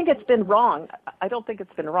 I don't think it's been wrong. I don't think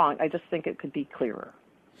it's been wrong. I just think it could be clearer.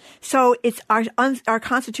 So it's our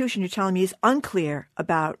Constitution, you're telling me, is unclear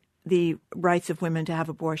about the rights of women to have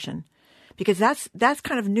abortion. Because that's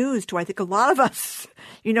kind of news to, I think, a lot of us,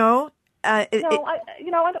 I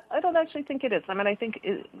don't actually think it is. I mean, I think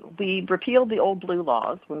we repealed the old blue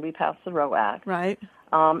laws when we passed the Roe Act. Right.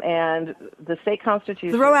 And the state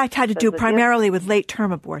constitution. The Roe Act had to do primarily with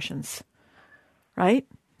late-term abortions, right?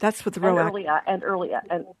 That's what the Roe Act. And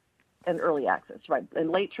early access, right? And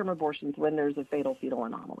late-term abortions when there's a fatal fetal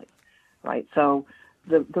anomaly, right? So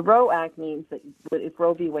the Roe Act means that if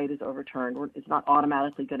Roe v. Wade is overturned, it's not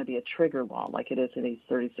automatically going to be a trigger law like it is in these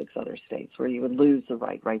 36 other states where you would lose the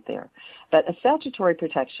right there. But a statutory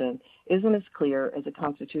protection isn't as clear as a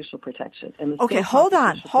constitutional protection. And okay, hold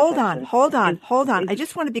on. I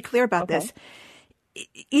just want to be clear about this.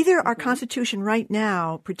 Either our Constitution right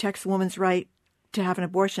now protects a woman's right to have an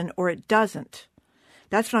abortion or it doesn't.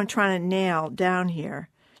 That's what I'm trying to nail down here.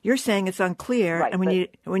 You're saying it's unclear, and we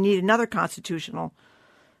need another constitutional.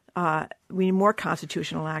 We need more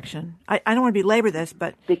constitutional action. I don't want to belabor this,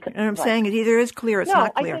 but what I'm saying is either is clear, or it's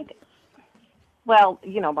not clear.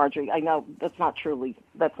 Marjorie, I know that's not true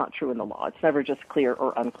in the law. It's never just clear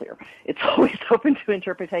or unclear. It's always open to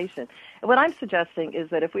interpretation. And what I'm suggesting is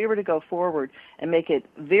that if we were to go forward and make it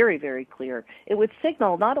very, very clear, it would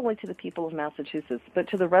signal not only to the people of Massachusetts, but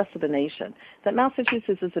to the rest of the nation that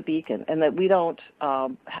Massachusetts is a beacon and that we don't,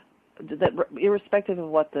 that irrespective of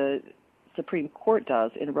what the Supreme Court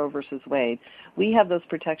does in Roe versus Wade, we have those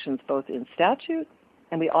protections both in statute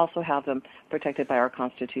and we also have them protected by our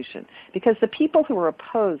Constitution. Because the people who are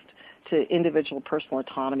opposed to individual personal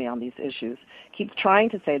autonomy on these issues keep trying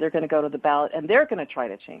to say they're going to go to the ballot and they're going to try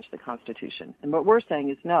to change the Constitution. And what we're saying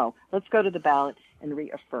is, no, let's go to the ballot and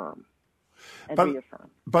reaffirm. By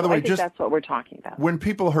the way, I think that's what we're talking about. When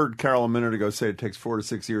people heard Carol a minute ago say it takes 4 to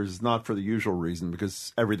 6 years, it's not for the usual reason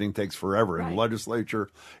because everything takes forever in the legislature.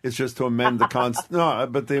 It's just to amend the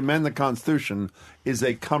but to amend the Constitution is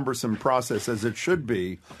a cumbersome process, as it should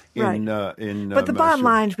be. But the bottom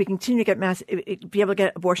line is we continue to be able to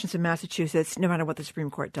get abortions in Massachusetts, no matter what the Supreme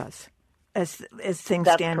Court does, as things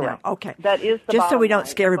stand now. Okay, that is the just so we don't line.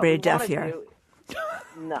 scare everybody to death here.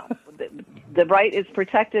 No, the right is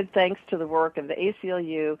protected thanks to the work of the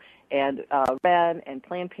ACLU and REN and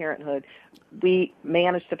Planned Parenthood. We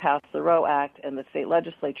managed to pass the Roe Act, and the state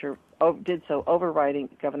legislature did so, overriding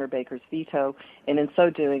Governor Baker's veto, and in so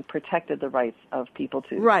doing, protected the rights of people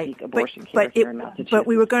to seek abortion care here in Massachusetts. But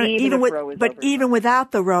we were going even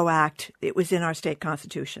without the Roe Act, it was in our state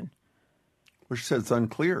constitution. Well, she said it's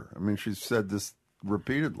unclear. I mean, she's said this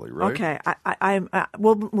repeatedly, right? Okay,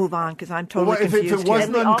 we'll move on because I'm totally confused. If it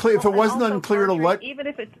wasn't unclear, to let even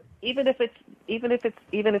if it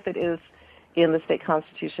is in the state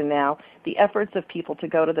constitution now, the efforts of people to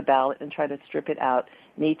go to the ballot and try to strip it out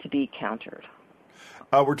need to be countered.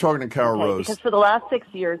 We're talking to Carol Rose because for the last 6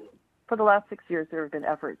 years, there have been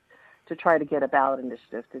efforts to try to get a ballot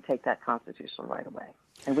initiative to take that constitutional right away.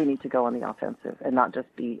 And we need to go on the offensive and not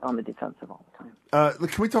just be on the defensive all the time.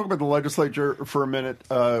 Can we talk about the legislature for a minute?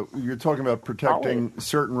 You're talking about protecting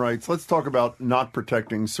certain rights. Let's talk about not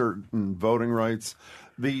protecting certain voting rights.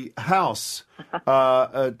 The House,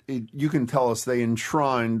 you can tell us they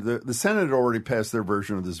enshrined, the Senate had already passed their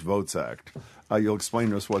version of this Votes Act. You'll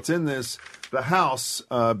explain to us what's in this. The House,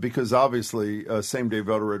 because obviously same-day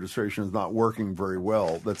voter registration is not working very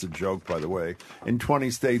well, that's a joke, by the way, in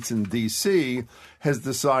 20 states in D.C., has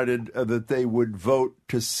decided that they would vote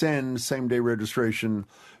to send same-day registration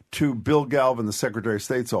to Bill Galvin, the Secretary of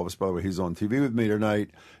State's office, by the way, he's on TV with me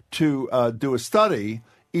tonight, to do a study,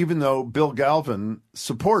 even though Bill Galvin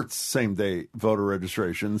supports same-day voter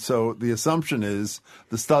registration. So the assumption is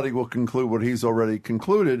the study will conclude what he's already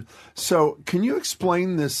concluded. So can you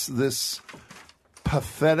explain this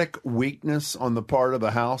pathetic weakness on the part of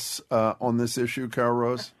the House on this issue, Carol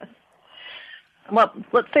Rose? Well,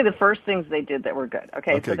 let's say the first things they did that were good.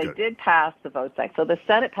 Okay, so they did pass the Votes Act. So the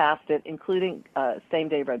Senate passed it, including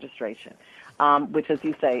same-day registration, which, as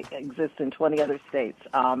you say, exists in 20 other states.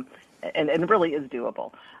 And really is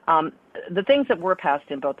doable. The things that were passed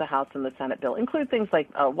in both the House and the Senate bill include things like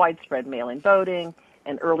widespread mail-in voting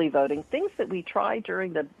and early voting, things that we tried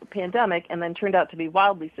during the pandemic and then turned out to be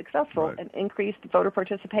wildly successful and increased voter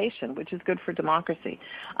participation, which is good for democracy.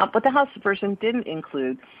 What the House version didn't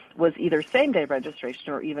include was either same-day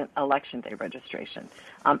registration or even election day registration.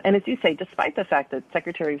 And as you say, despite the fact that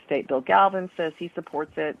Secretary of State Bill Galvin says he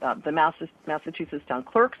supports it, the Massachusetts Town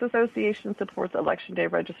Clerks Association supports election day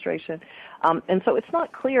registration. And so it's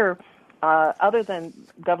not clear, other than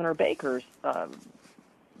Governor Baker's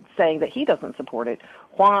saying that he doesn't support it,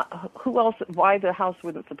 why the House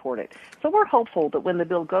wouldn't support it. So we're hopeful that when the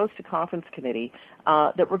bill goes to conference committee,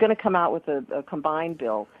 that we're going to come out with a combined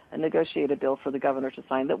bill, a negotiated bill for the governor to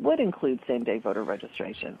sign that would include same-day voter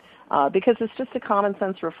registration, because it's just a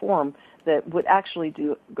common-sense reform that would actually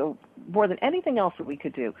go more than anything else that we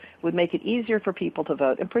could do, would make it easier for people to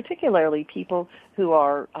vote, and particularly people who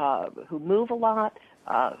are who move a lot,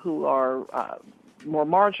 who are more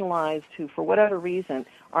marginalized, who for whatever reason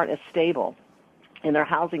aren't as stable in their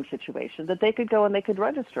housing situation, that they could go and they could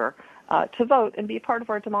register to vote and be a part of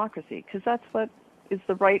our democracy, because that's what is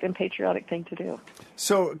the right and patriotic thing to do.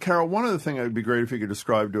 So, Carol, one other thing it would be great if you could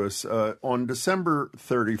describe to us, on December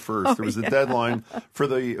 31st, there was a deadline for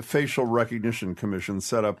the Facial Recognition Commission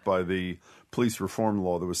set up by the police reform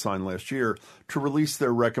law that was signed last year to release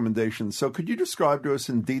their recommendations. So could you describe to us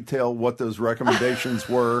in detail what those recommendations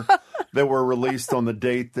were that were released on the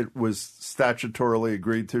date that was statutorily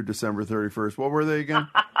agreed to, December 31st? What were they again?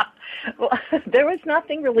 Well, there was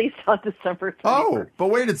nothing released on December 31st. Oh, but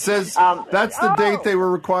wait, it says that's the date they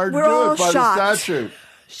were required to do it by the statute.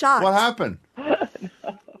 Shocked. What happened?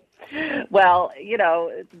 Well, you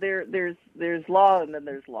know, there's law and then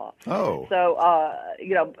there's law. Oh. So,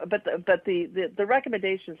 you know, but the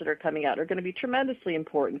recommendations that are coming out are going to be tremendously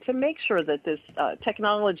important to make sure that this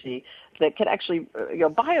technology that can actually, you know,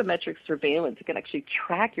 biometric surveillance can actually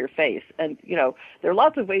track your face. And, you know, there are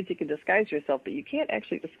lots of ways you can disguise yourself, but you can't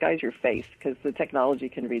actually disguise your face because the technology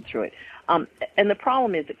can read through it. And the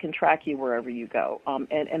problem is it can track you wherever you go.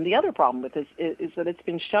 And the other problem with this is that it's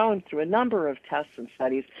been shown through a number of tests and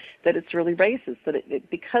studies that it's really racist,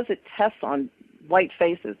 that because it tests on white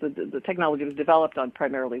faces, the technology was developed on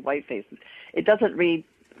primarily white faces, it doesn't read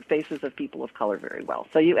faces of people of color very well.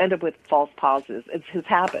 So you end up with false positives. It has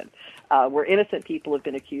happened where innocent people have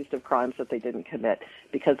been accused of crimes that they didn't commit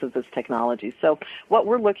because of this technology. So what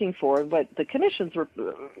we're looking for, what the Commission's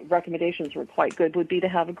recommendations were quite good, would be to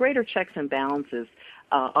have a greater checks and balances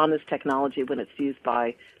on this technology when it's used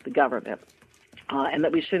by the government, and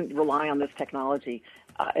that we shouldn't rely on this technology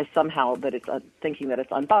as somehow that it's thinking that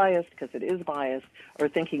it's unbiased because it is biased, or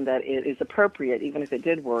thinking that it is appropriate, even if it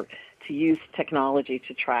did work, to use technology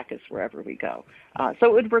to track us wherever we go. So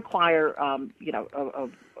it would require, you know,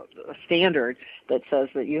 a standard that says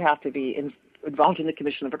that you have to be involved in the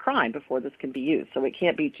commission of a crime before this can be used. So it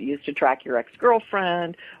can't be used to track your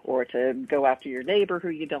ex-girlfriend or to go after your neighbor who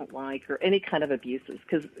you don't like or any kind of abuses,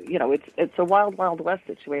 because, you know, it's a wild, wild west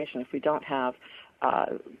situation if we don't have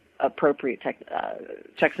appropriate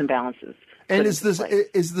checks and balances. And is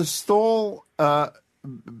the stall? I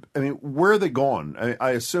mean, where are they gone?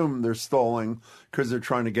 I assume they're stalling because they're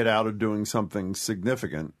trying to get out of doing something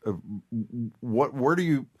significant. Where do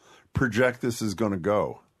you project this is going to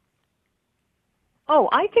go? Oh,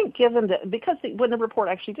 I think given that, because when the report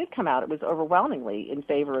actually did come out, it was overwhelmingly in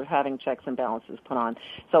favor of having checks and balances put on.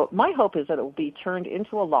 So my hope is that it will be turned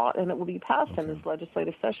into a law and it will be passed in this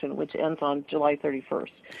legislative session, which ends on July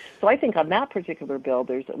 31st. So I think on that particular bill,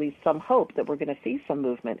 there's at least some hope that we're going to see some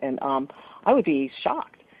movement. And I would be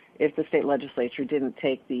shocked if the state legislature didn't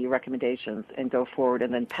take the recommendations and go forward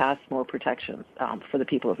and then pass more protections for the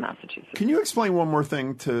people of Massachusetts. Can you explain one more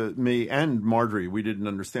thing to me and Marjorie? We didn't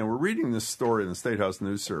understand. We're reading this story in the State House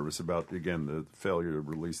News Service about, again, the failure to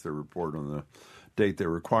release their report on the date they're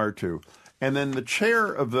required to. And then the chair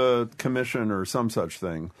of the commission or some such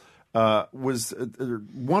thing was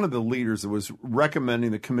one of the leaders that was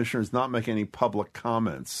recommending the commissioners not make any public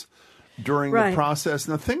comments during the process.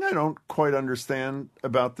 And the thing I don't quite understand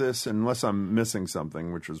about this, unless I'm missing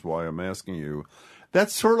something, which is why I'm asking you,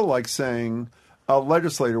 that's sort of like saying a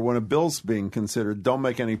legislator, when a bill's being considered, don't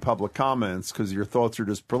make any public comments because your thoughts are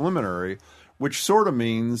just preliminary, which sort of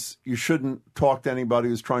means you shouldn't talk to anybody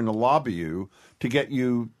who's trying to lobby you to get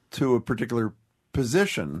you to a particular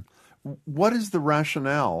position. What is the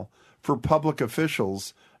rationale for public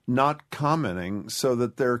officials not commenting so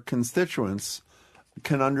that their constituents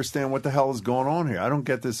can understand what the hell is going on here? I don't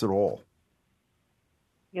get this at all.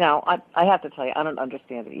 You know, I have to tell you, I don't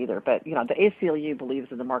understand it either. But, you know, the ACLU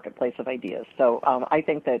believes in the marketplace of ideas. So I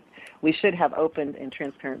think that we should have open and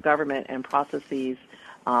transparent government and processes,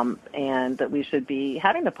 and that we should be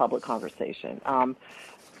having the public conversation.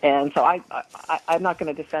 And so I'm not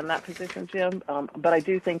going to defend that position, Jim, but I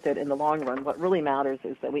do think that in the long run, what really matters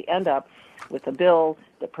is that we end up with a bill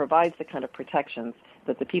that provides the kind of protections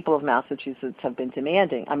that the people of Massachusetts have been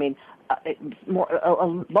demanding. I mean,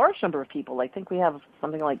 a large number of people, I think we have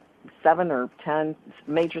something like 7 or 10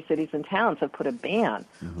 major cities and towns have put a ban,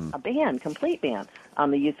 complete ban, on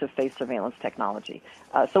the use of face surveillance technology.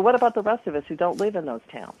 So what about the rest of us who don't live in those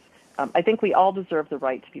towns? I think we all deserve the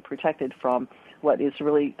right to be protected from what is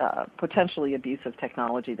really potentially abusive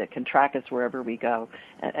technology that can track us wherever we go,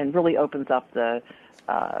 and really opens up the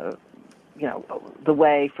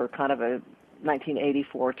way for kind of a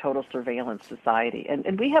 1984 total surveillance society.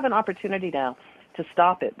 And we have an opportunity now to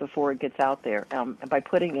stop it before it gets out there by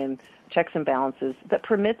putting in checks and balances that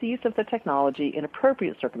permit the use of the technology in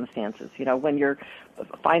appropriate circumstances. You know, when you're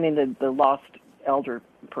finding the lost elder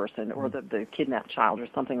person or the kidnapped child or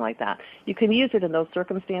something like that. You can use it in those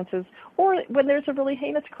circumstances, or when there's a really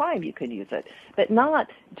heinous crime, you can use it, but not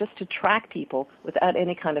just to track people without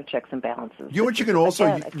any kind of checks and balances. You know what you can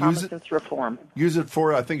also use it reform. Use it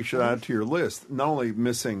for, I think you should add to your list, not only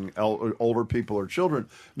missing older people or children,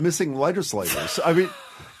 missing legislators. I mean,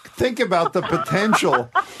 think about the potential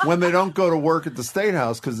when they don't go to work at the State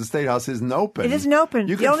House because the State House isn't open. It isn't open.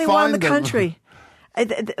 The only one in the country. Can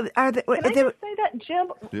I just say that,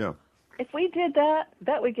 Jim? Yeah. If we did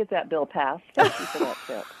that would get that bill passed. Thank you for that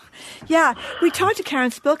tip. Yeah, we talked to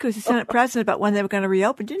Karen Spilka, who's the Senate president, about when they were going to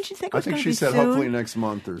reopen. Didn't she think it was going to be soon? I think she said hopefully next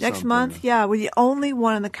month or something. Next month, yeah. We're the only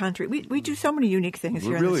one in the country. We do so many unique things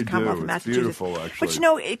here in this Commonwealth of Massachusetts. Beautiful, actually. But, you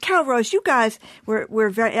know, Carol Rose, you guys were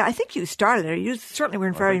very, I think you started it. You certainly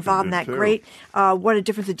were very involved in that great What a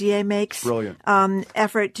Difference a DA Makes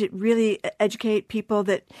effort to really educate people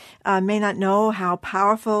that may not know how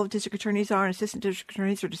powerful district attorneys are and assistant district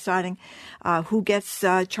attorneys are deciding who gets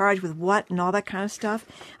charged with what and all that kind of stuff.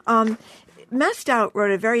 Matt Stout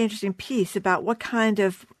wrote a very interesting piece about what kind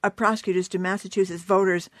of prosecutors do Massachusetts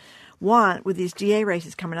voters want with these DA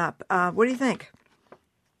races coming up. What do you think?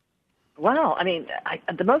 Well, I mean,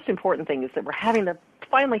 the most important thing is that we're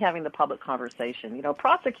finally having the public conversation. You know,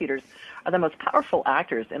 prosecutors are the most powerful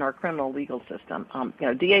actors in our criminal legal system.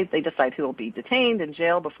 DAs, they decide who will be detained in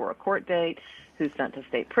jail before a court date, who's sent to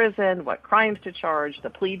state prison, what crimes to charge, the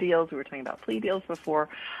plea deals. We were talking about plea deals before.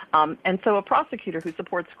 And so a prosecutor who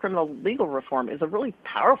supports criminal legal reform is a really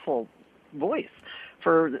powerful voice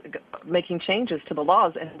for making changes to the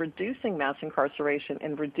laws and reducing mass incarceration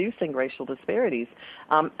and reducing racial disparities.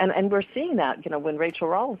 And we're seeing that, you know, when Rachel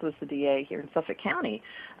Rollins was the DA here in Suffolk County,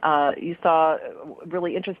 you saw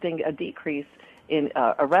really interesting a decrease in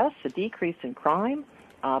arrests, a decrease in crime,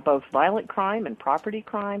 both violent crime and property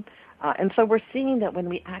crime. And so we're seeing that when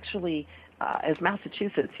we actually, as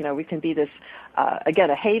Massachusetts, you know, we can be this, again,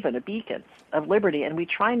 a haven, a beacon of liberty, and we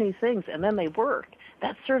try new things, and then they work.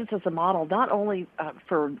 That serves as a model not only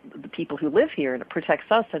for the people who live here, and it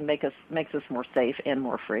protects us and makes us more safe and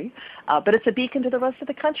more free, but it's a beacon to the rest of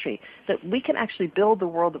the country that we can actually build the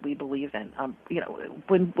world that we believe in.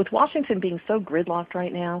 With Washington being so gridlocked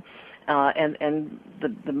right now, and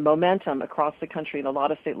the momentum across the country and a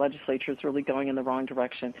lot of state legislatures really going in the wrong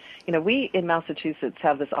direction. You know, we in Massachusetts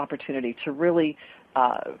have this opportunity to really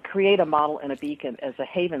create a model and a beacon as a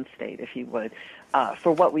haven state, if you would,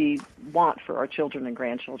 for what we want for our children and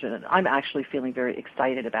grandchildren. And I'm actually feeling very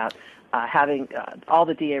excited about having all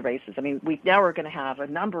the DA races. I mean, we now are going to have a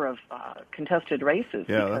number of contested races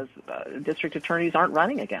because district attorneys aren't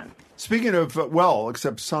running again. Speaking of,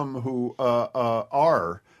 except some who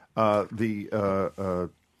are the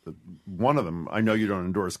one of them, I know you don't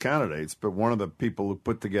endorse candidates, but one of the people who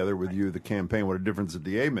put together with you the campaign, what a difference a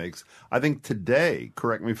DA makes. I think today,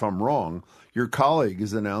 correct me if I'm wrong, your colleague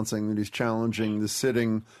is announcing that he's challenging the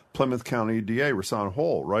sitting Plymouth County DA, Rahsaan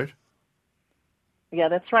Hall, right? Yeah,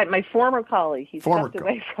 that's right. My former colleague, he stepped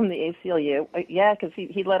away from the ACLU. Yeah, because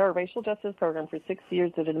he led our racial justice program for 6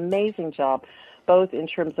 years, did an amazing job, both in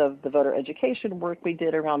terms of the voter education work we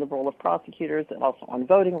did around the role of prosecutors and also on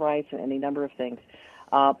voting rights and any number of things.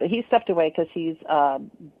 But he stepped away because he's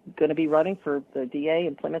going to be running for the DA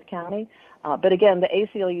in Plymouth County. But again, the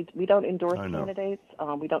ACLU, we don't endorse candidates.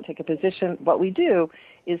 We don't take a position. What we do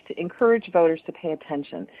is to encourage voters to pay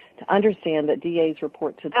attention, to understand that DAs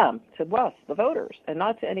report to them, to us, the voters, and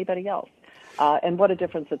not to anybody else. And what a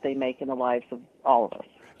difference that they make in the lives of all of us.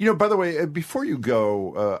 You know, by the way, before you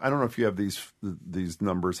go, I don't know if you have these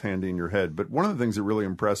numbers handy in your head, but one of the things that really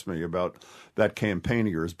impressed me about that campaign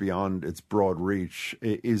of yours, beyond its broad reach,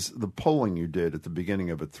 is the polling you did at the beginning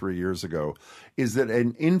of it 3 years ago, is that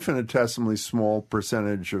an infinitesimally small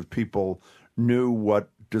percentage of people knew what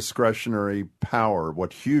discretionary power,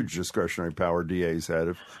 what huge discretionary power DAs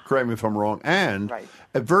had, correct me if I'm wrong, and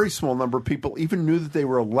a very small number of people even knew that they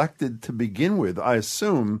were elected to begin with, I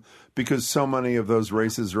assume, because so many of those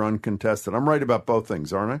races are uncontested. I'm right about both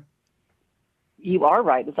things, aren't I? You are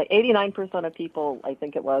right. It's like 89% of people, I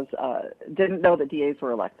think it was, didn't know that DAs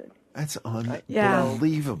were elected. That's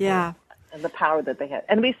unbelievable. Yeah. And the power that they had.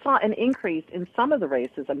 And we saw an increase in some of the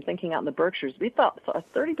races. I'm thinking out in the Berkshires. We saw a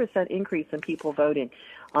 30% increase in people voting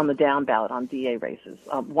on the down ballot on DA races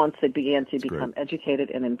once they began to become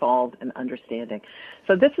educated and involved and understanding.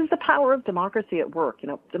 So this is the power of democracy at work. You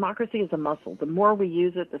know, democracy is a muscle. The more we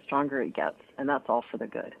use it, the stronger it gets. And that's all for the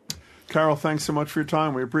good. Carol, thanks so much for your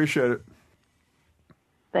time. We appreciate it.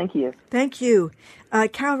 Thank you. Thank you.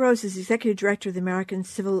 Carol Rose is Executive Director of the American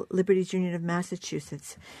Civil Liberties Union of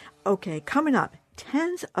Massachusetts. Okay, coming up,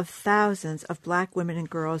 tens of thousands of black women and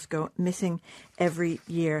girls go missing every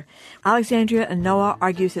year. Alexandria Anoa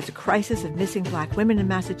argues there's a crisis of missing black women in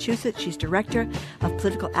Massachusetts. She's Director of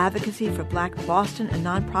Political Advocacy for Black Boston, a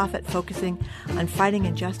nonprofit focusing on fighting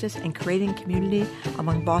injustice and creating community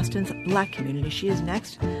among Boston's black community. She is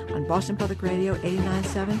next on Boston Public Radio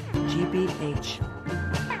 89.7 GBH.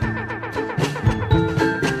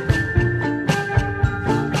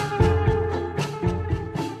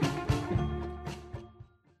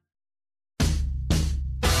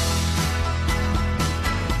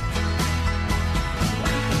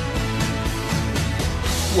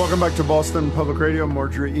 Welcome back to Boston Public Radio.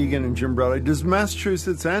 Marjorie Egan and Jim Bradley. Does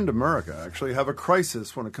Massachusetts and America actually have a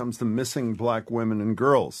crisis when it comes to missing black women and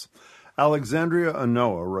girls? Alexandria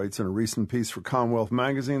Anoa writes in a recent piece for Commonwealth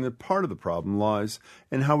magazine that part of the problem lies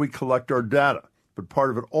in how we collect our data, but part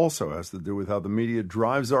of it also has to do with how the media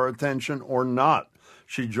drives our attention or not.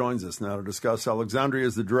 She joins us now to discuss. Alexandria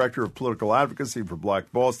is the Director of Political Advocacy for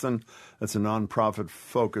Black Boston. That's a nonprofit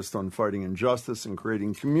focused on fighting injustice and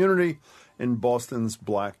creating community in Boston's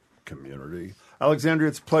black community. Alexandria,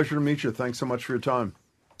 it's a pleasure to meet you. Thanks so much for your time.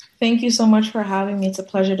 Thank you so much for having me. It's a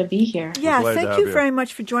pleasure to be here. Yeah, thank you very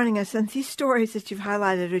much for joining us. And these stories that you've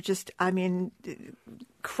highlighted are just, I mean,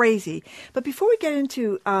 crazy. But before we get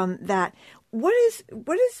into that, what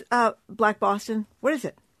is Black Boston? What is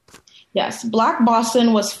it? Yes, Black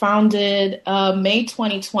Boston was founded May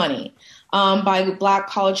 2020 by Black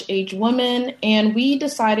college-age women, and we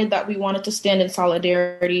decided that we wanted to stand in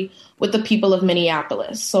solidarity with the people of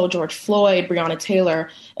Minneapolis, so George Floyd, Breonna Taylor,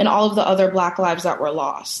 and all of the other Black lives that were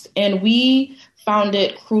lost. And we found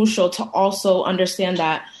it crucial to also understand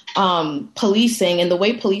that policing and the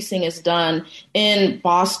way policing is done in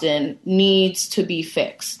Boston needs to be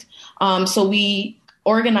fixed. So we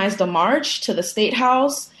organized a march to the State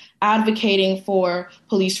House advocating for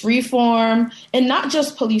police reform, and not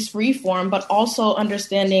just police reform, but also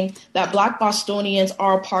understanding that Black Bostonians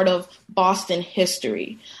are a part of Boston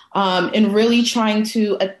history, and really trying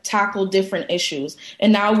to tackle different issues.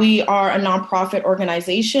 And now we are a nonprofit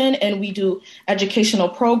organization, and we do educational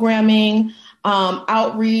programming,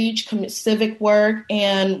 outreach, civic work,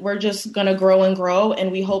 and we're just going to grow and grow.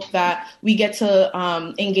 And we hope that we get to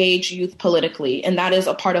engage youth politically. And that is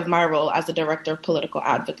a part of my role as the Director of Political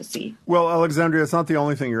Advocacy. Well, Alexandria, it's not the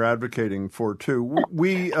only thing you're advocating for, too.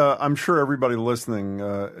 I'm sure everybody listening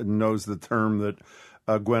knows the term that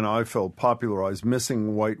Gwen Ifill popularized,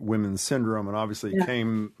 missing white women syndrome, and obviously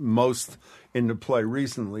came most into play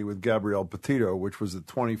recently with Gabrielle Petito, which was a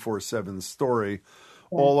 24/7 story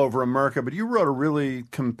all over America. But you wrote a really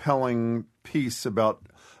compelling piece about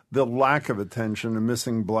the lack of attention to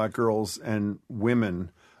missing black girls and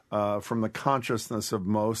women from the consciousness of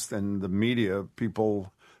most and the media,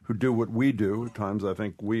 people who do what we do. At times, I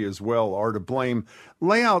think we as well are to blame.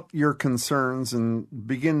 Lay out your concerns and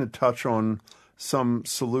begin to touch on some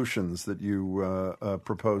solutions that you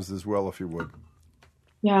proposed as well, if you would.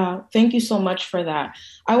 Yeah, thank you so much for that.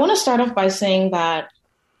 I want to start off by saying that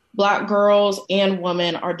Black girls and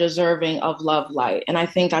women are deserving of love light. And I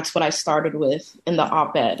think that's what I started with in the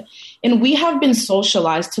op-ed. And we have been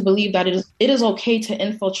socialized to believe that it is okay to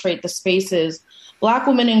infiltrate the spaces Black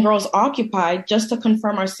women and girls occupy just to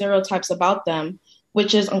confirm our stereotypes about them,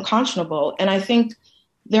 which is unconscionable. And I think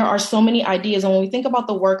there are so many ideas. And when we think about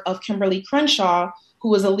the work of Kimberly Crenshaw,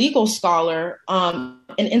 who is a legal scholar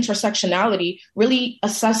in intersectionality, really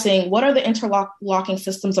assessing what are the interlocking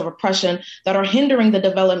systems of oppression that are hindering the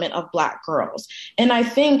development of Black girls. And I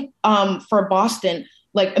think for Boston,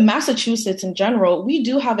 like Massachusetts in general, we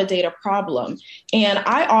do have a data problem. And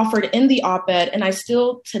I offered in the op-ed, and I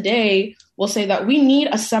still today will say that we need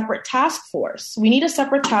a separate task force. We need a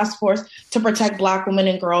separate task force to protect Black women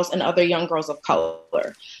and girls and other young girls of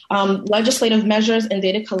color. Legislative measures and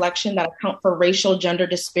data collection that account for racial gender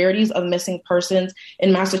disparities of missing persons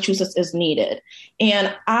in Massachusetts is needed.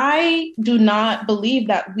 And I do not believe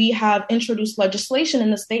that we have introduced legislation in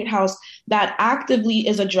the State House that actively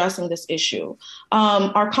is addressing this issue.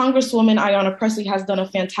 Our Congresswoman, Ayanna Pressley, has done a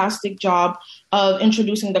fantastic job of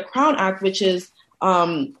introducing the Crown Act, which is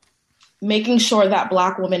making sure that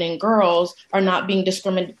Black women and girls are not being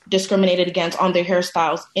discriminated against on their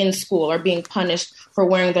hairstyles in school or being punished for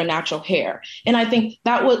wearing their natural hair. And I think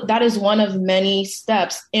that is one of many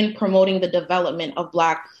steps in promoting the development of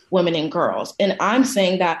Black women and girls. And I'm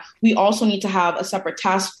saying that we also need to have a separate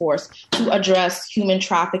task force to address human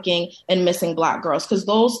trafficking and missing Black girls, because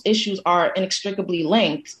those issues are inextricably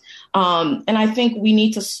linked. And I think we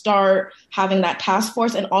need to start having that task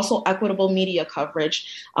force and also equitable media coverage.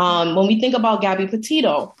 When we think about Gabby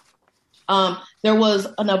Petito, there was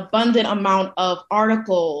an abundant amount of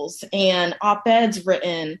articles and op-eds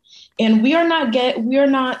written, and we are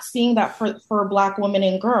not seeing that for Black women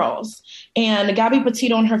and girls. And Gabby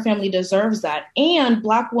Petito and her family deserves that, and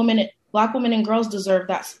Black women and girls deserve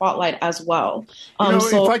that spotlight as well.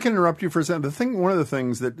 If I can interrupt you for a second, one of the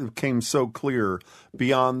things that became so clear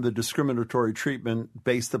beyond the discriminatory treatment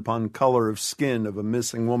based upon color of skin of a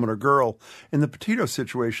missing woman or girl in the Petito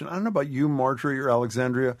situation, I don't know about you, Marjorie or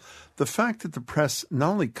Alexandria, the fact that the press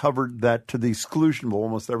not only covered that to the exclusion of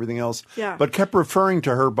almost everything else, but kept referring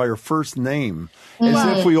to her by her first name,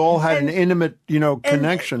 as if we all had an intimate,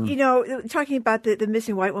 connection. Talking about the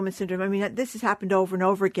missing white woman syndrome, I mean, this has happened over and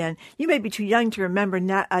over again. You may be too young to remember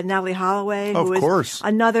Natalie Holloway, who was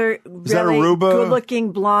another really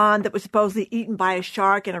good-looking blonde that was supposedly eaten by a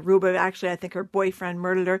shark in Aruba. Actually, I think her boyfriend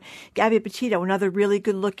murdered her. Gabby Petito, another really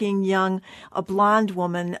good-looking young blonde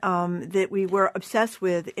woman that we were obsessed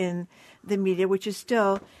with in the media, which is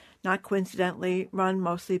still, not coincidentally, run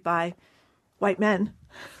mostly by white men.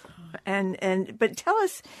 But tell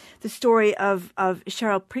us the story of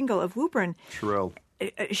Cheryl Pringle of Woburn. Cheryl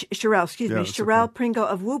Pringle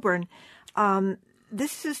of Woburn.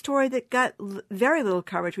 This is a story that got very little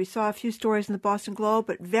coverage. We saw a few stories in the Boston Globe,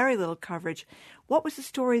 but very little coverage. What was the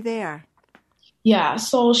story there? Yeah,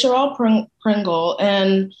 so Cheryl Pringle,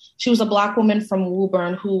 and she was a Black woman from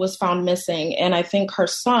Woburn who was found missing. And I think her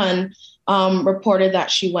son reported that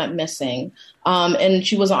she went missing. And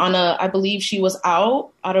she was I believe she was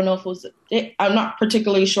out. I don't know if it was, I'm not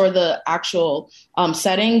particularly sure the actual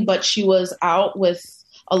setting, but she was out with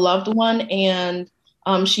a loved one, and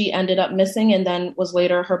she ended up missing, and then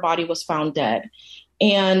her body was found dead.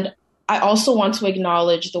 And I also want to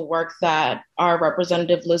acknowledge the work that our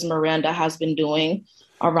Representative Liz Miranda has been doing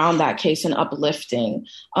around that case and uplifting.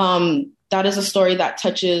 That is a story that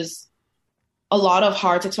touches a lot of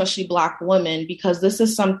hearts, especially Black women, because this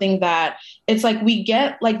is something that it's like we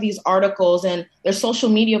get like these articles and there's social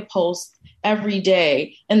media posts every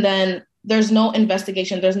day, and then there's no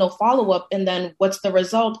investigation, there's no follow-up, and then what's the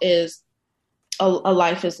result is a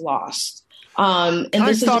life is lost. Can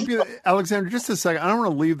I stop you, Alexander, just a second? I don't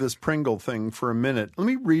want to leave this Pringle thing for a minute. Let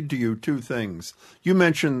me read to you two things. You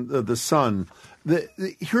mentioned the son.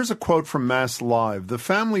 Here's a quote from Mass Live. The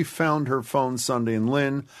family found her phone Sunday in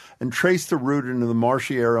Lynn and traced the route into the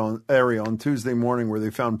marshy area on Tuesday morning, where they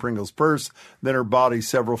found Pringle's purse, then her body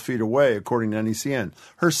several feet away, according to NECN.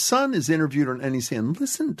 Her son is interviewed on NECN.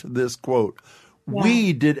 Listen to this quote. Yeah.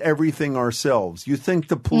 We did everything ourselves. You think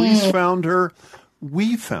the police found her?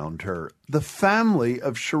 We found her. The family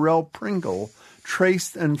of Cheryl Pringle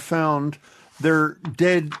traced and found their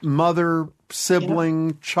dead mother,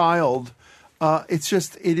 sibling, child.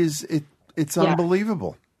 It's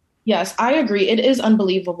unbelievable. Yes, I agree. It is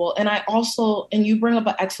unbelievable. And you bring up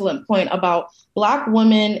an excellent point about Black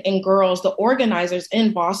women and girls, the organizers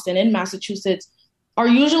in Boston, in Massachusetts, are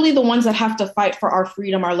usually the ones that have to fight for our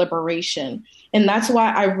freedom, our liberation. And that's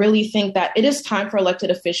why I really think that it is time for elected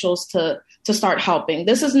officials to start helping.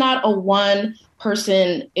 This is not a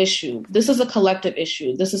one-person issue. This is a collective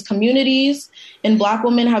issue. This is communities, and Black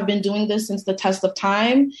women have been doing this since the test of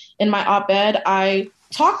time. In my op-ed, I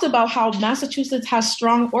talked about how Massachusetts has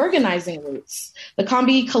strong organizing roots. The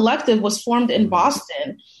Combahee Collective was formed in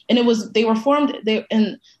Boston, and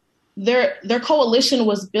their coalition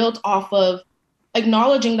was built off of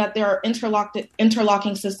acknowledging that there are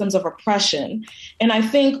interlocking systems of oppression. And I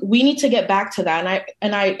think we need to get back to that.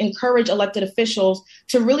 And I encourage elected officials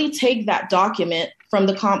to really take that document from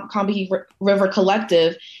the Combahee River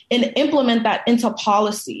Collective and implement that into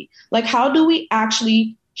policy. Like, how do we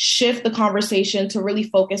actually shift the conversation to really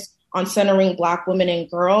focus on centering Black women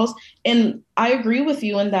and girls? And I agree with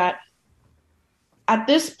you in that at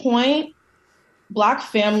this point, Black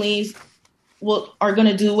families are going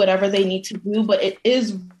to do whatever they need to do, but it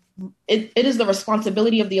is the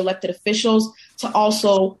responsibility of the elected officials to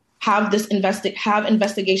also have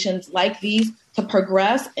investigations like these to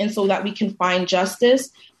progress, and so that we can find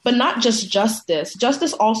justice, but not just justice.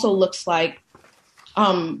 Justice also looks like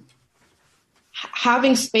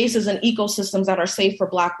having spaces and ecosystems that are safe for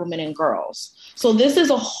Black women and girls. So this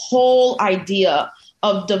is a whole idea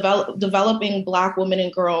of developing Black women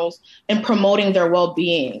and girls and promoting their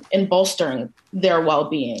well-being and bolstering their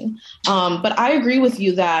well-being. But I agree with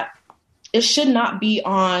you that it should not be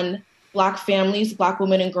on Black families, Black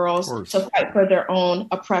women and girls to fight for their own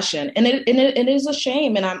oppression. And it is a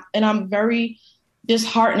shame. And I'm very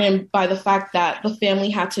disheartened by the fact that the family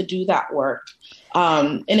had to do that work.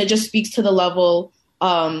 And it just speaks to the level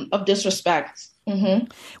of disrespect. Mm-hmm.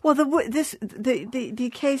 Well, this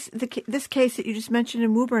case that you just mentioned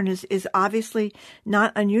in Woburn is obviously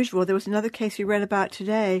not unusual. There was another case we read about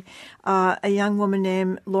today, a young woman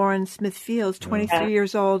named Lauren Smith Fields, 23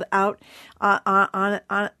 years old, out on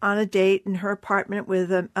a date in her apartment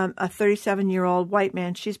with a 37-year-old white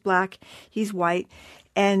man. She's Black, he's white,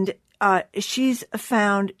 and she's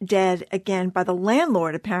found dead again by the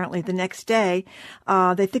landlord, apparently, the next day.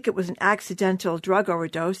 They think it was an accidental drug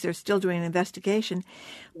overdose. They're still doing an investigation.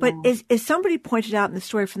 But as somebody pointed out in the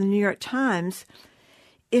story from the New York Times,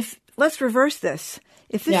 let's reverse this.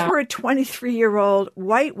 If this were a 23-year-old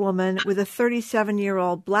white woman with a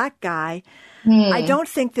 37-year-old Black guy, I don't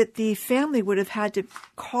think that the family would have had to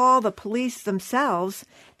call the police themselves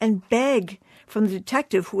and beg from the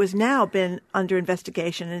detective, who has now been under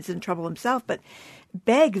investigation and is in trouble himself, but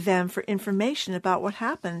beg them for information about what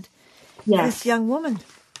happened to this young woman.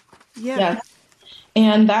 Yes.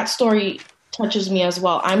 And that story touches me as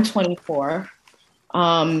well. I'm 24,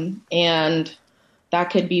 and that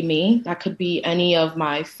could be me. That could be any of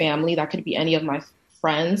my family. That could be any of my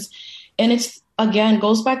friends. And it's, again,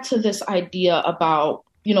 goes back to this idea about,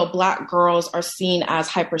 Black girls are seen as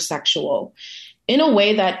hypersexual in a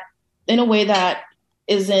way that invites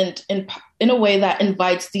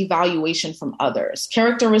devaluation from others.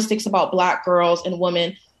 Characteristics about Black girls and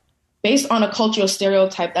women based on a cultural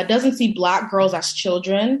stereotype that doesn't see Black girls as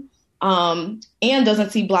children, and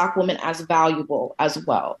doesn't see Black women as valuable as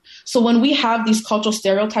well. So when we have these cultural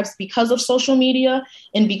stereotypes because of social media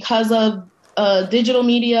and because of digital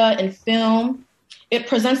media and film, it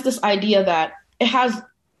presents this idea that it has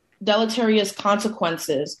deleterious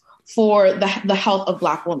consequences for the health of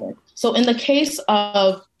Black women. So in the case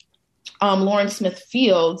of Lauren Smith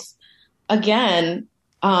Fields, again,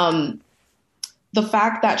 the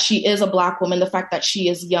fact that she is a Black woman, the fact that she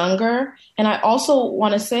is younger, and I also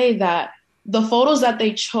want to say that the photos that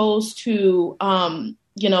they chose to,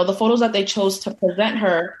 present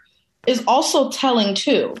her is also telling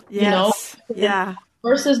too. Yes.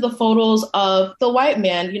 Versus the photos of the white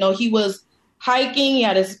man. He was hiking, he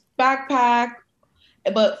had his backpack.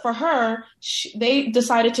 But for her, they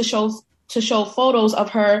decided to show photos of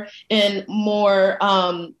her in more,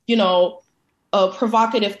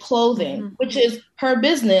 provocative clothing, which is her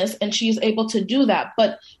business, and she's able to do that.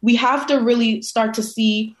 But we have to really start to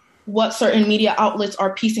see what certain media outlets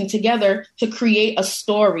are piecing together to create a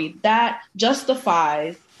story that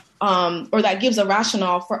justifies or that gives a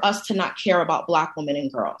rationale for us to not care about Black women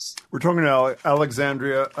and girls. We're talking to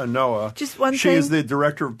Alexandria Anoa. Just one thing. She is the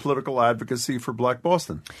Director of Political Advocacy for Black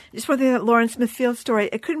Boston. Just one thing, that Lauren Smith Fields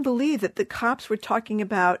story. I couldn't believe that the cops were talking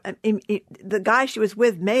about the guy she was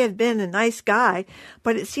with may have been a nice guy,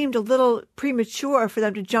 but it seemed a little premature for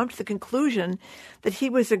them to jump to the conclusion that he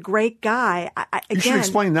was a great guy. You should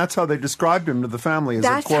explain. That's how they described him to the family, as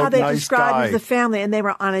that's a, quote, how they nice described guy. him to the family, and they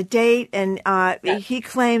were on a date, and he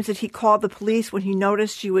claims that he called the police when he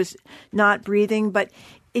noticed she was not breathing, but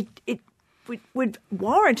it would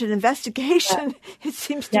warrant an investigation. It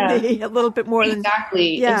seems to me a little bit more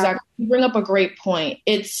exactly. You bring up a great point.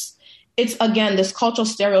 It's again this cultural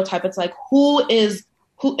stereotype. It's like who,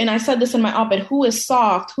 and I said this in my op-ed, who is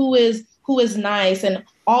soft, who is nice, and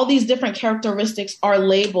all these different characteristics are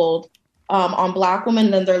labeled on Black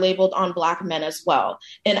women, then they're labeled on Black men as well.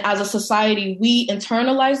 And as a society, we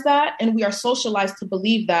internalize that, and we are socialized to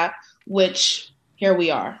believe that, which here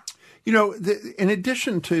we are. You know, in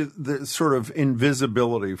addition to the sort of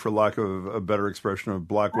invisibility, for lack of a better expression, of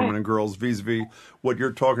Black women and girls vis-a-vis what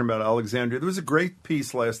you're talking about, Alexandria, there was a great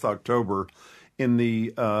piece last October in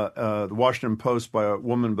the Washington Post by a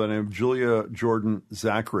woman by the name of Julia Jordan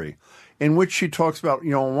Zachary, in which she talks about,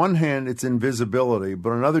 on one hand, it's invisibility, but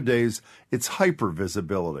on other days, it's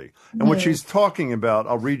hypervisibility. And what she's talking about,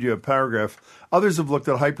 I'll read you a paragraph. Others have looked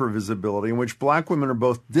at hypervisibility, in which Black women are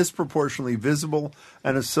both disproportionately visible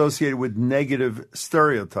and associated with negative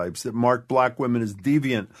stereotypes that mark Black women as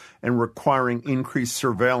deviant and requiring increased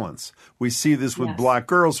surveillance. We see this with Black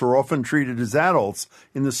girls who are often treated as adults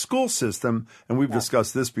in the school system, and we've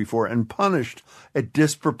discussed this before, and punished at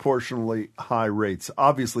disproportionately high rates.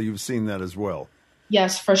 Obviously, you've seen that as well.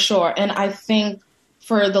 Yes, for sure. And I think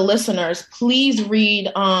for the listeners, please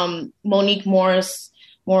read Monique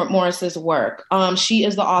Morris's work. She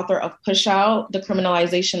is the author of Push Out, The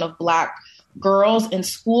Criminalization of Black Girls in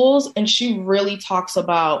Schools. And she really talks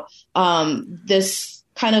about this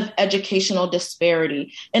kind of educational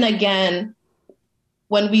disparity. And again,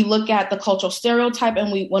 when we look at the cultural stereotype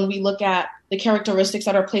and when we look at the characteristics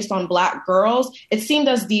that are placed on Black girls, it seemed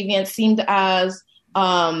as deviant, seemed as,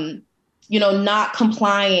 not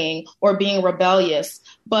complying or being rebellious.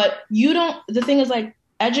 But the thing is, like,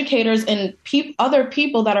 educators and other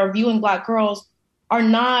people that are viewing Black girls are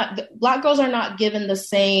not given the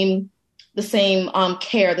same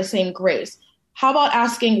care, the same grace. How about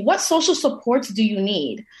asking, what social supports do you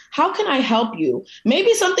need? How can I help you?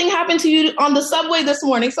 Maybe something happened to you on the subway this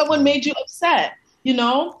morning. Someone made you upset,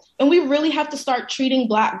 And we really have to start treating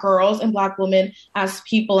Black girls and Black women as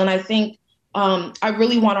people. And I think I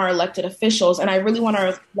really want our elected officials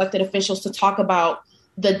to talk about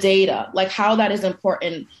the data, like how that is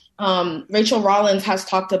important. Rachel Rollins has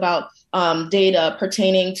talked about data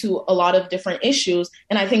pertaining to a lot of different issues,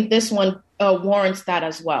 and I think this one warrants that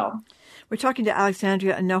as well. We're talking to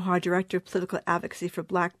Alexandria Anohar, Director of Political Advocacy for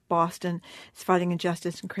Black Boston. It's fighting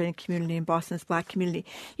injustice and creating community in Boston's Black community.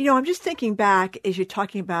 I'm just thinking back as you're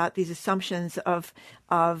talking about these assumptions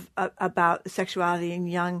about sexuality in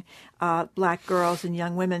young Black girls and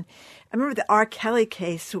young women. I remember the R. Kelly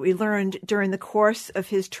case. We learned during the course of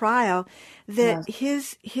his trial that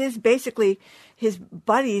his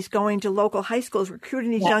buddies going to local high schools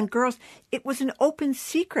recruiting these young girls. It was an open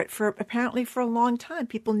secret apparently for a long time.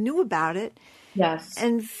 People knew about it,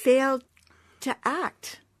 and failed to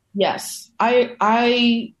act. Yes,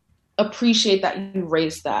 I appreciate that you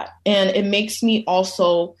raised that, and it makes me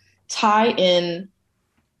also tie in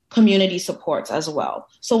community supports as well.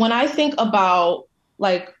 So when I think about,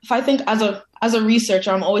 if I think as a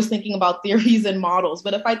researcher, I'm always thinking about theories and models.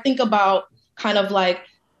 But if I think about kind of like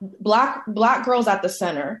Black girls at the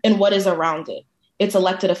center and what is around it, it's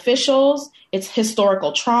elected officials, it's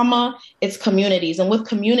historical trauma, it's communities. And with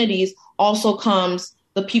communities also comes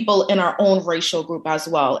the people in our own racial group as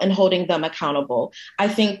well, and holding them accountable. I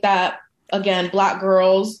think that, again, Black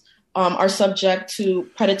girls are subject to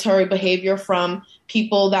predatory behavior from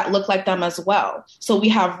people that look like them as well. So we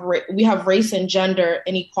have race and gender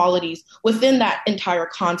inequalities within that entire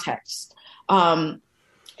context. And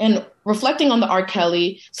reflecting on the R.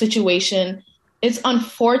 Kelly situation, it's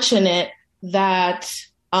unfortunate that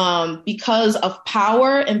because of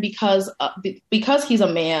power and because he's a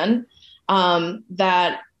man,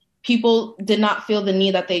 that people did not feel the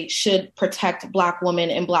need that they should protect Black women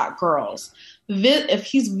and Black girls. If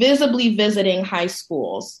he's visibly visiting high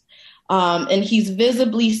schools and he's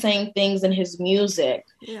visibly saying things in his music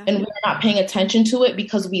and we're not paying attention to it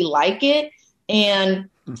because we like it and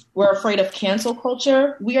we're afraid of cancel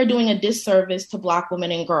culture, we are doing a disservice to Black women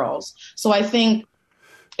and girls. So I think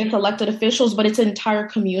it's elected officials, but it's an entire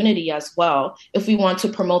community as well if we want to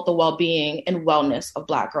promote the well-being and wellness of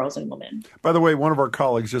Black girls and women. By the way, one of our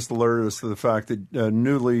colleagues just alerted us to the fact that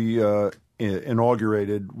newly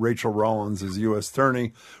inaugurated. Rachel Rollins as U.S.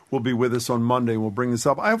 Attorney will be with us on Monday. We'll bring this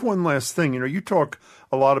up. I have one last thing. You talk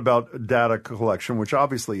a lot about data collection, which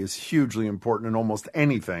obviously is hugely important in almost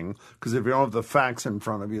anything, because if you don't have the facts in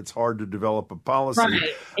front of you, it's hard to develop a policy. Right.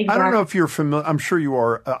 Exactly. I don't know if you're familiar. I'm sure you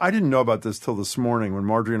are. I didn't know about this till this morning when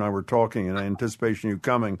Marjorie and I were talking in anticipation of you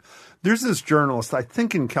coming. There's this journalist, I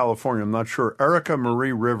think in California, I'm not sure, Erica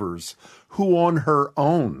Marie Rivers, who on her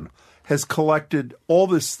own has collected all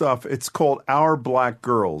this stuff. It's called Our Black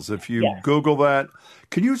Girls. If you Google that,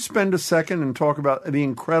 can you spend a second and talk about the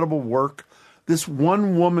incredible work? This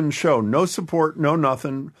one-woman show, no support, no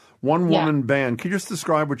nothing, one-woman band. Can you just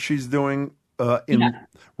describe what she's doing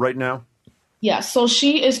right now? Yeah, so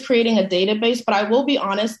she is creating a database, but I will be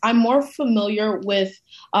honest, I'm more familiar with,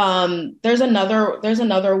 there's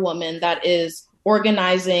another woman that is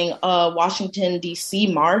organizing a Washington,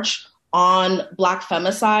 D.C. march on Black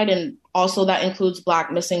femicide, and also that includes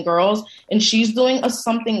Black missing girls. And she's doing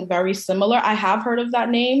something very similar. I have heard of that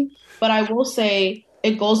name, but I will say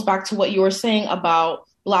it goes back to what you were saying about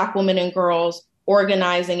Black women and girls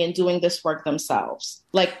organizing and doing this work themselves,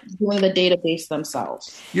 like doing the database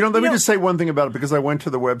themselves. Let me just say one thing about it, because I went to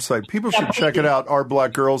the website. People should check it out, Our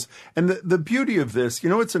Black Girls. And the beauty of this,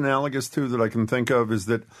 it's analogous to that I can think of is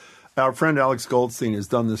that our friend Alex Goldstein has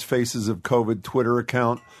done this Faces of COVID Twitter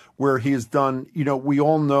account where he has done, we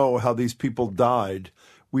all know how these people died.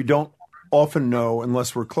 We don't often know,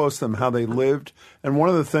 unless we're close to them, how they lived. And one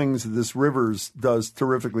of the things that this Rivers does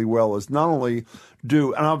terrifically well is not only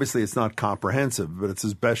and obviously it's not comprehensive, but it's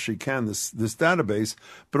as best she can, this database,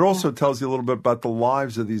 but also tells you a little bit about the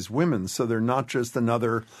lives of these women. So they're not just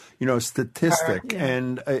another, statistic. Yeah.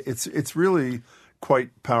 And it's really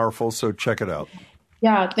quite powerful. So check it out.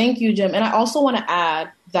 Yeah, thank you, Jim. And I also want to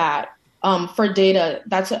add that for data,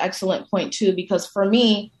 that's an excellent point too, because for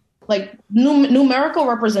me, like numerical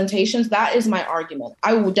representations, that is my argument.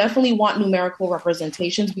 I will definitely want numerical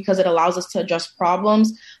representations because it allows us to address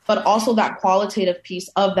problems, but also that qualitative piece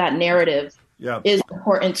of that narrative is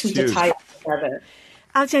important to tie it together.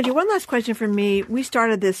 Alexandria, one last question for me. We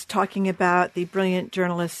started this talking about the brilliant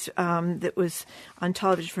journalist that was on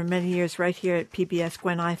television for many years right here at PBS,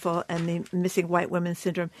 Gwen Ifill, and the missing white women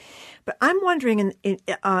syndrome. But I'm wondering,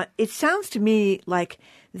 it sounds to me like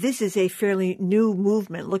this is a fairly new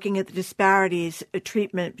movement, looking at the disparities of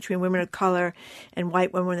treatment between women of color and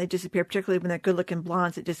white women when they disappear, particularly when they're good-looking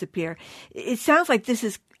blondes that disappear. It sounds like this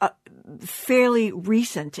is fairly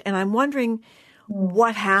recent, and I'm wondering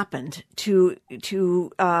what happened to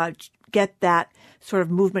get that sort of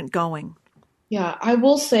movement going. Yeah, I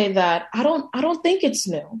will say that I don't think it's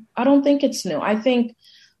new. I think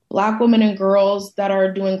Black women and girls that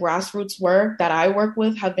are doing grassroots work that I work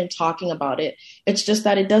with have been talking about it. It's just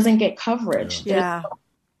that it doesn't get coverage. Yeah.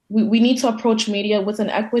 We need to approach media with an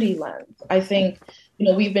equity lens. I think,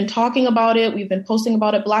 we've been talking about it. We've been posting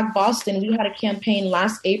about it. Black Boston, we had a campaign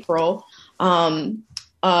last April,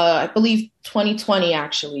 I believe 2020,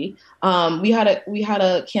 actually. We had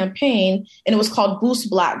a campaign, and it was called Boost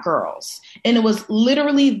Black Girls. And it was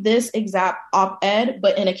literally this exact op-ed,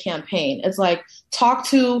 but in a campaign. It's like,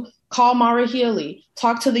 call Mara Healy,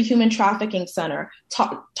 talk to the Human Trafficking Center,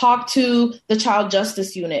 talk to the Child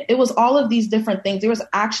Justice Unit. It was all of these different things. There was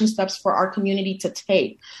action steps for our community to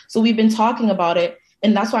take. So we've been talking about it.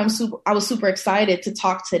 And that's why I was super excited to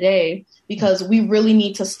talk today, because we really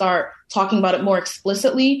need to start talking about it more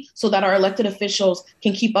explicitly so that our elected officials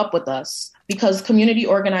can keep up with us, because community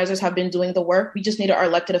organizers have been doing the work. We just need our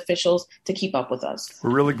elected officials to keep up with us. We're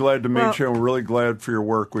really glad to meet you, and we're really glad for your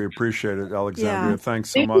work. We appreciate it, Alexandria. Thanks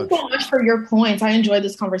so much. Thank you so much for your points. I enjoyed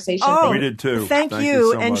this conversation. We did too. Thank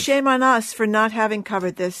you, so and much. Shame on us for not having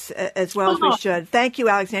covered this as well as we should. Thank you,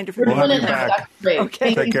 Alexandria, for being here. We'll have you back.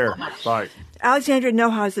 Okay. Take care. Bye. Alexandria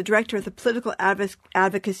Noha is the director of the Political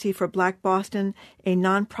Advocacy for Black Boston, a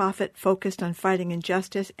nonprofit focused on fighting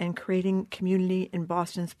injustice and creating community in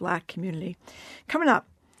Boston's Black community. Coming up,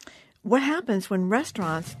 what happens when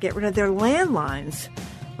restaurants get rid of their landlines?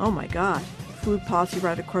 Oh, my God. Food policy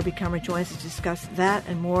writer Corby Kummer joins us to discuss that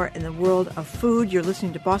and more in the world of food. You're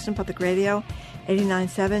listening to Boston Public Radio,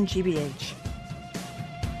 89.7 GBH.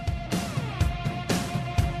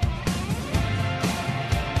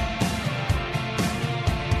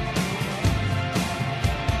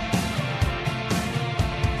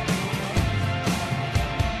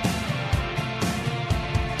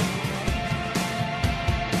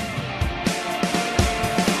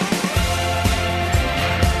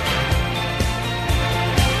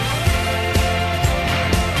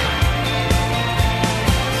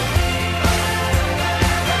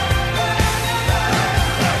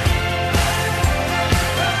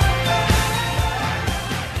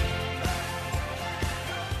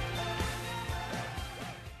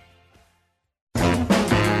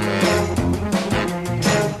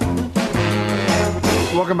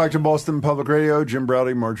 Welcome back to Boston Public Radio. Jim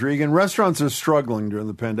Browdy, Marge Regan. Restaurants are struggling during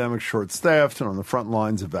the pandemic, short-staffed and on the front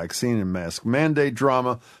lines of vaccine and mask mandate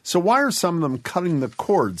drama. So why are some of them cutting the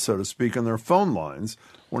cord, so to speak, on their phone lines?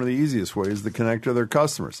 One of the easiest ways to connect to their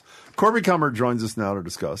customers. Corby Kummer joins us now to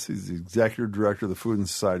discuss. He's the Executive Director of the Food and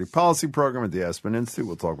Society Policy Program at the Aspen Institute.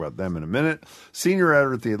 We'll talk about them in a minute. Senior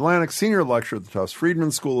Editor at The Atlantic, Senior Lecturer at the Tufts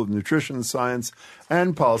Friedman School of Nutrition, Science,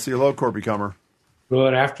 and Policy. Hello, Corby Kummer.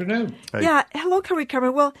 Good afternoon. Hey. Yeah, hello, Corby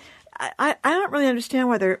Kummer. Well, I don't really understand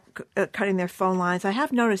why they're cutting their phone lines. I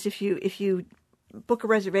have noticed if you book a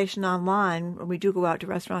reservation online, when we do go out to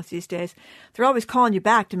restaurants these days, they're always calling you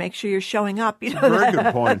back to make sure you're showing up. Very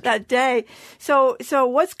good point. That day. So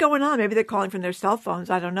what's going on? Maybe they're calling from their cell phones.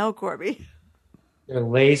 I don't know, Corby. They're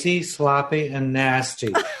lazy, sloppy, and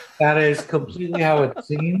nasty. That is completely how it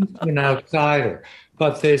seems to an outsider.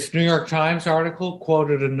 But this New York Times article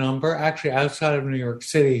quoted a number, actually outside of New York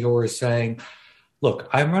City, who were saying, look,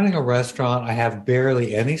 I'm running a restaurant. I have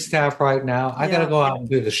barely any staff right now. I got to go out and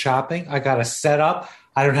do the shopping. I got to set up.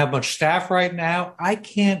 I don't have much staff right now. I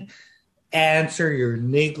can't answer your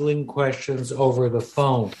niggling questions over the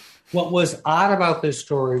phone. What was odd about this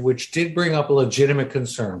story, which did bring up a legitimate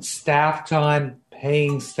concern, staff time,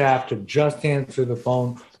 paying staff to just answer the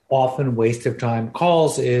phone, often waste of time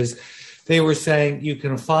calls, is they were saying you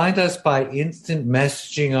can find us by instant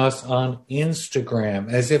messaging us on Instagram,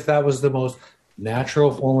 as if that was the most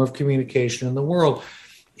natural form of communication in the world.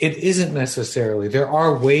 It isn't necessarily. There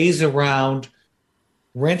are ways around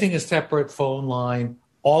renting a separate phone line,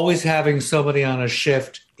 always having somebody on a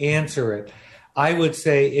shift answer it. I would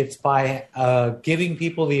say it's by giving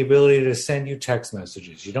people the ability to send you text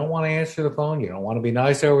messages. You don't want to answer the phone. You don't want to be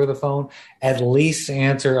nice over the phone. At least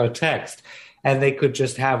answer a text. And they could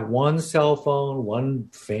just have one cell phone, one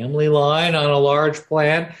family line on a large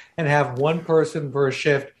plan, and have one person per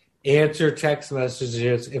shift answer text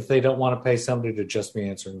messages if they don't want to pay somebody to just be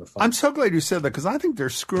answering the phone. I'm so glad you said that because I think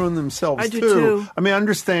they're screwing themselves I do too. I mean, I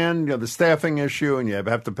understand the staffing issue and you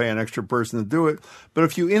have to pay an extra person to do it. But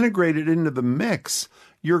if you integrate it into the mix,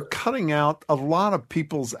 you're cutting out a lot of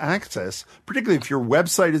people's access, particularly if your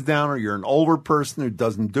website is down or you're an older person who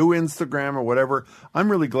doesn't do Instagram or whatever.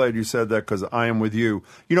 I'm really glad you said that because I am with you.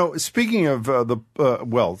 Speaking of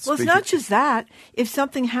well, it's not just that. If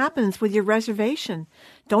something happens with your reservation,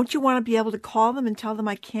 don't you want to be able to call them and tell them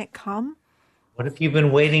I can't come? What if you've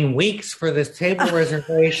been waiting weeks for this table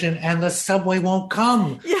reservation and the subway won't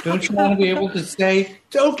come? Yeah. Don't you want to be able to say,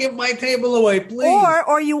 don't give my table away, please?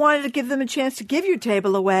 Or you wanted to give them a chance to give your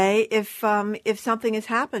table away if something has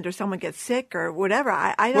happened or someone gets sick or whatever.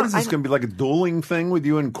 What is this going to be like a dueling thing with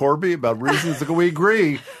you and Corby about reasons that we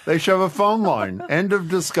agree they should have a phone line? End of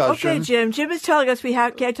discussion. Okay, Jim. Jim is telling us we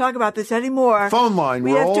can't talk about this anymore. Phone line.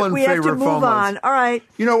 We're all in favor of phone lines. We have to move on. All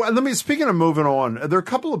right. Speaking of moving on, there are a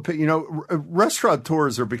couple of,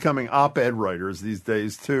 restaurateurs are becoming op-ed writers these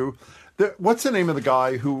days, too. What's the name of the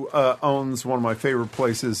guy who owns one of my favorite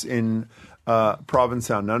places in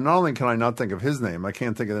Provincetown? Now, not only can I not think of his name, I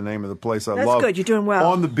can't think of the name of the place I love. That's good. You're doing well.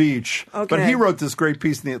 On the beach. Okay. But he wrote this great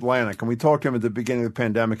piece in The Atlantic, and we talked to him at the beginning of the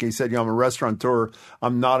pandemic. He said, I'm a restaurateur.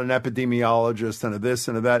 I'm not an epidemiologist and a this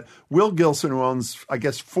and a that. Will Gilson, who owns, I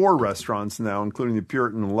guess, 4 restaurants now, including the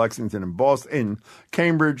Puritan in Lexington and Boston, in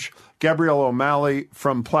Cambridge, Gabrielle O'Malley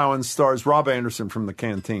from Plow and Stars, Rob Anderson from the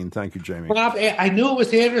Canteen. Thank you, Jamie. Rob, I knew it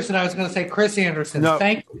was Anderson. I was going to say Chris Anderson. No,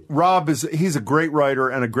 thank you. Rob he's a great writer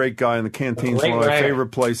and a great guy, and the Canteen's one of my favorite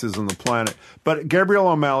places on the planet. But Gabrielle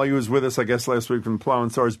O'Malley, who was with us, I guess, last week from Plow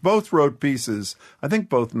and Stars, both wrote pieces, I think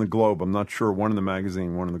both in the Globe. I'm not sure, one in the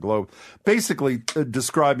magazine, one in the Globe, basically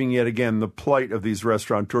describing yet again the plight of these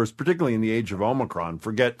restaurateurs, particularly in the age of Omicron.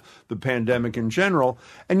 Forget the pandemic in general.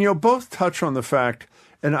 And, both touch on the fact,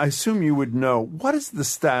 and I assume you would know, what is the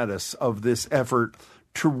status of this effort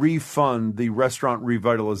to refund the Restaurant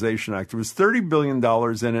Revitalization Act? There was $30 billion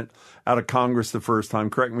in it out of Congress the first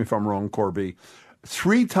time. Correct me if I'm wrong, Corby.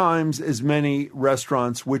 3 times as many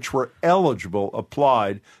restaurants which were eligible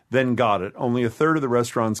applied then got it. Only a third of the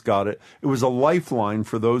restaurants got it. It was a lifeline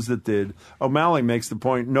for those that did. O'Malley makes the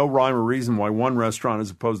point, no rhyme or reason why one restaurant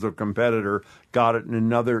as opposed to a competitor got it and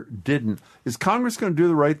another didn't. Is Congress going to do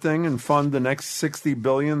the right thing and fund the next $60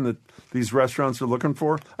 billion that these restaurants are looking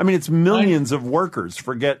for? I mean, it's millions of workers.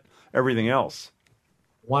 Forget everything else.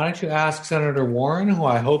 Why don't you ask Senator Warren, who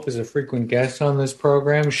I hope is a frequent guest on this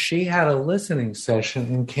program? She had a listening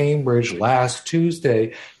session in Cambridge last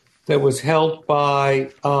Tuesday that was held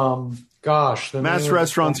by, Mass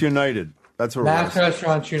Restaurants United. That's what Mass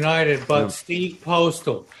Restaurants United. But Steve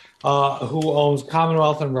Postal, who owns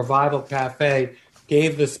Commonwealth and Revival Cafe,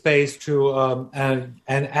 gave the space to an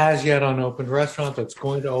as yet unopened restaurant that's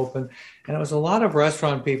going to open. And it was a lot of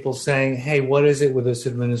restaurant people saying, hey, what is it with this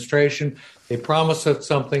administration? They promised us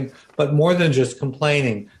something, but more than just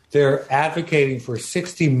complaining, they're advocating for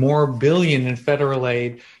 $60 more billion in federal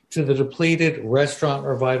aid to the depleted Restaurant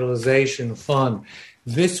Revitalization Fund.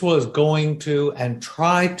 This was going to and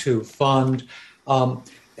try to fund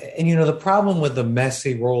and, you know, the problem with the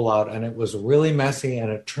messy rollout, and it was really messy and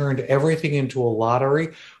it turned everything into a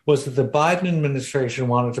lottery, was that the Biden administration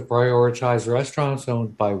wanted to prioritize restaurants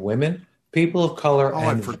owned by women, people of color,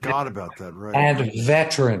 I forgot about that, right? And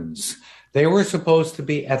veterans. They were supposed to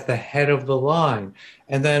be at the head of the line.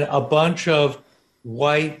 And then a bunch of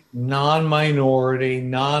white, non-minority,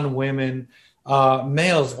 non-women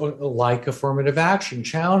males, like Affirmative Action,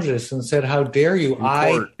 challenged us and said, how dare you?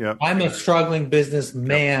 I'm a struggling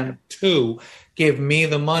businessman too. Give me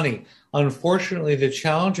the money. Unfortunately, the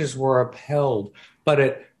challenges were upheld, but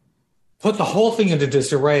it put the whole thing into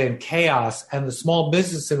disarray and chaos. And the Small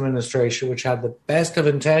Business Administration, which had the best of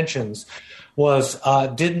intentions,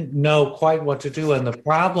 didn't know quite what to do. And the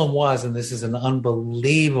problem was, and this is an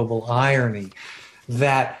unbelievable irony,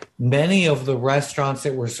 that many of the restaurants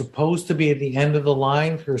that were supposed to be at the end of the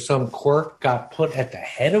line through some quirk got put at the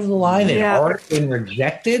head of the line. They'd already been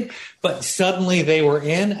rejected, but suddenly they were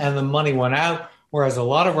in and the money went out, whereas a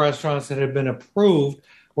lot of restaurants that had been approved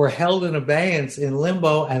were held in abeyance in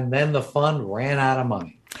limbo, and then the fund ran out of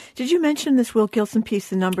money. Did you mention this Will Gilson piece,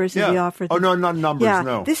 the numbers that he offered? Oh, no, not numbers,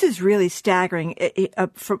 no. This is really staggering.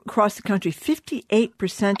 From across the country,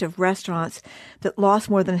 58% of restaurants that lost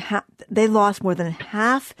more than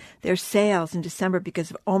half their sales in December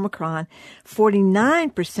because of Omicron.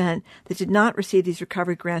 49% that did not receive these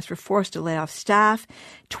recovery grants were forced to lay off staff.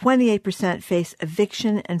 28% face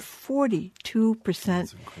eviction, and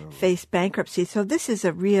 42% face bankruptcy. So this is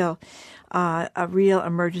a real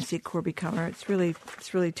emergency, Corby Kummer. It's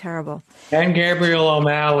really terrible. And Gabriel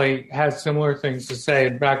O'Malley has similar things to say.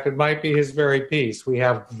 In fact, it might be his very piece. We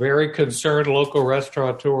have very concerned local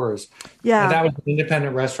restaurateurs. Yeah. And that was an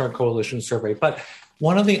Independent Restaurant Coalition survey. But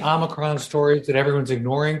one of the Omicron stories that everyone's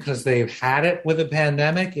ignoring because they've had it with the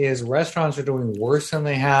pandemic is restaurants are doing worse than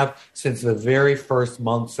they have since the very first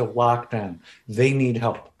months of lockdown. They need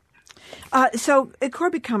help. So,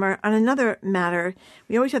 Corby Kummer, on another matter,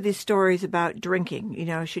 we always have these stories about drinking. You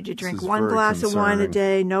know, should you drink one glass of wine a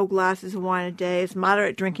day, no glasses of wine a day? Is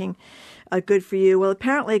moderate drinking good for you? Well,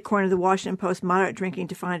 apparently, according to the Washington Post, moderate drinking,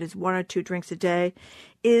 defined as 1 or 2 drinks a day,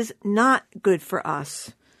 is not good for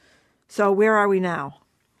us. So where are we now?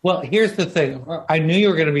 Well, here's the thing. I knew you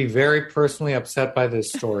were going to be very personally upset by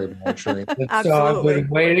this story, Marjorie. So I've been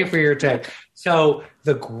waiting for your take. So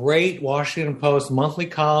the great Washington Post monthly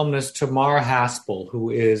columnist Tamar Haspel, who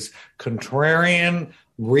is contrarian,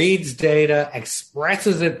 reads data,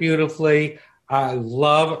 expresses it beautifully. I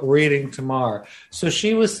love reading Tamar. So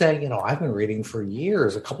she was saying, I've been reading for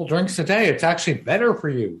years, a couple drinks a day. It's actually better for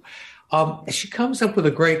you. She comes up with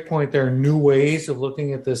a great point. There are new ways of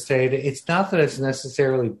looking at this data. It's not that it's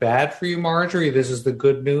necessarily bad for you, Marjorie. This is the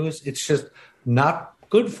good news. It's just not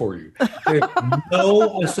good for you. There's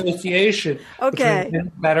no association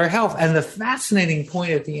between better health. And the fascinating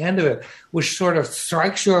point at the end of it, which sort of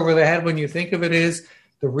strikes you over the head when you think of it, is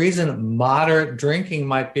the reason moderate drinking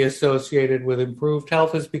might be associated with improved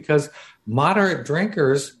health is because moderate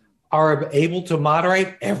drinkers are able to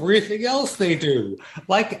moderate everything else they do,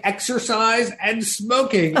 like exercise and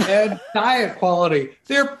smoking and diet quality.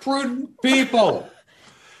 They're prudent people.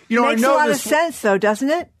 Makes a lot of sense, though, doesn't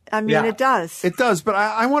it? I mean, it does. It does, but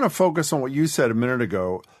I want to focus on what you said a minute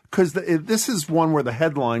ago, because this is one where the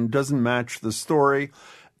headline doesn't match the story.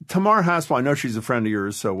 Tamar Haspel, I know she's a friend of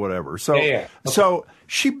yours, so whatever. So, so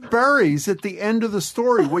she buries at the end of the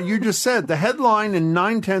story what you just said. The headline in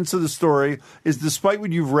 9/10 of the story is, despite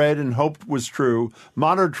what you've read and hoped was true,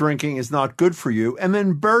 moderate drinking is not good for you. And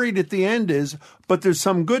then buried at the end is, but there's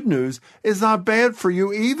some good news, is not bad for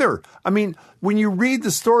you either. I mean, when you read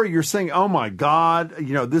the story, you're saying, oh my God,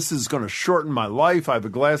 this is going to shorten my life. I have a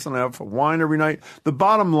glass and a half of wine every night. The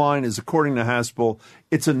bottom line is, according to Haspel,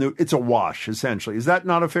 it's a wash, essentially. Is that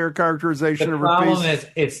not a fair characterization of her piece? The problem is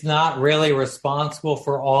it's not really responsible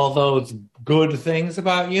for all those good things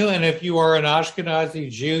about you. And if you are an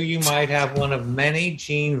Ashkenazi Jew, you might have one of many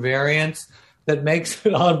gene variants that makes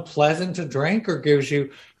it unpleasant to drink or gives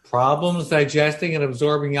you problems digesting and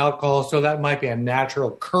absorbing alcohol, so that might be a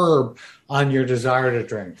natural curb on your desire to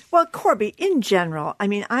drink. Well, Corby, in general, I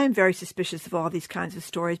mean, I am very suspicious of all these kinds of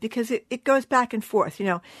stories because it goes back and forth. You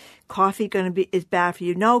know, coffee is bad for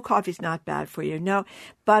you. No, coffee's not bad for you. No,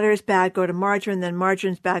 butter is bad. Go to margarine. Then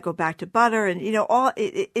margarine's bad. Go back to butter. And you know,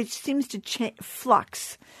 it seems to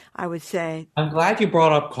flux, I would say. I'm glad you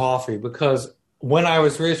brought up coffee because when I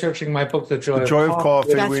was researching my book, The Joy of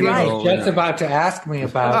Coffee, That's right. I was just about to ask me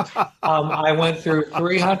about, I went through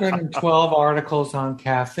 312 articles on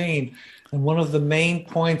caffeine. And one of the main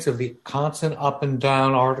points of the constant up and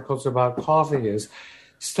down articles about coffee is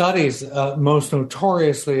studies, most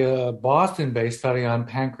notoriously a Boston-based study on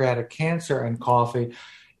pancreatic cancer and coffee.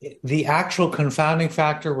 The actual confounding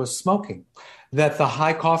factor was smoking, that the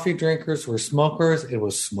high coffee drinkers were smokers. It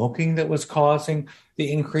was smoking that was causing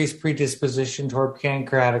the increased predisposition toward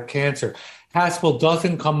pancreatic cancer. Haspel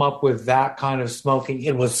doesn't come up with that kind of smoking.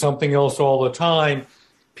 It was something else all the time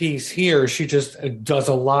piece here. She just does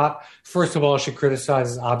a lot. First of all, she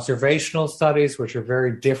criticizes observational studies, which are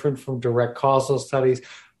very different from direct causal studies.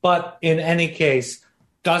 But in any case,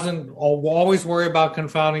 doesn't always worry about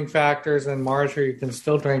confounding factors. And Marjorie, you can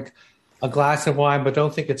still drink a glass of wine, but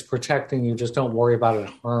don't think it's protecting you. Just don't worry about it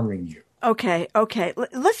harming you. Okay.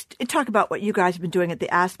 Let's talk about what you guys have been doing at the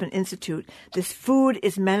Aspen Institute, this Food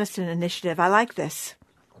is Medicine initiative. I like this.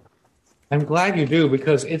 I'm glad you do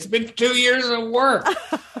because it's been 2 years of work.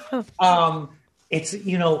 It's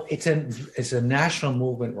a national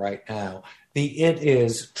movement right now.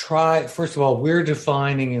 First of all, we're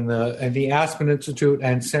defining in the Aspen Institute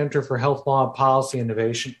and Center for Health Law and Policy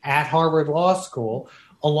Innovation at Harvard Law School,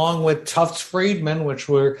 along with Tufts Friedman, which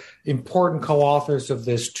were important co-authors of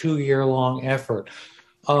this 2-year-long effort.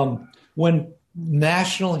 When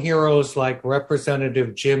national heroes like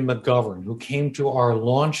Representative Jim McGovern, who came to our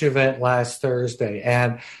launch event last Thursday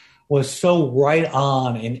and was so right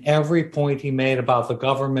on in every point he made about the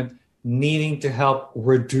government needing to help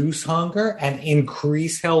reduce hunger and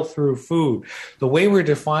increase health through food. The way we're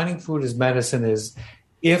defining food as medicine is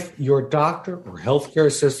if your doctor or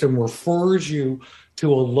healthcare system refers you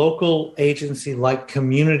to a local agency like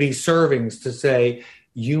Community Servings to say,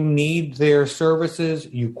 you need their services,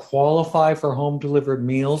 you qualify for home delivered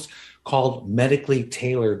meals called medically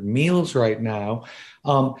tailored meals right now.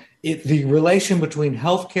 The relation between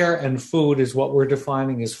healthcare and food is what we're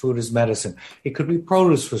defining as food as medicine. It could be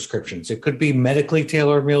produce prescriptions. It could be medically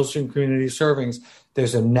tailored meals in Community Servings.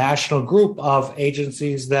 There's a national group of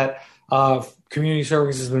agencies that Community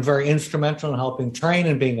Servings has been very instrumental in helping train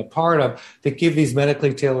and being a part of that give these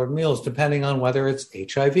medically tailored meals depending on whether it's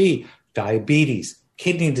HIV, diabetes,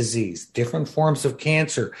 kidney disease, different forms of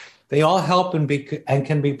cancer. They all help and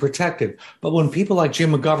can be protective. But when people like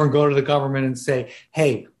Jim McGovern go to the government and say,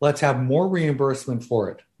 hey, let's have more reimbursement for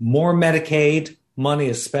it, more Medicaid money,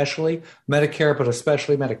 especially Medicare, but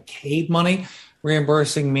especially Medicaid money,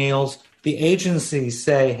 reimbursing meals, the agencies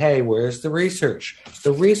say, hey, where's the research?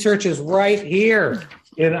 The research is right here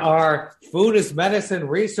in our Food is Medicine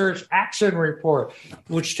Research Action Report,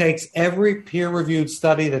 which takes every peer-reviewed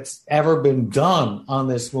study that's ever been done on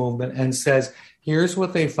this movement and says, here's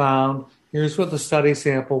what they found, here's what the study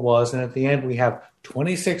sample was, and at the end we have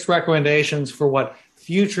 26 recommendations for what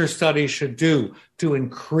future studies should do to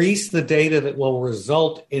increase the data that will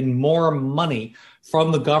result in more money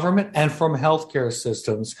from the government and from healthcare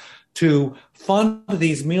systems to fund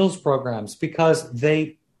these meals programs because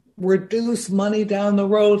they reduce money down the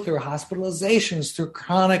road through hospitalizations, through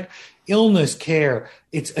chronic illness care.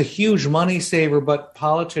 It's a huge money saver, but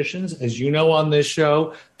politicians, as you know on this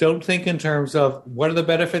show, don't think in terms of what are the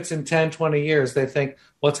benefits in 10, 20 years. They think,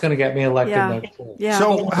 what's going to get me elected next year? Yeah.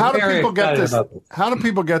 So how do people get this? How do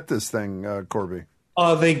people get this thing, Corby?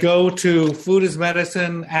 They go to Food is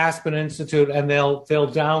Medicine, Aspen Institute, and they'll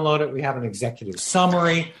download it. We have an executive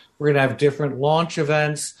summary. We're going to have different launch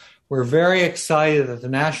events. We're very excited that the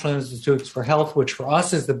National Institutes for Health, which for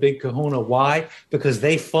us is the big kahuna. Why? Because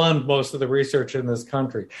they fund most of the research in this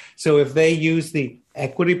country. So if they use the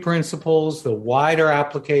equity principles, the wider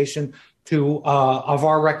application of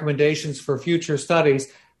our recommendations for future studies,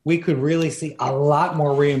 we could really see a lot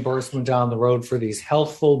more reimbursement down the road for these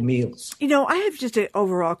healthful meals. You know, I have just an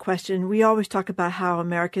overall question. We always talk about how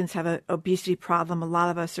Americans have an obesity problem. A lot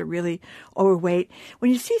of us are really overweight. When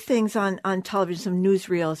you see things on television, some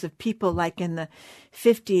newsreels of people like in the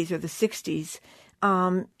 50s or the 60s,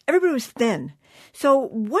 everybody was thin. So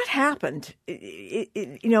what happened,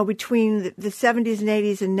 between the 70s and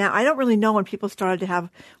 80s and now? I don't really know when people started to have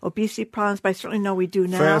obesity problems, but I certainly know we do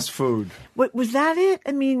now. Fast food. Was that it?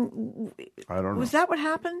 I mean, I don't know. Was that what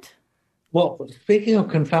happened? Well, speaking of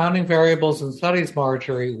confounding variables in studies,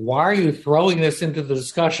 Marjorie, why are you throwing this into the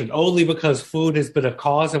discussion? Only because food has been a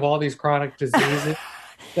cause of all these chronic diseases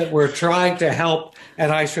that we're trying to help.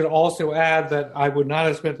 And I should also add that I would not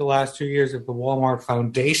have spent the last 2 years if the Walmart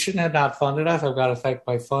Foundation had not funded us. I've got to thank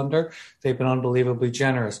my funder. They've been unbelievably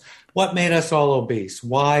generous. What made us all obese?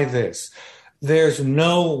 Why this? There's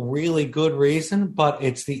no really good reason, but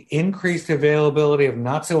it's the increased availability of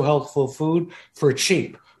not so healthful food for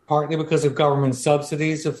cheap. Partly because of government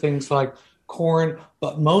subsidies of things like corn,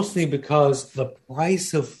 but mostly because the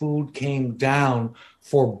price of food came down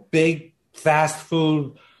for big fast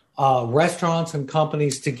food restaurants and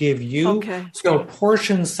companies to give you. Okay. So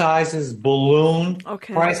portion sizes ballooned,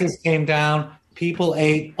 prices came down, people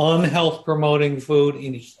ate unhealth promoting food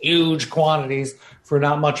in huge quantities for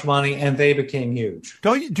not much money, and they became huge.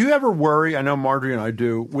 Do you ever worry, I know Marjorie and I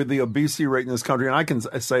do, with the obesity rate in this country, and I can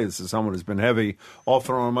say this as someone who's been heavy off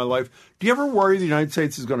and on in my life, do you ever worry the United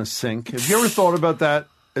States is going to sink? Have you ever thought about that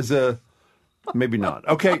as a... Maybe not.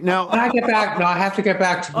 Okay, now... When I get back, I have to get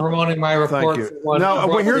back to promoting my report. Thank you. Now,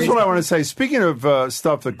 here's what I want to say. Speaking of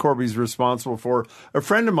stuff that Corby's responsible for, a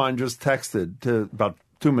friend of mine just texted about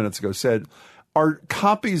 2 minutes ago, said, are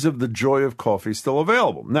copies of The Joy of Coffee still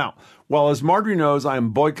available? Now, well, as Marjorie knows, I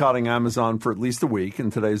am boycotting Amazon for at least a week,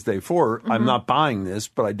 and today's day 4. Mm-hmm. I'm not buying this,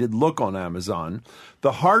 but I did look on Amazon.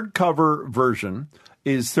 The hardcover version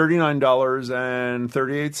is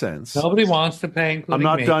 $39.38. Nobody wants to pay, including I'm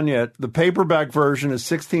not me. done yet. The paperback version is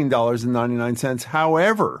 $16.99.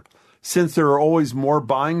 However, since there are always more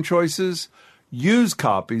buying choices, used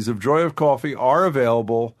copies of Joy of Coffee are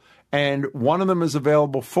available, and one of them is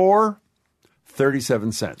available for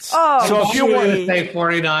 37 cents. Oh, so if you want to say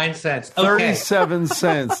 49 cents, 37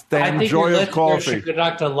 cents. Damn Joy of Coffee. Should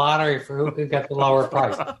conduct a lottery for who can get the lower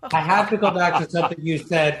price. I have to go back to something you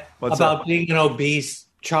said about being an obese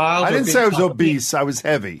child. I didn't say I was obese. I was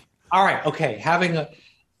heavy. All right. Okay.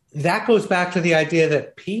 That goes back to the idea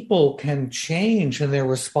that people can change and they're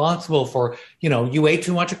responsible for, you ate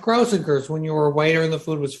too much of Krosinger's when you were a waiter and the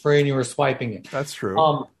food was free and you were swiping it. That's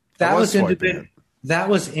true. That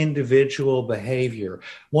was individual behavior.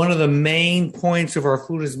 One of the main points of our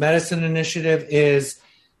Food is Medicine initiative is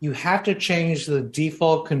you have to change the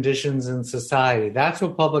default conditions in society. That's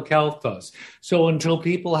what public health does. So until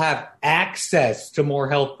people have access to more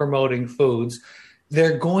health promoting foods,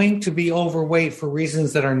 they're going to be overweight for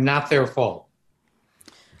reasons that are not their fault.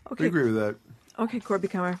 Okay. I agree with that. Okay, Corby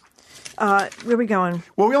Kummer. Where are we going?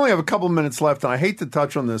 Well, we only have a couple minutes left, and I hate to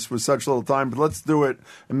touch on this with such little time, but let's do it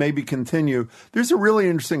and maybe continue. There's a really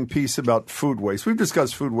interesting piece about food waste. We've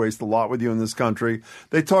discussed food waste a lot with you in this country.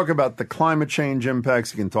 They talk about the climate change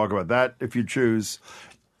impacts. You can talk about that if you choose.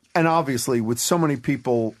 And obviously, with so many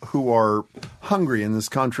people who are hungry in this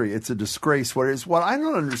country, it's a disgrace. What I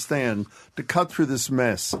don't understand, to cut through this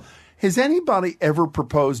mess, has anybody ever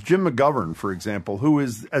proposed, Jim McGovern, for example, who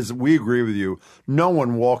is, as we agree with you, no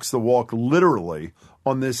one walks the walk literally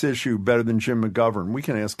on this issue better than Jim McGovern. We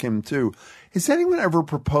can ask him too. Has anyone ever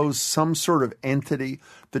proposed some sort of entity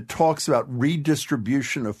that talks about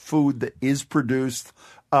redistribution of food that is produced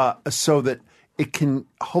so that it can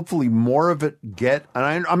hopefully more of it get,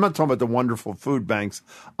 and I'm not talking about the wonderful food banks.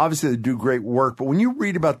 Obviously, they do great work. But when you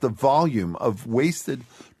read about the volume of wasted,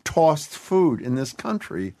 tossed food in this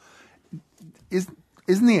country,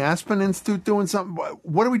 isn't the Aspen Institute doing something?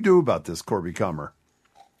 What do we do about this, Corby Kummer?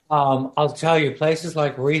 I'll tell you, places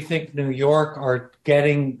like Rethink New York are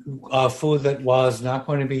getting food that was not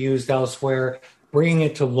going to be used elsewhere, bringing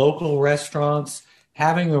it to local restaurants,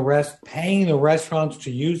 paying the restaurants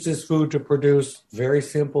to use this food to produce very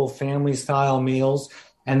simple family-style meals,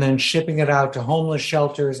 and then shipping it out to homeless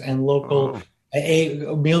shelters and local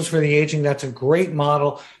meals for the aging. That's a great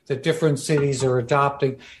model that different cities are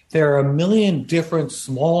adopting. There are a million different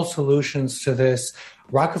small solutions to this.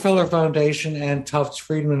 Rockefeller Foundation and Tufts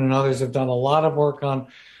Friedman and others have done a lot of work on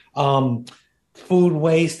food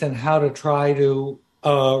waste and how to try to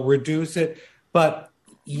reduce it. But,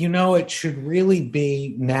 it should really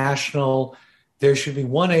be national. There should be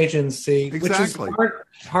one agency, which is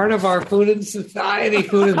part of our Food and Society,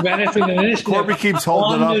 Food is Medicine initiative. Corby keeps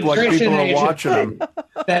holding it up like people are watching him.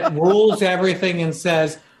 That rules everything and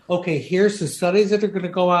says, okay, here's the studies that are going to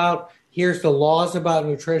go out. Here's the laws about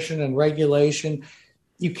nutrition and regulation.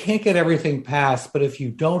 You can't get everything passed, but if you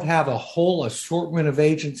don't have a whole assortment of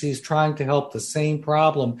agencies trying to help the same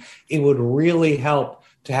problem, it would really help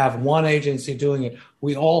to have one agency doing it.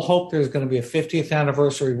 We all hope there's going to be a 50th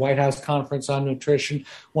anniversary White House conference on nutrition.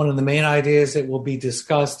 One of the main ideas that will be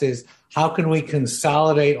discussed is How can we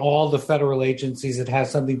consolidate all the federal agencies that have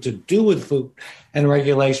something to do with food and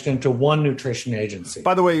regulation into one nutrition agency?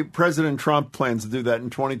 By the way, President Trump plans to do that in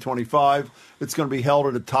 2025. It's going to be held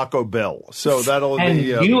at a Taco Bell. So that'll and be...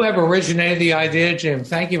 you have originated the idea, Jim.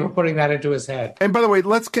 Thank you for putting that into his head. And by the way,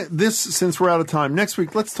 let's get this, since we're out of time. Next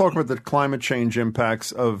week, let's talk about the climate change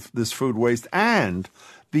impacts of this food waste and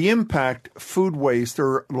the impact food waste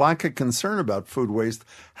or lack of concern about food waste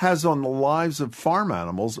has on the lives of farm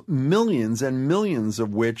animals, millions and millions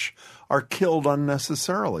of which are killed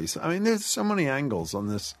unnecessarily. So, I mean, there's so many angles on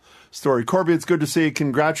this story. Corby, it's good to see you.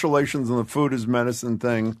 Congratulations on the food is medicine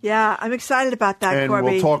thing. Yeah, I'm excited about that, and Corby.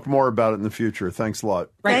 And we'll talk more about it in the future. Thanks a lot.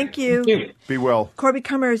 Thank you. Be well. Corby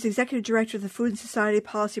Kummer is Executive Director of the Food and Society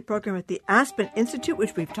Policy Program at the Aspen Institute,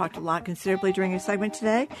 which we've talked a lot considerably during your segment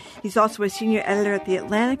today. He's also a senior editor at The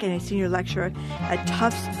Atlantic and a senior lecturer at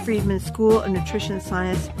Tufts Friedman School of Nutrition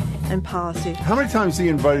Science and Policy. How many times has he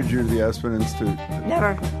invited you to the Aspen Institute?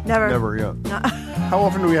 Never, yeah. How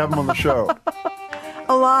often do we have him on the show?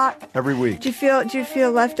 A lot. Every week. Do you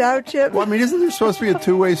feel left out, Chip? Well, I mean, isn't there supposed to be a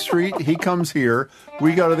two-way street? He comes here,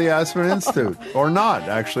 we go to the Aspen Institute. Or not,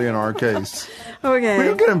 actually, in our case. Okay. We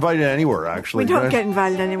don't get invited anywhere, actually. We don't get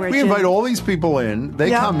invited anywhere, We Jim. invite all these people in. They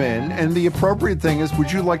come in, and the appropriate thing is,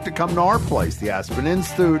 would you like to come to our place? The Aspen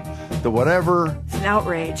Institute, the whatever. It's an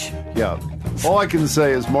outrage. Yeah. All I can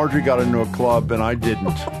say is Marjorie got into a club, and I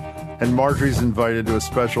didn't. And Marjorie's invited to a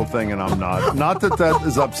special thing, and I'm not. Not that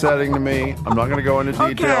is upsetting to me. I'm not going to go into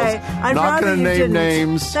details. Okay. I'm not going to name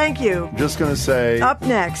names. Thank you. I'm just going to say. Up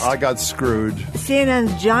next. I got screwed.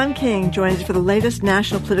 CNN's John King joins us for the latest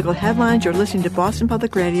national political headlines. You're listening to Boston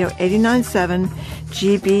Public Radio 89.7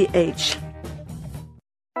 GBH.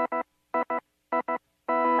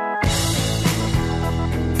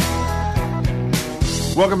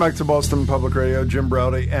 Welcome back to Boston Public Radio. Jim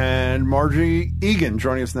Browdy and Margie Egan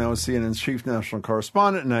joining us now as CNN's chief national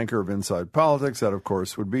correspondent and anchor of Inside Politics. That, of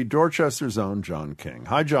course, would be Dorchester's own John King.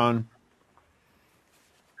 Hi, John.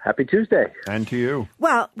 Happy Tuesday. And to you.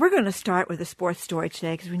 Well, we're going to start with a sports story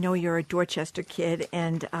today because we know you're a Dorchester kid.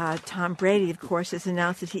 And Tom Brady, of course, has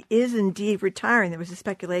announced that he is indeed retiring. There was a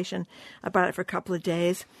speculation about it for a couple of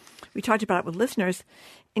days. We talked about it with listeners.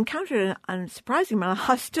 Encountered a surprising amount of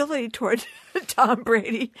hostility toward Tom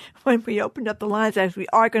Brady when we opened up the lines, as we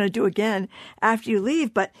are going to do again after you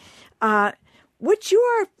leave. But what's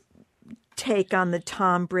your take on the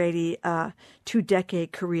Tom Brady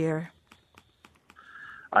 2-decade career?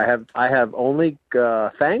 I have only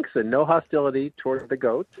thanks and no hostility toward the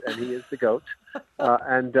GOAT, and he is the GOAT.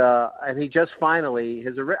 And he just finally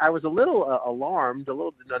I was a little alarmed, a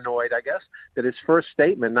little annoyed, I guess, that his first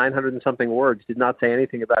statement, 900 and something words, did not say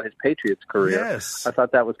anything about his Patriots career. Yes. I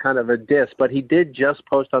thought that was kind of a diss, but he did just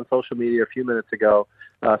post on social media a few minutes ago,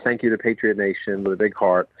 thank you to Patriot Nation with a big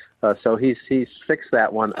heart. So he's fixed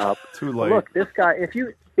that one up. Too late. Look, this guy, if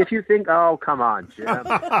you think, oh, come on, Jim.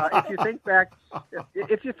 If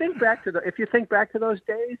you think back to those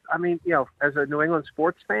days, I mean, as a New England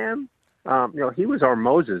sports fan, he was our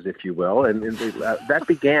Moses, if you will, and that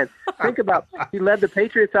began. Think about, he led the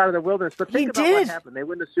Patriots out of the wilderness, but think about what happened. They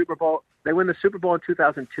win the Super Bowl. They win the Super Bowl in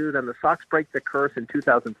 2002. Then the Sox break the curse in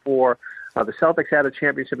 2004. The Celtics had a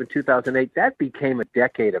championship in 2008. That became a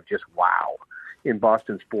decade of just wow in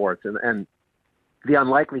Boston sports, and the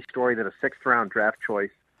unlikely story that a sixth-round draft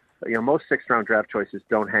choice. Most sixth-round draft choices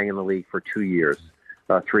don't hang in the league for 2 years,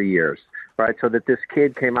 3 years, right? So that this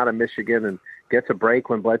kid came out of Michigan and gets a break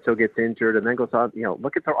when Bledsoe gets injured and then goes on,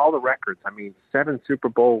 look at all the records. I mean, 7 Super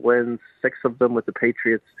Bowl wins, 6 of them with the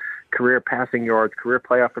Patriots, career passing yards, career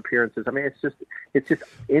playoff appearances. I mean, it's just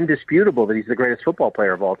indisputable that he's the greatest football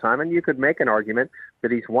player of all time. And you could make an argument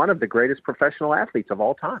that he's one of the greatest professional athletes of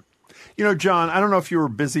all time. John, I don't know if you were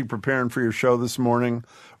busy preparing for your show this morning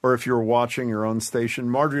or if you were watching your own station.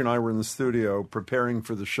 Marjorie and I were in the studio preparing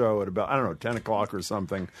for the show at about, 10 o'clock or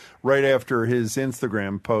something, right after his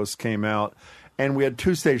Instagram post came out. And we had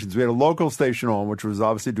 2 stations. We had a local station on, which was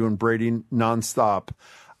obviously doing Brady nonstop.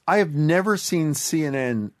 I have never seen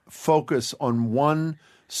CNN focus on one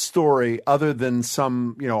story other than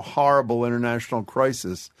some, horrible international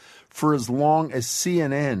crisis for as long as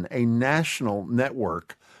CNN, a national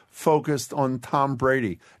network, focused on Tom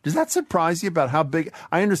Brady. Does that surprise you about how big?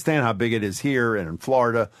 I understand how big it is here and in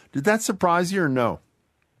Florida. Did that surprise you or no?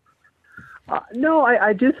 No,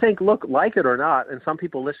 I do think, look, like it or not, and some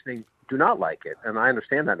people listening do not like it, and I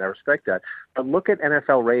understand that and I respect that. But look at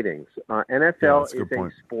NFL ratings. NFL is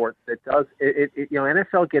a sport that does it.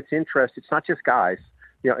 NFL gets interest. It's not just guys.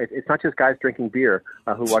 It's not just guys drinking beer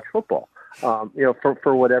who watch football.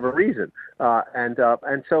 For whatever reason, and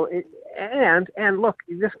so And look,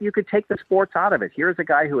 you could take the sports out of it. Here's a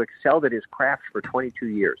guy who excelled at his craft for 22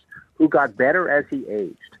 years, who got better as he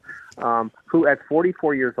aged, who at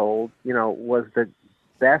 44 years old, was the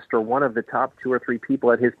best or one of the top 2 or 3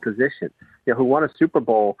 people at his position, who won a Super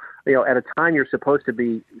Bowl, at a time you're supposed to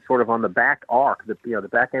be sort of on the back arc, the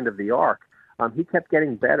back end of the arc. He kept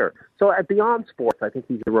getting better. So beyond sports, I think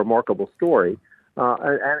he's a remarkable story.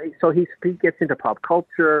 And so he gets into pop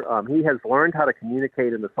culture. He has learned how to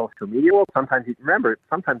communicate in the social media world. Sometimes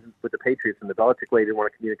with the Patriots and the Belichick way, he didn't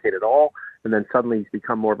want to communicate at all. And then suddenly he's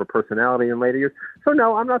become more of a personality in later years. So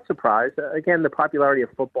no, I'm not surprised. Again, the popularity of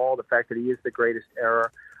football, the fact that he is the greatest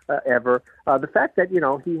ever, the fact that,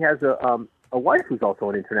 he has a wife who's also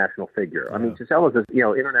an international figure. I mean, Giselle is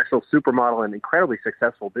international supermodel and incredibly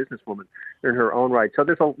successful businesswoman in her own right. So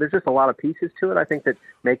there's just a lot of pieces to it, I think, that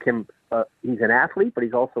make him he's an athlete, but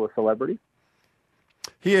he's also a celebrity.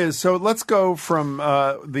 He is. So let's go from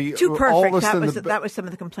the too perfect. That was some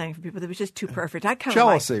of the complaining from people. That was just too perfect. I kind of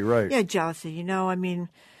jealousy, right? Yeah, jealousy. I mean,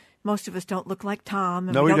 most of us don't look like Tom.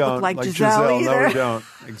 And no, we don't. Look like Giselle either. No, we don't.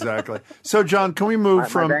 Exactly. So, John, can we move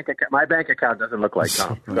from my bank account doesn't look like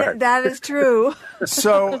Tom. That is true.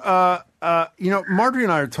 So, Marjorie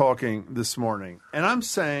and I are talking this morning, and I'm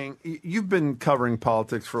saying you've been covering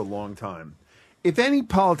politics for a long time. If any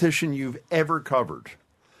politician you've ever covered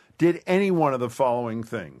did any one of the following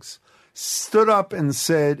things: stood up and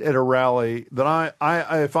said at a rally that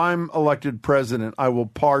I if I'm elected president, I will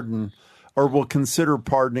pardon or will consider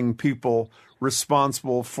pardoning people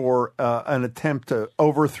responsible for an attempt to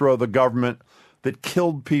overthrow the government that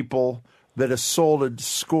killed people, that assaulted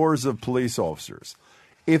scores of police officers.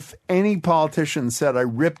 If any politician said I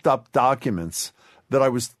ripped up documents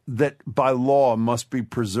that by law must be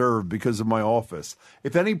preserved because of my office,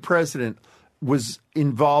 if any president was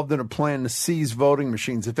involved in a plan to seize voting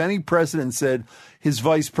machines, if any president said his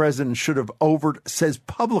vice president says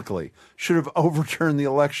publicly should have overturned the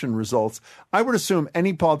election results, I would assume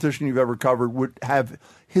any politician you've ever covered would have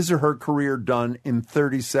his or her career done in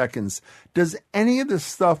 30 seconds. Does any of this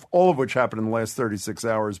stuff, all of which happened in the last 36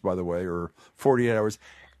 hours, by the way, or 48 hours,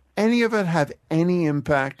 any of it have any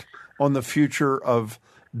impact on the future of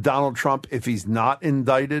Donald Trump if he's not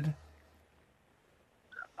indicted?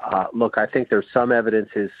 Look, I think there's some evidence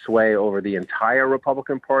his sway over the entire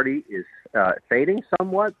Republican Party is fading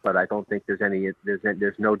somewhat, but I don't think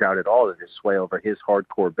there's no doubt at all that his sway over his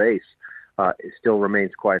hardcore base still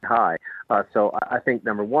remains quite high. So I think,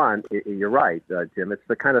 number one, you're right, Jim. It's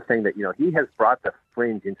the kind of thing that, he has brought the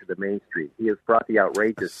fringe into the mainstream. He has brought the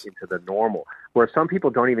outrageous into the normal, where some people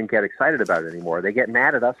don't even get excited about it anymore. They get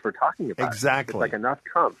mad at us for talking about it. Exactly. It's like enough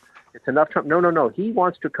Trump. It's enough Trump. No. He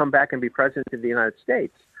wants to come back and be president of the United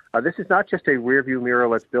States. This is not just a rearview mirror.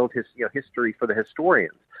 Let's build history for the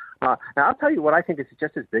historians. Now, I'll tell you what I think is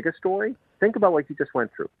just as big a story. Think about what you just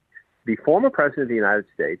went through. The former president of the United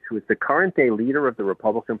States, who is the current day leader of the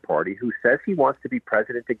Republican Party, who says he wants to be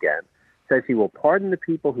president again, says he will pardon the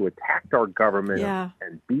people who attacked our government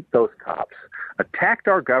and beat those cops,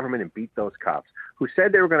 who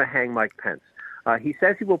said they were going to hang Mike Pence. He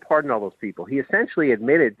says he will pardon all those people. He essentially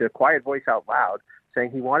admitted, the quiet voice out loud,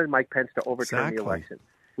 saying he wanted Mike Pence to overturn the election.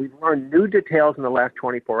 We've learned new details in the last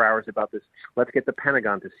 24 hours about this. Let's get the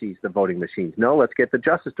Pentagon to seize the voting machines. No, let's get the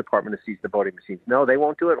Justice Department to seize the voting machines. No, they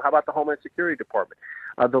won't do it. How about the Homeland Security Department?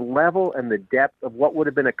 The level and the depth of what would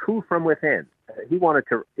have been a coup from within. He wanted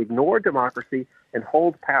to ignore democracy and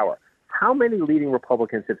hold power. How many leading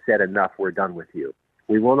Republicans have said, enough, we're done with you?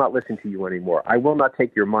 We will not listen to you anymore. I will not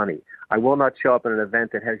take your money. I will not show up at an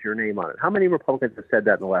event that has your name on it. How many Republicans have said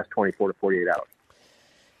that in the last 24 to 48 hours?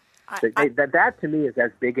 That to me is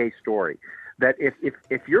as big a story. That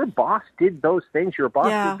if your boss did those things, your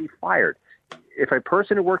boss would be fired. If a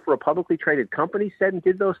person who worked for a publicly traded company said and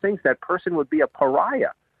did those things, that person would be a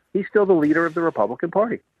pariah. He's still the leader of the Republican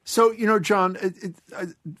Party. So, John,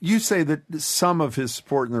 you say that some of his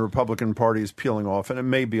support in the Republican Party is peeling off, and it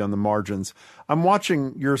may be on the margins. I'm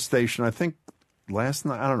watching your station, I think, last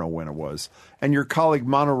night, I don't know when it was, and your colleague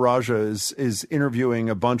Manu Raja is interviewing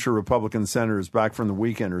a bunch of Republican senators back from the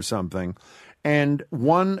weekend or something, and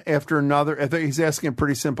one after another, I think he's asking a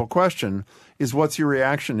pretty simple question, is what's your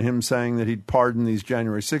reaction to him saying that he'd pardon these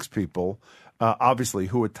January 6 people, obviously,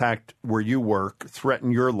 who attacked where you work,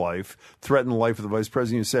 threatened your life, threatened the life of the vice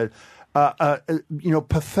president. You said,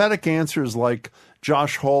 pathetic answers like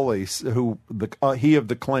Josh Hawley, who he of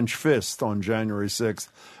the clenched fist on January 6th,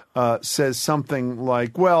 says something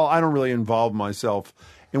like, well, I don't really involve myself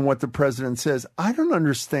in what the president says. I don't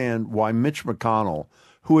understand why Mitch McConnell,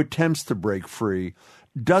 who attempts to break free,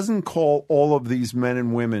 doesn't call all of these men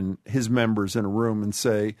and women, his members, in a room and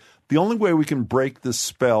say, the only way we can break the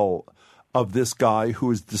spell of this guy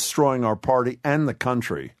who is destroying our party and the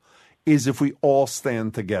country is if we all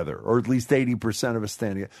stand together, or at least 80% of us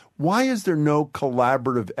stand together. Why is there no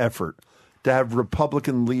collaborative effort to have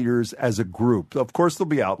Republican leaders as a group? Of course, there'll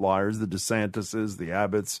be outliers, the DeSantises, the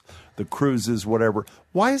Abbotts, the Cruzes, whatever.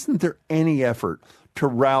 Why isn't there any effort to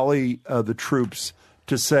rally the troops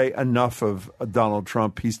to say enough of Donald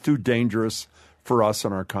Trump? He's too dangerous for us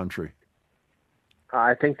and our country.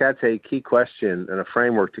 I think that's a key question and a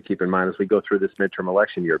framework to keep in mind as we go through this midterm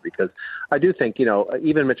election year, because I do think,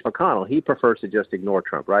 even Mitch McConnell, he prefers to just ignore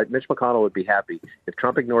Trump, right? Mitch McConnell would be happy if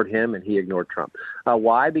Trump ignored him and he ignored Trump.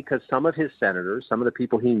 Why? Because some of his senators, some of the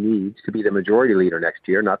people he needs to be the majority leader next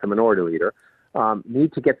year, not the minority leader,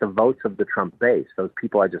 need to get the votes of the Trump base, those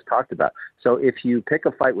people I just talked about. So if you pick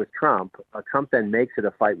a fight with Trump, Trump then makes it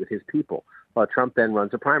a fight with his people. Trump then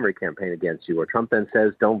runs a primary campaign against you, or Trump then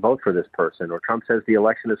says, don't vote for this person, or Trump says the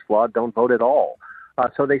election is flawed, don't vote at all.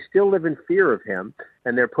 So they still live in fear of him,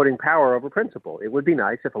 and they're putting power over principle. It would be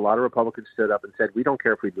nice if a lot of Republicans stood up and said, we don't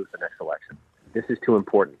care if we lose the next election. This is too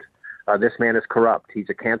important. This man is corrupt. He's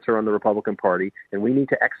a cancer on the Republican Party, and we need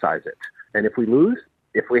to excise it. And if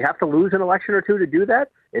we have to lose an election or two to do that,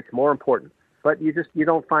 it's more important. But you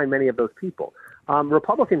don't find many of those people.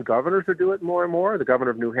 Republican governors are doing it more and more. The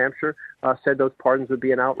governor of New Hampshire said those pardons would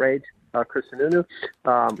be an outrage. Chris Sununu,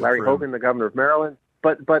 Larry Hogan, the governor of Maryland.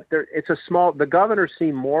 But the governors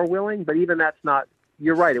seem more willing, but even that's not.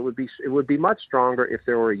 You're right. It would be much stronger if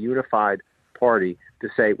there were a unified party to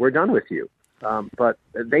say we're done with you. But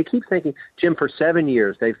they keep thinking, Jim, for 7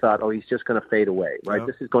 years they've thought, he's just going to fade away, right? Yep.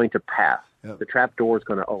 This is going to pass. Yep. The trap door is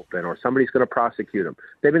going to open, or somebody's going to prosecute him.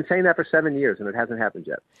 They've been saying that for 7 years, and it hasn't happened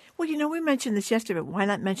yet. Well, we mentioned this yesterday, but why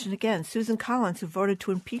not mention it again? Susan Collins, who voted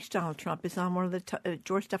to impeach Donald Trump, is on one of the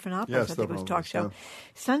George Stephanopoulos, I think it was, talk show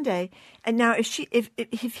Sunday. And now,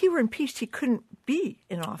 if he were impeached, he couldn't be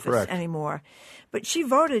in office anymore. But she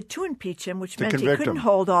voted to impeach him, which meant he couldn't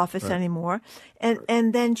hold office anymore.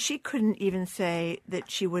 And then she couldn't even say that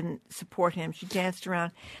she wouldn't support him. She danced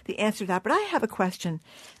around the answer to that. But I have a question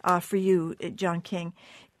for you, John King.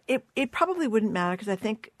 It probably wouldn't matter, because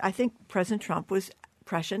I think President Trump was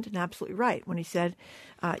prescient and absolutely right when he said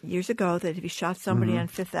years ago that if he shot somebody on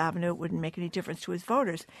Fifth Avenue, it wouldn't make any difference to his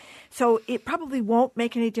voters. So it probably won't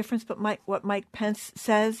make any difference. But what Mike Pence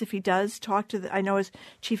says, if he does talk to I know his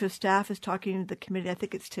chief of staff is talking to the committee. I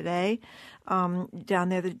think it's today down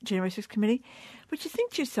there, the January 6th committee. But you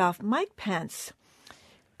think to yourself, Mike Pence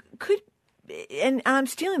could. And I'm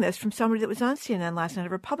stealing this from somebody that was on CNN last night, a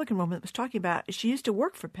Republican woman that was talking about, she used to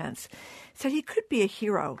work for Pence, said he could be a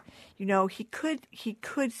hero. He could,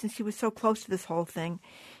 since he was so close to this whole thing,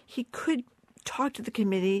 he could talk to the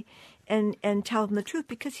committee and tell them the truth,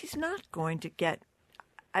 because he's not going to get,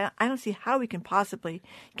 I don't see how he can possibly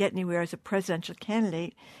get anywhere as a presidential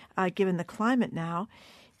candidate, given the climate now.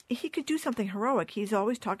 He could do something heroic. He's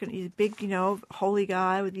always talking, he's a big, holy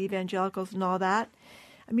guy with the evangelicals and all that.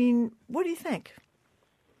 I mean, what do you think?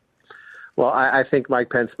 Well, I think Mike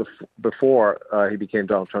Pence, before he became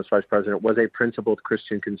Donald Trump's vice president, was a principled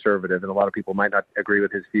Christian conservative, and a lot of people might not agree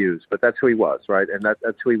with his views, but that's who he was, right? And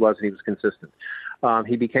that's who he was, and he was consistent.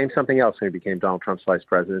 He became something else when he became Donald Trump's vice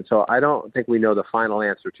president. So I don't think we know the final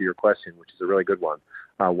answer to your question, which is a really good one.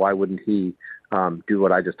 Why wouldn't he do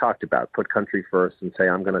what I just talked about, put country first and say,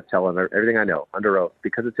 I'm going to tell him everything I know under oath,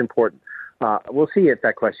 because it's important. We'll see if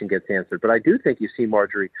that question gets answered. But I do think you see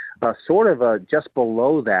Marjorie sort of just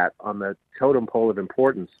below that on the totem pole of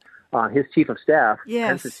importance. His chief of staff,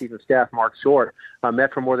 Pence's chief of staff, Mark Short,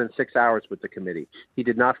 met for more than 6 hours with the committee. He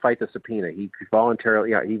did not fight the subpoena. He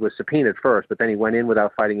voluntarily, he was subpoenaed first, but then he went in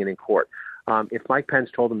without fighting it in court. If Mike Pence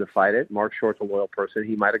told him to fight it, Mark Short's a loyal person,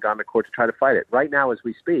 he might have gone to court to try to fight it. Right now, as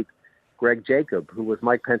we speak, Greg Jacob, who was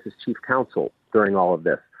Mike Pence's chief counsel during all of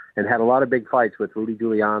this, and had a lot of big fights with Rudy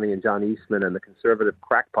Giuliani and John Eastman and the conservative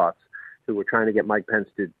crackpots who were trying to get Mike Pence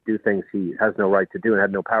to do things he has no right to do and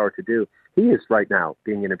had no power to do. He is right now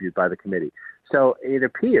being interviewed by the committee. So it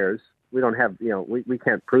appears we don't have, we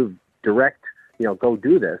can't prove direct, go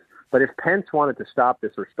do this. But if Pence wanted to stop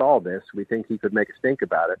this or stall this, we think he could make a stink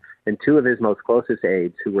about it. And two of his most closest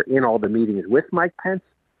aides who were in all the meetings with Mike Pence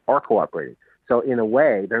are cooperating. So in a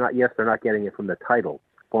way, they're not getting it from the title,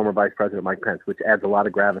 former Vice President Mike Pence, which adds a lot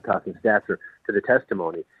of gravitas and stature to the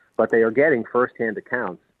testimony. But they are getting firsthand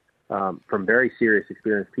accounts from very serious,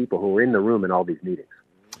 experienced people who were in the room in all these meetings.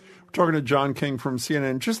 We're talking to John King from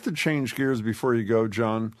CNN. Just to change gears before you go,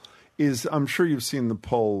 John, I'm sure you've seen the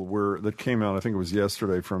poll that came out, I think it was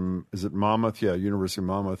yesterday, from, is it Monmouth? Yeah, University of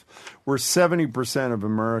Monmouth, where 70% of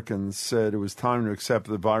Americans said it was time to accept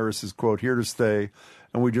the virus is, quote, here to stay,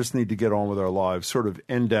 and we just need to get on with our lives, sort of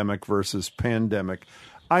endemic versus pandemic.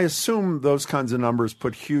 I assume those kinds of numbers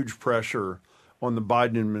put huge pressure on the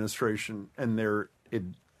Biden administration and their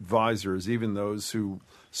advisors, even those who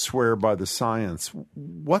swear by the science.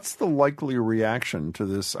 What's the likely reaction to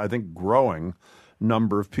this, I think, growing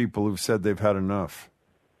number of people who've said they've had enough?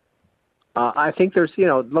 I think there's,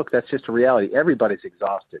 look, that's just a reality. Everybody's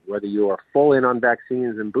exhausted, whether you are full in on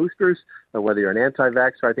vaccines and boosters or whether you're an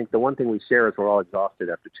anti-vaxxer. I think the one thing we share is we're all exhausted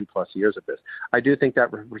after 2+ years of this. I do think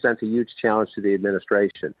that represents a huge challenge to the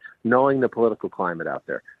administration, knowing the political climate out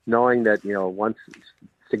there, knowing that, once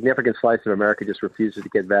significant slice of America just refuses to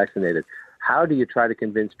get vaccinated. How do you try to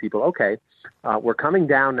convince people, okay, we're coming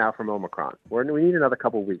down now from Omicron. We need another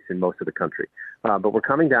couple of weeks in most of the country. But we're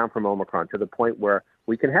coming down from Omicron to the point where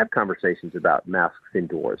we can have conversations about masks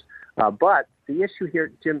indoors. But the issue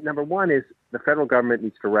here, Jim, number one is the federal government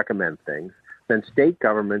needs to recommend things. Then state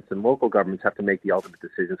governments and local governments have to make the ultimate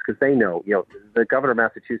decisions because they know, the governor of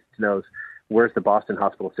Massachusetts knows where's the Boston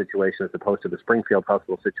hospital situation as opposed to the Springfield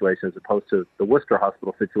hospital situation as opposed to the Worcester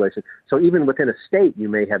hospital situation. So even within a state, you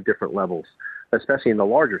may have different levels, especially in the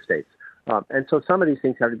larger states. And so some of these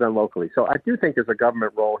things have to be done locally. So I do think there's a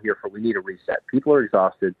government role here for we need a reset. People are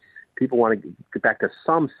exhausted. People want to get back to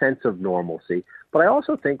some sense of normalcy. But I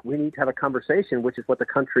also think we need to have a conversation, which is what the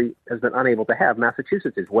country has been unable to have.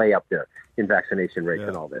 Massachusetts is way up there in vaccination rates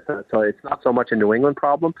and all this. So it's not so much a New England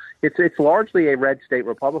problem. It's largely a red state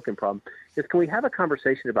Republican problem. Can we have a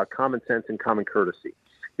conversation about common sense and common courtesy?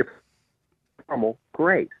 If normal,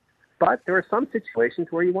 great. But there are some situations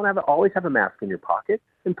where you want to always have a mask in your pocket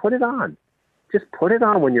and put it on. Just put it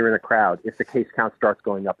on when you're in a crowd if the case count starts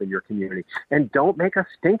going up in your community. And don't make a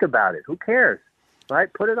stink about it. Who cares?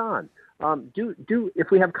 Right? Put it on.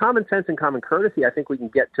 If we have common sense and common courtesy, I think we can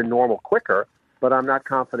get to normal quicker. But I'm not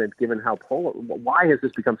confident given how why has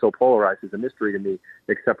this become so polarized is a mystery to me,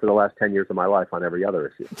 except for the last 10 years of my life on every other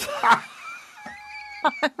issue.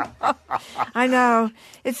 I know.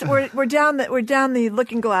 We're down the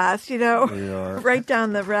looking glass, right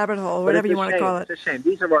down the rabbit hole, whatever you want to call it. It's a shame.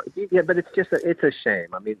 But it's a shame.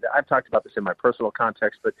 I mean, I've talked about this in my personal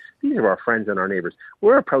context, but these are our friends and our neighbors.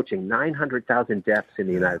 We're approaching 900,000 deaths in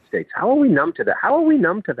the United States. How are we numb to that?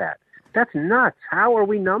 That's nuts. How are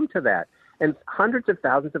we numb to that? And hundreds of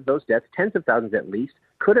thousands of those deaths, tens of thousands at least,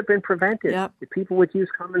 could have been prevented if people would use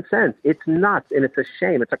common sense. It's nuts, and it's a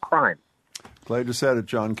shame. It's a crime. Glad you said it,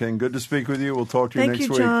 John King. Good to speak with you. We'll talk to you next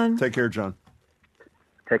week. John. Take care, John.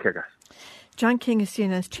 Take care, guys. John King is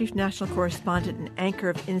CNN's chief national correspondent and anchor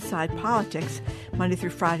of Inside Politics, Monday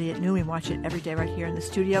through Friday at noon. We watch it every day right here in the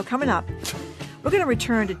studio. Coming up, we're going to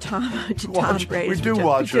return to Tom Brady. We do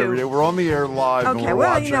watch every day. We're on the air live. Okay, we're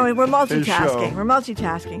multitasking. We're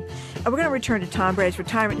multitasking. We're going to return to Tom Brady's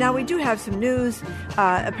retirement. Now, we do have some news.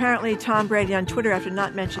 Apparently, Tom Brady on Twitter, after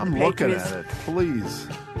not mentioning the Patriots. I'm looking at it. Please.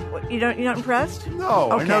 You're not impressed?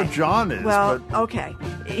 No, okay. I know John is. Well, okay.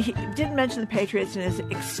 He didn't mention the Patriots in his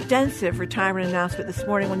extensive retirement announcement this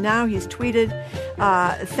morning. Well, now he's tweeted,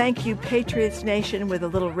 "Thank you, Patriots Nation," with a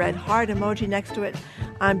little red heart emoji next to it.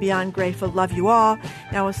 "I'm beyond grateful. Love you all."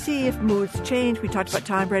 Now we'll see if moods change. We talked about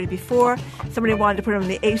Tom Brady before. Somebody wanted to put him in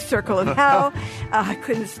the 8th circle of hell.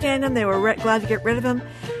 Couldn't stand him. They were glad to get rid of him.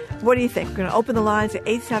 What do you think? We're going to open the lines at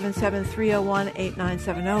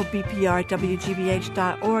 877-301-8970.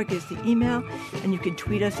 BPR@WGBH.org is the email. And you can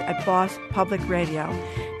tweet us at Boss Public Radio.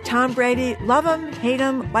 Tom Brady, love him, hate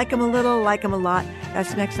him, like him a little, like him a lot.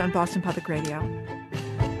 That's next on Boston Public Radio.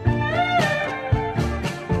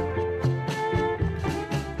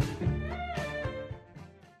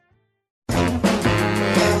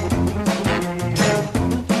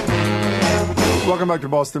 Welcome back to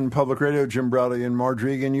Boston Public Radio. Jim Browdy and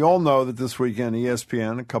Margery Egan. You all know that this weekend,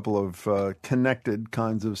 ESPN, a couple of connected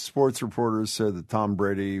kinds of sports reporters said that Tom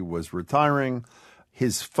Brady was retiring.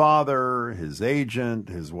 His father, his agent,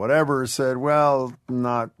 his whatever said, well,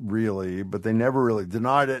 not really, but they never really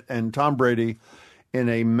denied it. And Tom Brady, in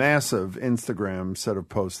a massive Instagram set of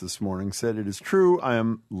posts this morning, said, "It is true, I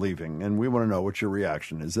am leaving." And we want to know what your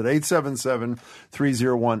reaction is at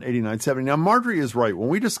 877-301-8970. Now, Margery is right. When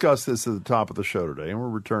we discussed this at the top of the show today, and we're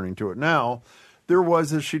returning to it now, there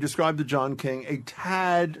was, as she described to John King, a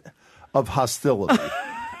tad of hostility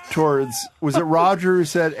towards, was it Roger who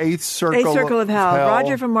said 8th circle of hell?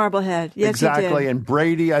 Roger from Marblehead. Yes, exactly. He did. And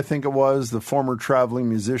Brady, I think it was, the former traveling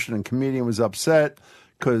musician and comedian, was upset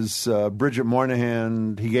because Bridget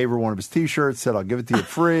Moynihan, he gave her one of his T-shirts, said, "I'll give it to you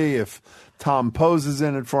free if Tom poses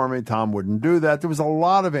in it for me." Tom wouldn't do that. There was a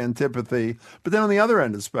lot of antipathy. But then on the other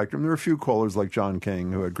end of the spectrum, there were a few callers like John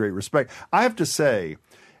King who had great respect. I have to say,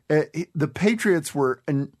 the Patriots were,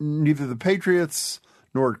 neither the Patriots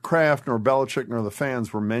nor Kraft nor Belichick nor the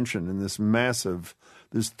fans were mentioned in this massive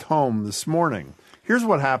this tome this morning. Here's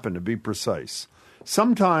what happened, to be precise.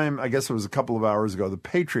 Sometime, I guess it was a couple of hours ago, the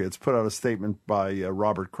Patriots put out a statement by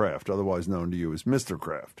Robert Kraft, otherwise known to you as Mr.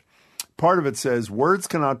 Kraft. Part of it says, words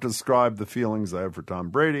cannot describe the feelings I have for Tom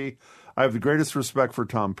Brady. I have the greatest respect for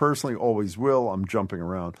Tom personally, always will. I'm jumping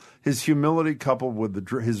around. His humility coupled with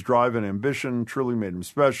his drive and ambition truly made him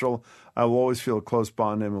special. I will always feel a close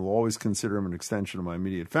bond to him and will always consider him an extension of my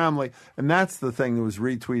immediate family. And that's the thing that was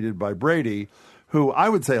retweeted by Brady, who I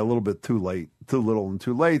would say a little bit too little and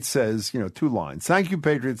too late, says, 2 lines. Thank you,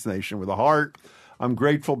 Patriots Nation, with a heart. I'm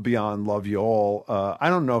grateful beyond, love you all. I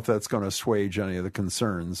don't know if that's going to assuage any of the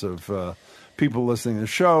concerns of people listening to the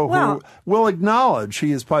show who will acknowledge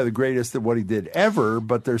he is probably the greatest at what he did ever,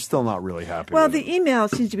 but they're still not really happy with the email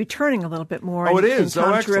seems to be turning a little bit more. Oh, it is?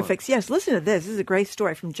 Tom Excellent. Terrifics. Yes, listen to this. This is a great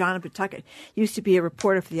story from John in Pawtucket. He used to be a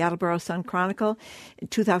reporter for the Attleboro Sun-Chronicle. In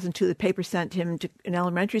 2002, the paper sent him to an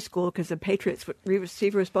elementary school because the Patriots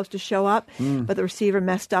receiver was supposed to show up, but the receiver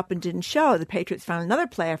messed up and didn't show. The Patriots found another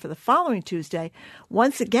player for the following Tuesday.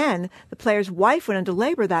 Once again, the player's wife went into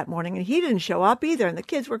labor that morning, and he didn't show up either, and the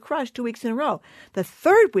kids were crushed 2 weeks in a row. The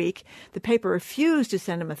third week, the paper refused to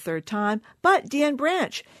send him a third time, but Dean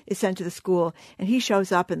Branch is sent to the school, and he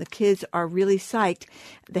shows up, and the kids are really psyched.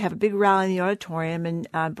 They have a big rally in the auditorium,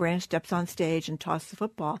 and Branch steps on stage and tosses the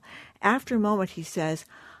football. After a moment, he says,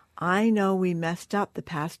 I know we messed up the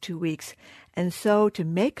past 2 weeks, and so to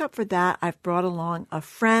make up for that, I've brought along a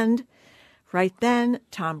friend. Right then,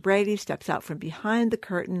 Tom Brady steps out from behind the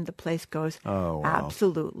curtain. The place goes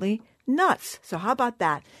absolutely nuts. So how about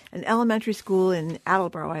that? An elementary school in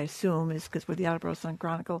Attleboro, I assume, is because where the Attleboro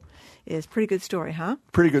Sun-Chronicle is. Pretty good story, huh?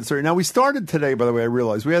 Pretty good story. Now, we started today, by the way, I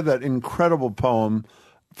realized we had that incredible poem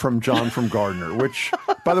from John from Gardner, which,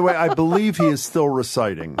 by the way, I believe he is still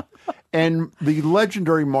reciting. And the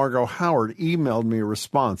legendary Margot Howard emailed me a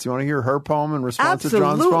response. You want to hear her poem in response to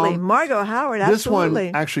John's poem? Absolutely. Margot Howard, absolutely.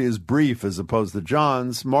 This one actually is brief as opposed to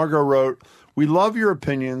John's. Margot wrote, we love your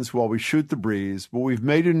opinions while we shoot the breeze, but we've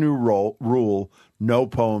made a new rule, no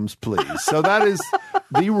poems, please. So that is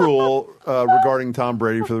the rule regarding Tom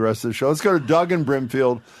Brady for the rest of the show. Let's go to Doug in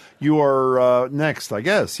Brimfield. You are next, I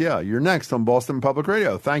guess. Yeah, you're next on Boston Public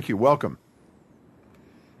Radio. Thank you. Welcome.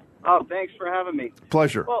 Oh, thanks for having me.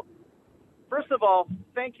 Pleasure. Well, first of all,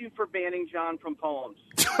 thank you for banning John from poems.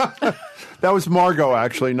 That was Margot,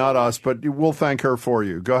 actually, not us, but we'll thank her for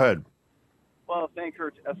you. Go ahead. Well, thank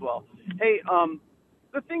her as well. Hey,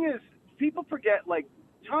 the thing is, people forget, like,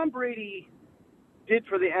 Tom Brady did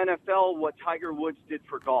for the NFL what Tiger Woods did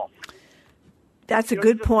for golf. That's a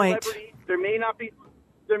good point. There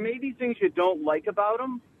may be things you don't like about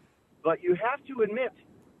him, but you have to admit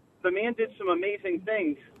the man did some amazing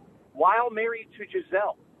things while married to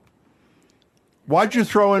Giselle. Why'd you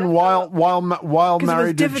throw in while married to Giselle? It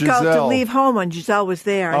was difficult to leave home when Giselle was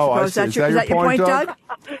there. I suppose. I see. Is that your point, Doug?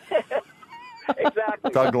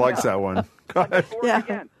 Exactly. Doug likes that one. Go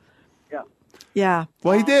ahead. Yeah.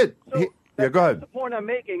 Well, he did. So go ahead. That's the point I'm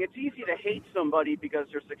making. It's easy to hate somebody because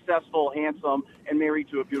they're successful, handsome, and married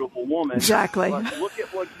to a beautiful woman. Exactly. But look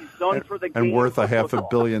at what he's done for the game. And worth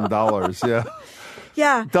 $500 million. Yeah.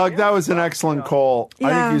 Yeah. Doug, that was an excellent call. Yeah.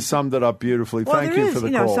 I think you summed it up beautifully. Well, Thank you for the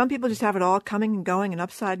call. Some people just have it all coming and going and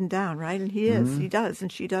upside and down, right? And he does, and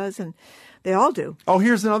she does, and they all do. Oh,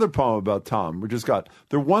 here's another poem about Tom. We just got,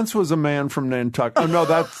 there once was a man from Nantucket. Oh, no,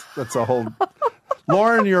 that's a whole...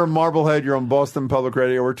 Lauren, you're a Marblehead. You're on Boston Public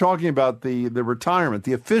Radio. We're talking about the retirement,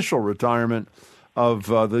 the official retirement of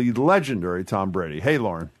the legendary Tom Brady. Hey,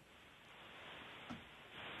 Lauren.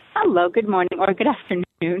 Hello, good morning or good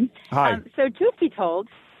afternoon. Hi. So truth be told,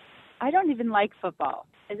 I don't even like football.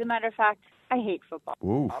 As a matter of fact, I hate football.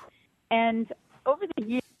 Ooh. And over the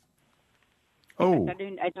years, I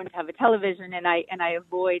don't have a television, and I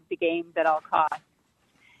avoid the games at all costs.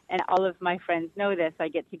 And all of my friends know this. I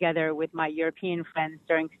get together with my European friends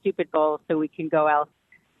during Stupid Bowl so we can go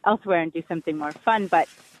elsewhere and do something more fun. But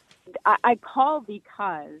I call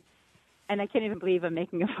because, and I can't even believe I'm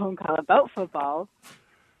making a phone call about football.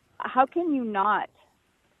 How can you not,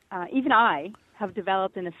 even I have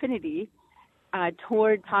developed an affinity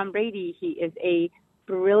toward Tom Brady. He is a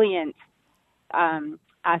brilliant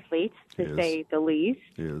athlete, to say the least.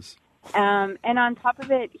 He is. And on top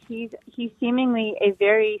of it, he's seemingly a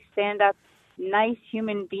very stand-up, nice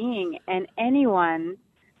human being. And anyone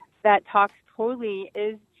that talks poorly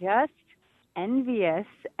is just envious,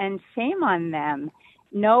 and shame on them.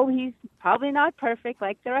 No, he's probably not perfect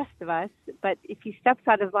like the rest of us, but if he steps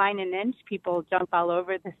out of line an inch, people jump all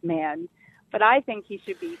over this man. But I think he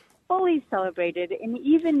should be fully celebrated, and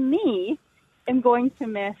even me am going to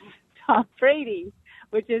miss Tom Brady.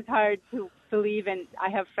 which is hard to believe. And I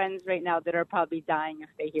have friends right now that are probably dying if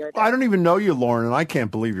they hear that. I don't even know you, Lauren, and I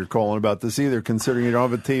can't believe you're calling about this either, considering you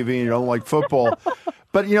don't have a TV and you don't like football.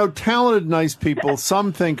 But, talented, nice people,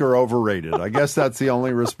 some think are overrated. I guess that's the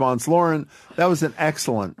only response. Lauren, that was an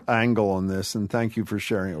excellent angle on this, and thank you for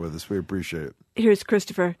sharing it with us. We appreciate it. Here's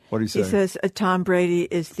Christopher. What do you say? He says Tom Brady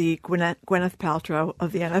is the Gwyneth Paltrow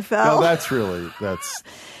of the NFL. No, that's...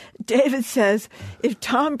 David says, if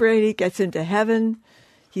Tom Brady gets into heaven,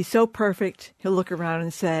 he's so perfect, he'll look around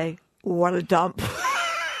and say, what a dump.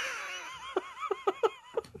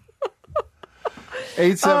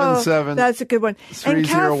 877. That's a good one.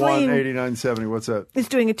 301-8970. What's that? Is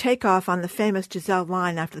doing a takeoff on the famous Giselle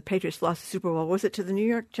line after the Patriots lost the Super Bowl. Was it to the New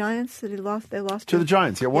York Giants that they lost to the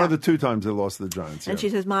Giants? Yeah, one of the two times they lost to the Giants. And she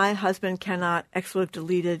says, my husband cannot expletive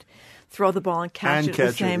deleted, throw the ball and catch it at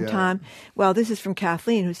the same time. Well, this is from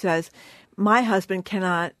Kathleen, who says, my husband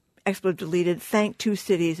cannot expletive deleted thank two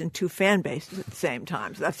cities and two fan bases at the same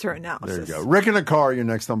time. So that's her analysis. There you go. Rick in the car, you're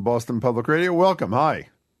next on Boston Public Radio. Welcome. Hi.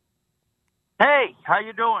 Hey, how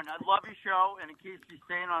you doing? I love your show, and it keeps me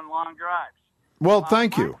staying on long drives. Well,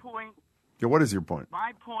 thank you. Point, what is your point?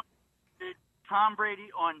 My point is that Tom Brady,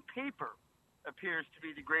 on paper, appears to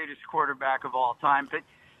be the greatest quarterback of all time. But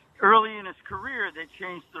early in his career, they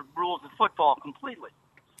changed the rules of football completely.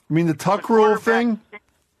 You mean the tuck rule thing?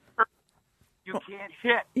 You can't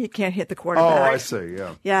hit. You can't hit the quarterback. Oh, I see,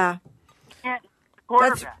 yeah. Yeah. You can't hit the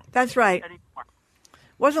quarterback. That's right. Anymore.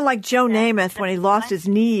 Wasn't like Joe Namath when he lost his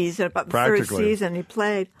knees at about the third season he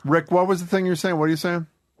played. Rick, what was the thing you're saying? What are you saying?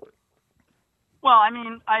 Well, I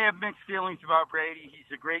mean, I have mixed feelings about Brady. He's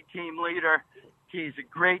a great team leader. He's a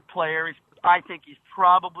great player. I think he's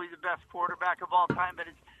probably the best quarterback of all time, but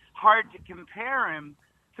it's hard to compare him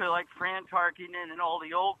to like Fran Tarkenton and all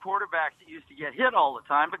the old quarterbacks that used to get hit all the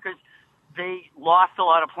time because they lost a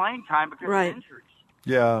lot of playing time because of injuries.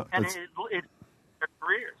 Yeah. And it's their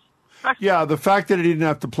careers. Yeah, the fact that he didn't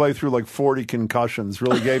have to play through like 40 concussions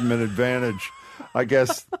really gave him an advantage. I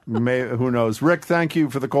guess, who knows. Rick, thank you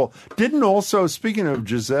for the call. Didn't also, speaking of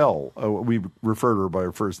Giselle, we refer to her by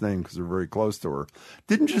her first name because we're very close to her.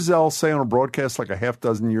 Didn't Giselle say on a broadcast like a half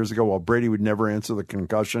dozen years ago, while Brady would never answer the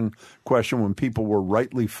concussion question when people were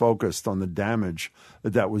rightly focused on the damage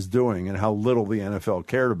that was doing and how little the NFL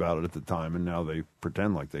cared about it at the time, and now they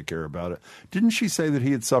pretend like they care about it. Didn't she say that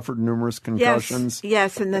he had suffered numerous concussions?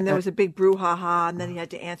 Yes, and then there was a big brouhaha, and then he had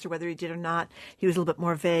to answer whether he did or not. He was a little bit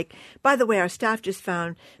more vague. By the way, our staff just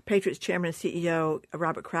found Patriots Chairman and CEO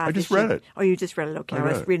Robert Kraft. I just read it. Oh, you just read it? Okay, I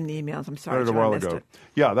was reading the emails. I'm sorry. I read it a while ago.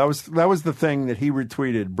 Yeah, that was the thing that he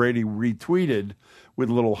retweeted. Brady retweeted with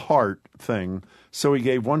a little heart thing. So he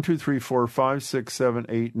gave 1, 2, 3, 4, 5, 6, 7,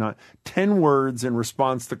 8, 9, 10 words in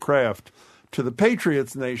response to Kraft to the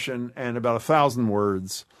Patriots nation and about 1,000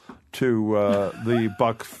 words to the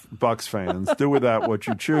Bucks fans. Do with that what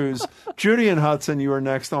you choose. Judy and Hudson, you are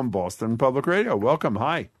next on Boston Public Radio. Welcome.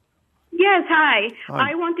 Hi. Yes, hi.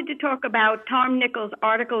 I wanted to talk about Tom Nichols'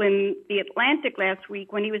 article in The Atlantic last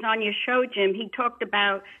week when he was on your show, Jim. He talked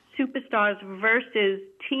about superstars versus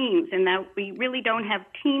teams and that we really don't have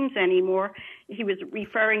teams anymore. He was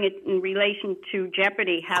referring it in relation to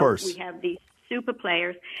Jeopardy, how we have these super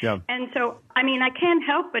players. Yeah. And so, I mean, I can't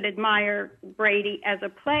help but admire Brady as a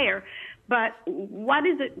player. But what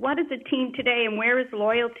is a team today, and where is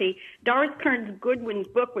loyalty? Doris Kearns Goodwin's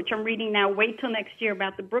book, which I'm reading now, Wait Till Next Year,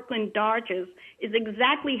 about the Brooklyn Dodgers, is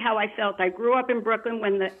exactly how I felt. I grew up in Brooklyn.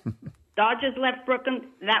 When the Dodgers left Brooklyn,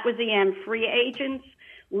 that was the end. Free agents,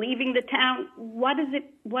 leaving the town. What does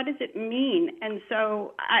it mean? And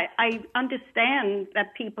so I understand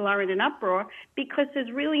that people are in an uproar because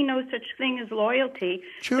there's really no such thing as loyalty.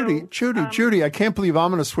 Judy, I can't believe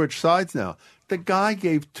I'm going to switch sides now. The guy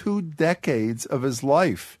gave 2 decades of his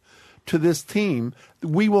life to this team.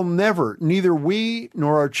 We will never, neither we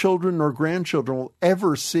nor our children nor grandchildren will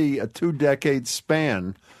ever see a 2-decade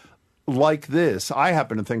span like this. I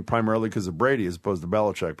happen to think primarily because of Brady as opposed to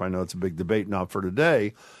Belichick. I know it's a big debate, not for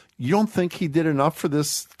today. You don't think he did enough for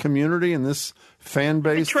this community and this fan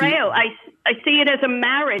base? Betrayal. I see it as a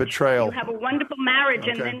marriage. Betrayal. You have a wonderful marriage,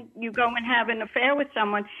 and then you go and have an affair with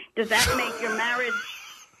someone. Does that make your marriage...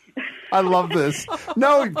 I love this.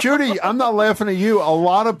 No, Judy, I'm not laughing at you. A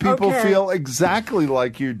lot of people feel exactly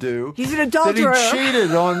like you do. He's an adulterer. That he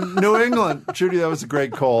cheated on New England. Judy, that was a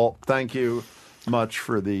great call. Thank you much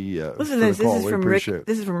for the Listen to this. Call. This is from Rick.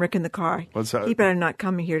 This is from Rick in the car. What's that? He better not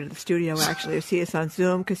come here to the studio actually or see us on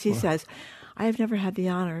Zoom because he says, I have never had the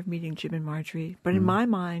honor of meeting Jim and Marjorie, but in my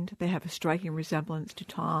mind, they have a striking resemblance to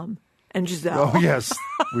Tom and Giselle. Oh, yes,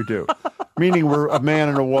 we do. meaning we're a man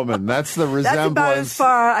and a woman. That's the resemblance. That's about as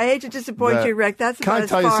far. I hate to disappoint you, Rick. That's about as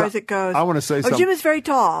far as it goes. I want to say something. Jim is very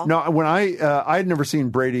tall. No, when I had never seen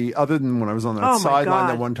Brady other than when I was on that sideline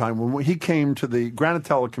that one time. When he came to the Granite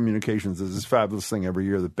Telecommunications, is this fabulous thing every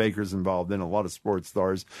year that Baker's involved in, a lot of sports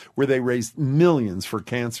stars, where they raised millions for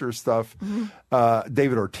cancer stuff. Mm-hmm.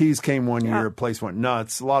 David Ortiz came one year. The place went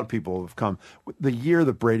nuts. A lot of people have come. The year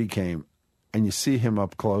that Brady came, and you see him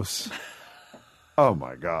up close. Oh,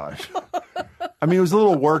 my gosh. I mean, it was a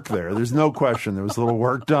little work there. There's no question. There was a little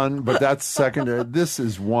work done, but that's secondary. This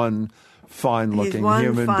is one fine-looking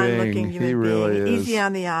human being. He really is. Easy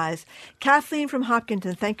on the eyes. Kathleen from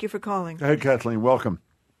Hopkinton, thank you for calling. Hey, Kathleen, welcome.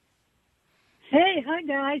 Hey, hi,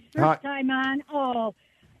 guys. First time on. Oh,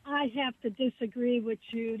 I have to disagree with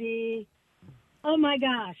Judy. Oh, my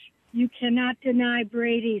gosh. You cannot deny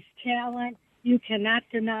Brady's talent. You cannot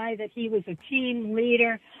deny that he was a team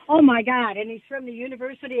leader. Oh, my God. And he's from the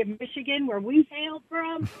University of Michigan, where we hail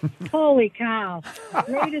from. Holy cow.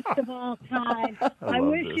 Greatest of all time. I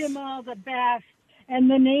wish him all the best. And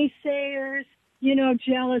the naysayers,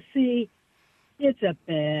 jealousy, it's a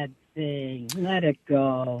bad thing. Let it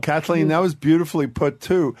go. Kathleen, that was beautifully put,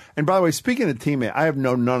 too. And by the way, speaking of teammate, I have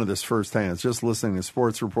known none of this firsthand. It's just listening to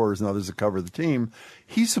sports reporters and others that cover the team.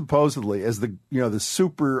 He supposedly, as the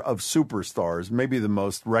super of superstars, maybe the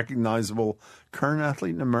most recognizable current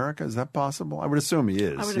athlete in America. Is that possible? I would assume he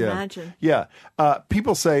is. I would imagine. Yeah.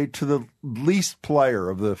 People say to the least player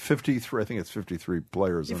of the 53, I think it's 53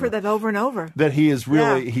 players. You've heard that over and over. That he is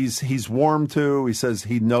really, he's warm to. He says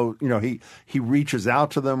he reaches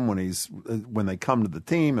out to them when they come to the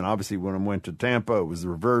team. And obviously when he went to Tampa, it was the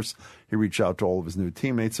reverse. He reached out to all of his new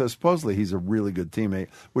teammates. So supposedly he's a really good teammate,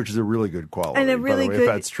 which is a really good quality. And a really by the way, good,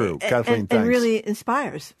 if that's true. Kathleen, thanks. And really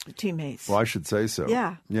inspires teammates. Well, I should say so.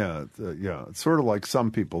 Yeah. Yeah. It's sort of like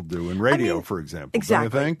some people do in radio, for example. Exactly.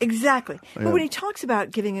 Don't you think? Exactly. Yeah. But when he talks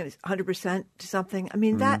about giving it 100% to something, I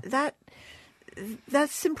mean,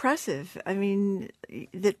 that's impressive. I mean,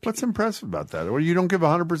 what's impressive about that? Well, you don't give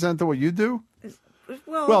 100% to what you do?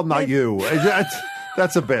 Well, not you.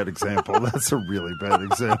 That's a bad example. That's a really bad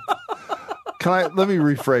example. Let me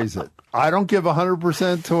rephrase it. I don't give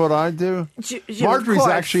 100% to what I do. Marjorie's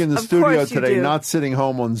actually in the studio today, not sitting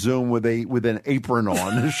home on Zoom with an apron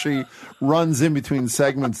on as she runs in between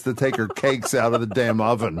segments to take her cakes out of the damn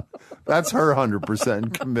oven. That's her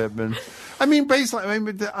 100% commitment. I mean,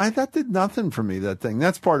 basically, that did nothing for me, that thing.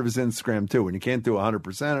 That's part of his Instagram, too, when you can't do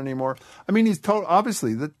 100% anymore. I mean, he's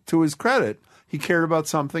obviously, to his credit, he cared about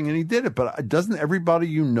something and he did it. But doesn't everybody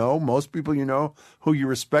most people who you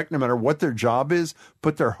respect, no matter what their job is,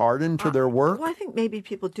 put their heart into their work? Well, I think maybe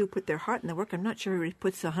people do put their heart in their work. I'm not sure he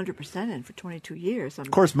puts 100% in for 22 years.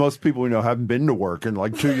 Of course, most people haven't been to work in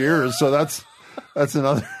like 2 years, so that's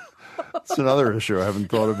another. It's another issue I haven't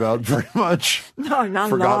thought about very much. No,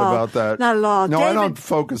 not Forgot at all. about that. Not at all. No, David, I don't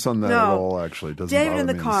focus on that at all, actually. It doesn't David bother in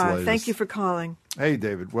the me car, thank you for calling. Hey,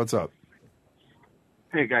 David, what's up?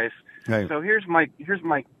 Hey, guys. Hey. So here's my,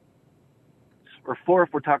 or four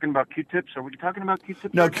if we're talking about Q-tips. Are we talking about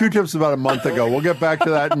Q-tips? No, Q-tips about a month ago. We'll get back to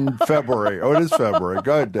that in February. Oh, it is February.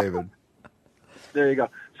 Go ahead, David. There you go.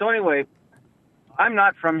 So anyway, I'm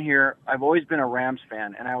not from here. I've always been a Rams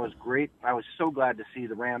fan, and I was so glad to see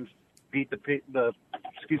the Rams beat the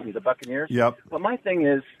Buccaneers. Yep. But my thing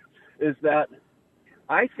is that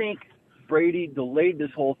I think Brady delayed this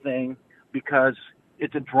whole thing because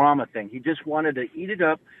it's a drama thing. He just wanted to eat it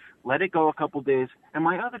up, let it go a couple days. And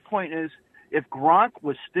my other point is, if Gronk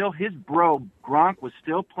was still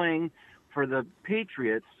playing for the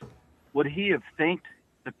Patriots, would he have thanked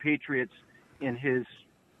the Patriots in his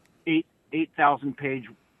 8,000-page,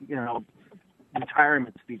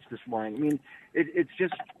 retirement speech this morning? I mean, it's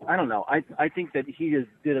just, I don't know. I think that he has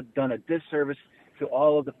done a disservice to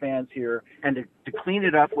all of the fans here, and to clean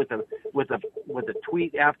it up with a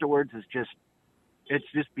tweet afterwards is just. It's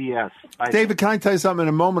just BS. David, can I tell you something? In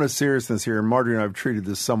a moment of seriousness here, and Marjorie and I have treated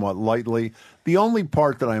this somewhat lightly. The only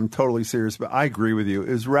part that I am totally serious about, I agree with you,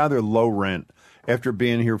 is rather low rent after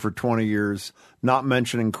being here for 20 years, not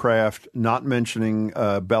mentioning Kraft, not mentioning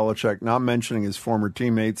Belichick, not mentioning his former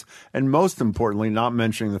teammates, and most importantly, not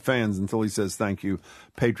mentioning the fans until he says thank you,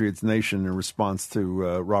 Patriots Nation, in response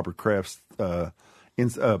to Robert Kraft's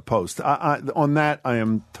post. On that, I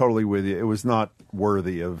am totally with you. It was not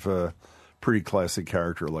worthy of pretty classic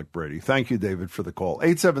character like Brady. Thank you, David, for the call.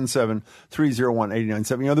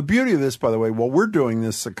 877-301-8097. The beauty of this, by the way, we're doing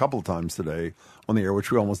this a couple of times today on the air, which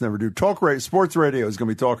we almost never do. Sports radio is going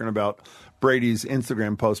to be talking about Brady's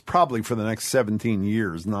Instagram post probably for the next 17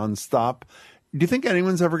 years, nonstop. Do you think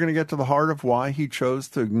anyone's ever going to get to the heart of why he chose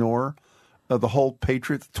to ignore the whole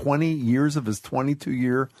Patriots, 20 years of his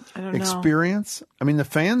 22-year experience? I mean, the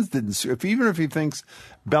fans didn't. Even if he thinks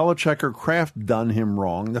Belichick or Kraft done him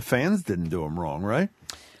wrong, the fans didn't do him wrong, right?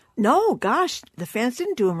 No, gosh, the fans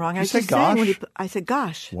didn't do him wrong. I said,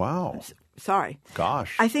 gosh. Wow. Sorry.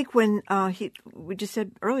 Gosh. I think when we just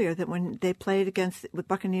said earlier that when they played against the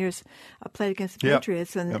Buccaneers, played against the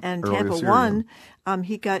Patriots, and Tampa won,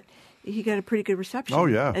 he got a pretty good reception. Oh,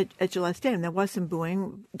 yeah. At Gillette Stadium. There was some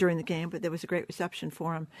booing during the game, but there was a great reception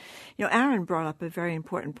for him. You know, Aaron brought up a very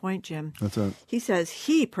important point, Jim. That's it. He says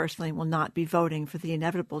he personally will not be voting for the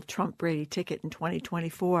inevitable Trump-Brady ticket in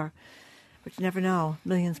 2024. But you never know.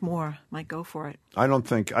 Millions more might go for it. I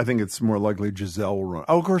think it's more likely Giselle will run.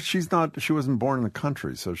 Oh, of course, she wasn't born in the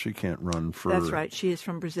country, so she can't run for... That's right. She is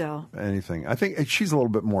from Brazil. Anything. I think she's a little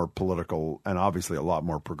bit more political and obviously a lot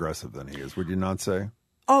more progressive than he is. Would you not say?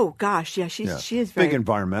 Oh, gosh, yeah, she is very... Big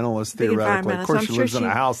environmentalist, theoretically. Of course, she lives in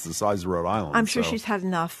a house the size of Rhode Island. I'm sure she's had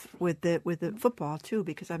enough with the football, too,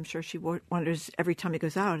 because I'm sure she wonders every time he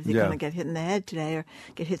goes out, is he going to get hit in the head today or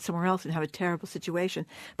get hit somewhere else and have a terrible situation?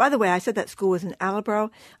 By the way, I said that school was in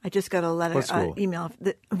Attleboro. I just got a letter, email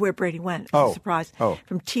where Brady went. It was a surprise.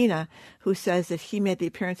 From Tina, who says that he made the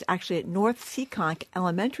appearance actually at North Seekonk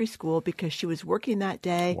Elementary School because she was working that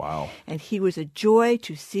day. Wow. And he was a joy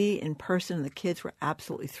to see in person, and the kids were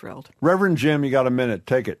absolutely thrilled. Reverend Jim, you got a minute.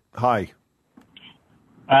 Take it. Hi.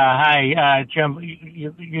 Hi, Jim.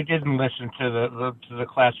 You didn't listen to the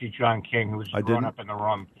classy John King, who was grown up in the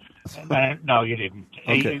room. No, you didn't.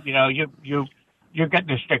 Okay. You're getting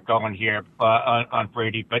the stick going here on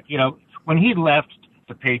Brady, but when he left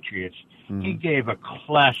the Patriots, he gave a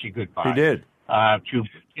classy goodbye. He did.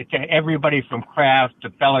 To everybody from Kraft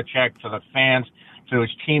to Belichick to the fans to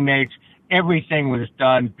his teammates. Everything was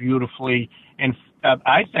done beautifully, and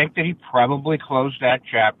I think that he probably closed that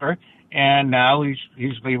chapter, and now he's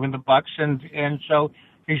leaving the Bucs, and so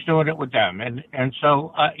he's doing it with them, and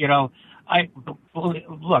so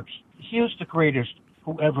look, he was the greatest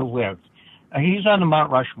who ever lived. He's on the Mount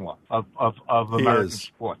Rushmore of American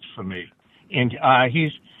sports for me, and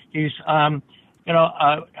he's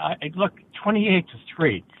look,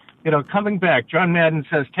 28-3. Coming back, John Madden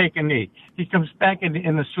says, take a knee. He comes back in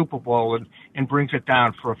the Super Bowl and brings it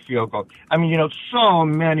down for a field goal. I mean, so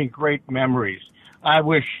many great memories. I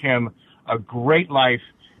wish him a great life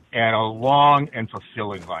and a long and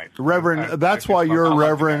fulfilling life. Reverend, that's why you're a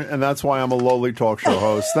Reverend, and that's why I'm a lowly talk show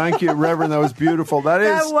host. Thank you, Reverend. That was beautiful.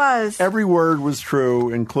 That was. Every word was true,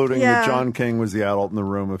 including that John King was the adult in the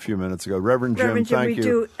room a few minutes ago. Reverend Jim, thank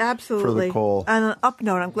you for the call. On an up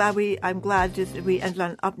note, I'm glad we ended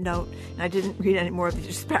on an up note, and I didn't read any more of the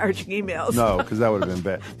disparaging emails. No, because that would have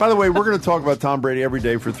been bad. By the way, we're going to talk about Tom Brady every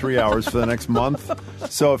day for 3 hours for the next month.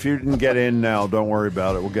 So if you didn't get in now, don't worry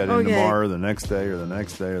about it. We'll get in tomorrow, the next day, or the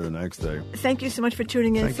next day, or the next day. Thank you so much for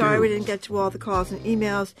tuning in. Sorry we didn't get to all the calls and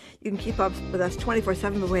emails. You can keep up with us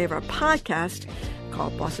 24/7 by way of our podcast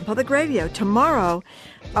called Boston Public Radio. Tomorrow,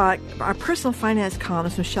 our personal finance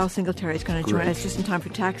columnist, Michelle Singletary, is going to join us just in time for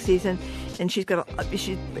tax season. And she's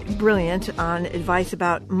brilliant on advice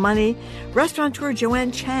about money. Restaurateur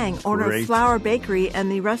Joanne Chang, owner of Flower Bakery and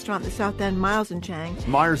the restaurant in the South End, Myers and Chang.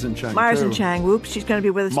 Whoops, she's going to be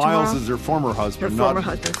with us tomorrow. Miles is her former husband,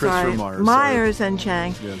 Christopher Myers. Myers and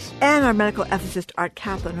Chang. Yes. And our medical ethicist, Art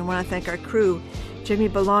Kaplan. We want to thank our crew, Jimmy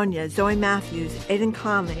Bologna, Zoe Matthews, Aidan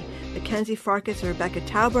Conley, Mackenzie Farkas, Rebecca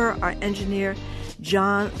Tauber, our engineer,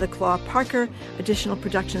 John the Claw Parker. Additional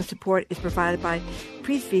production support is provided by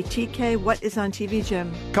Prithvi TK. What is on TV,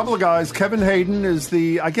 Jim? A couple of guys. Kevin Hayden is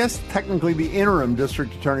technically the interim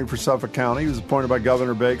district attorney for Suffolk County. He was appointed by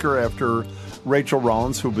Governor Baker after Rachel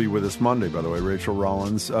Rollins, who will be with us Monday, by the way. Rachel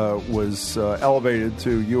Rollins was elevated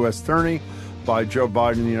to U.S. attorney by Joe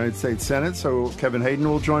Biden in the United States Senate. So Kevin Hayden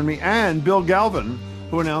will join me. And Bill Galvin,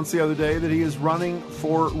 who announced the other day that he is running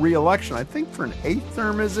for re-election. I think for an 8th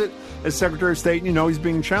term, is it? As Secretary of State, and he's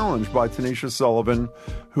being challenged by Tanisha Sullivan,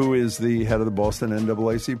 who is the head of the Boston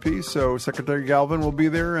NAACP. So Secretary Galvin will be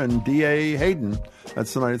there, and D.A. Hayden.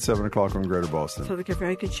 That's tonight at 7 o'clock on Greater Boston. So like a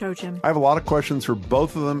very good show, Jim. I have a lot of questions for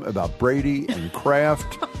both of them about Brady and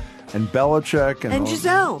Kraft and Belichick. And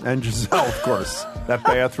Giselle. And Giselle, of course. That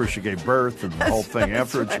bath where she gave birth and the whole thing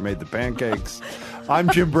after it. She made the pancakes. I'm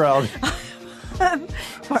Jim Brown.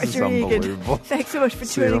 Marjorie Egan. Thanks so much for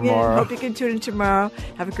tuning in. Hope you can tune in tomorrow.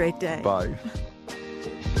 Have a great day. Bye.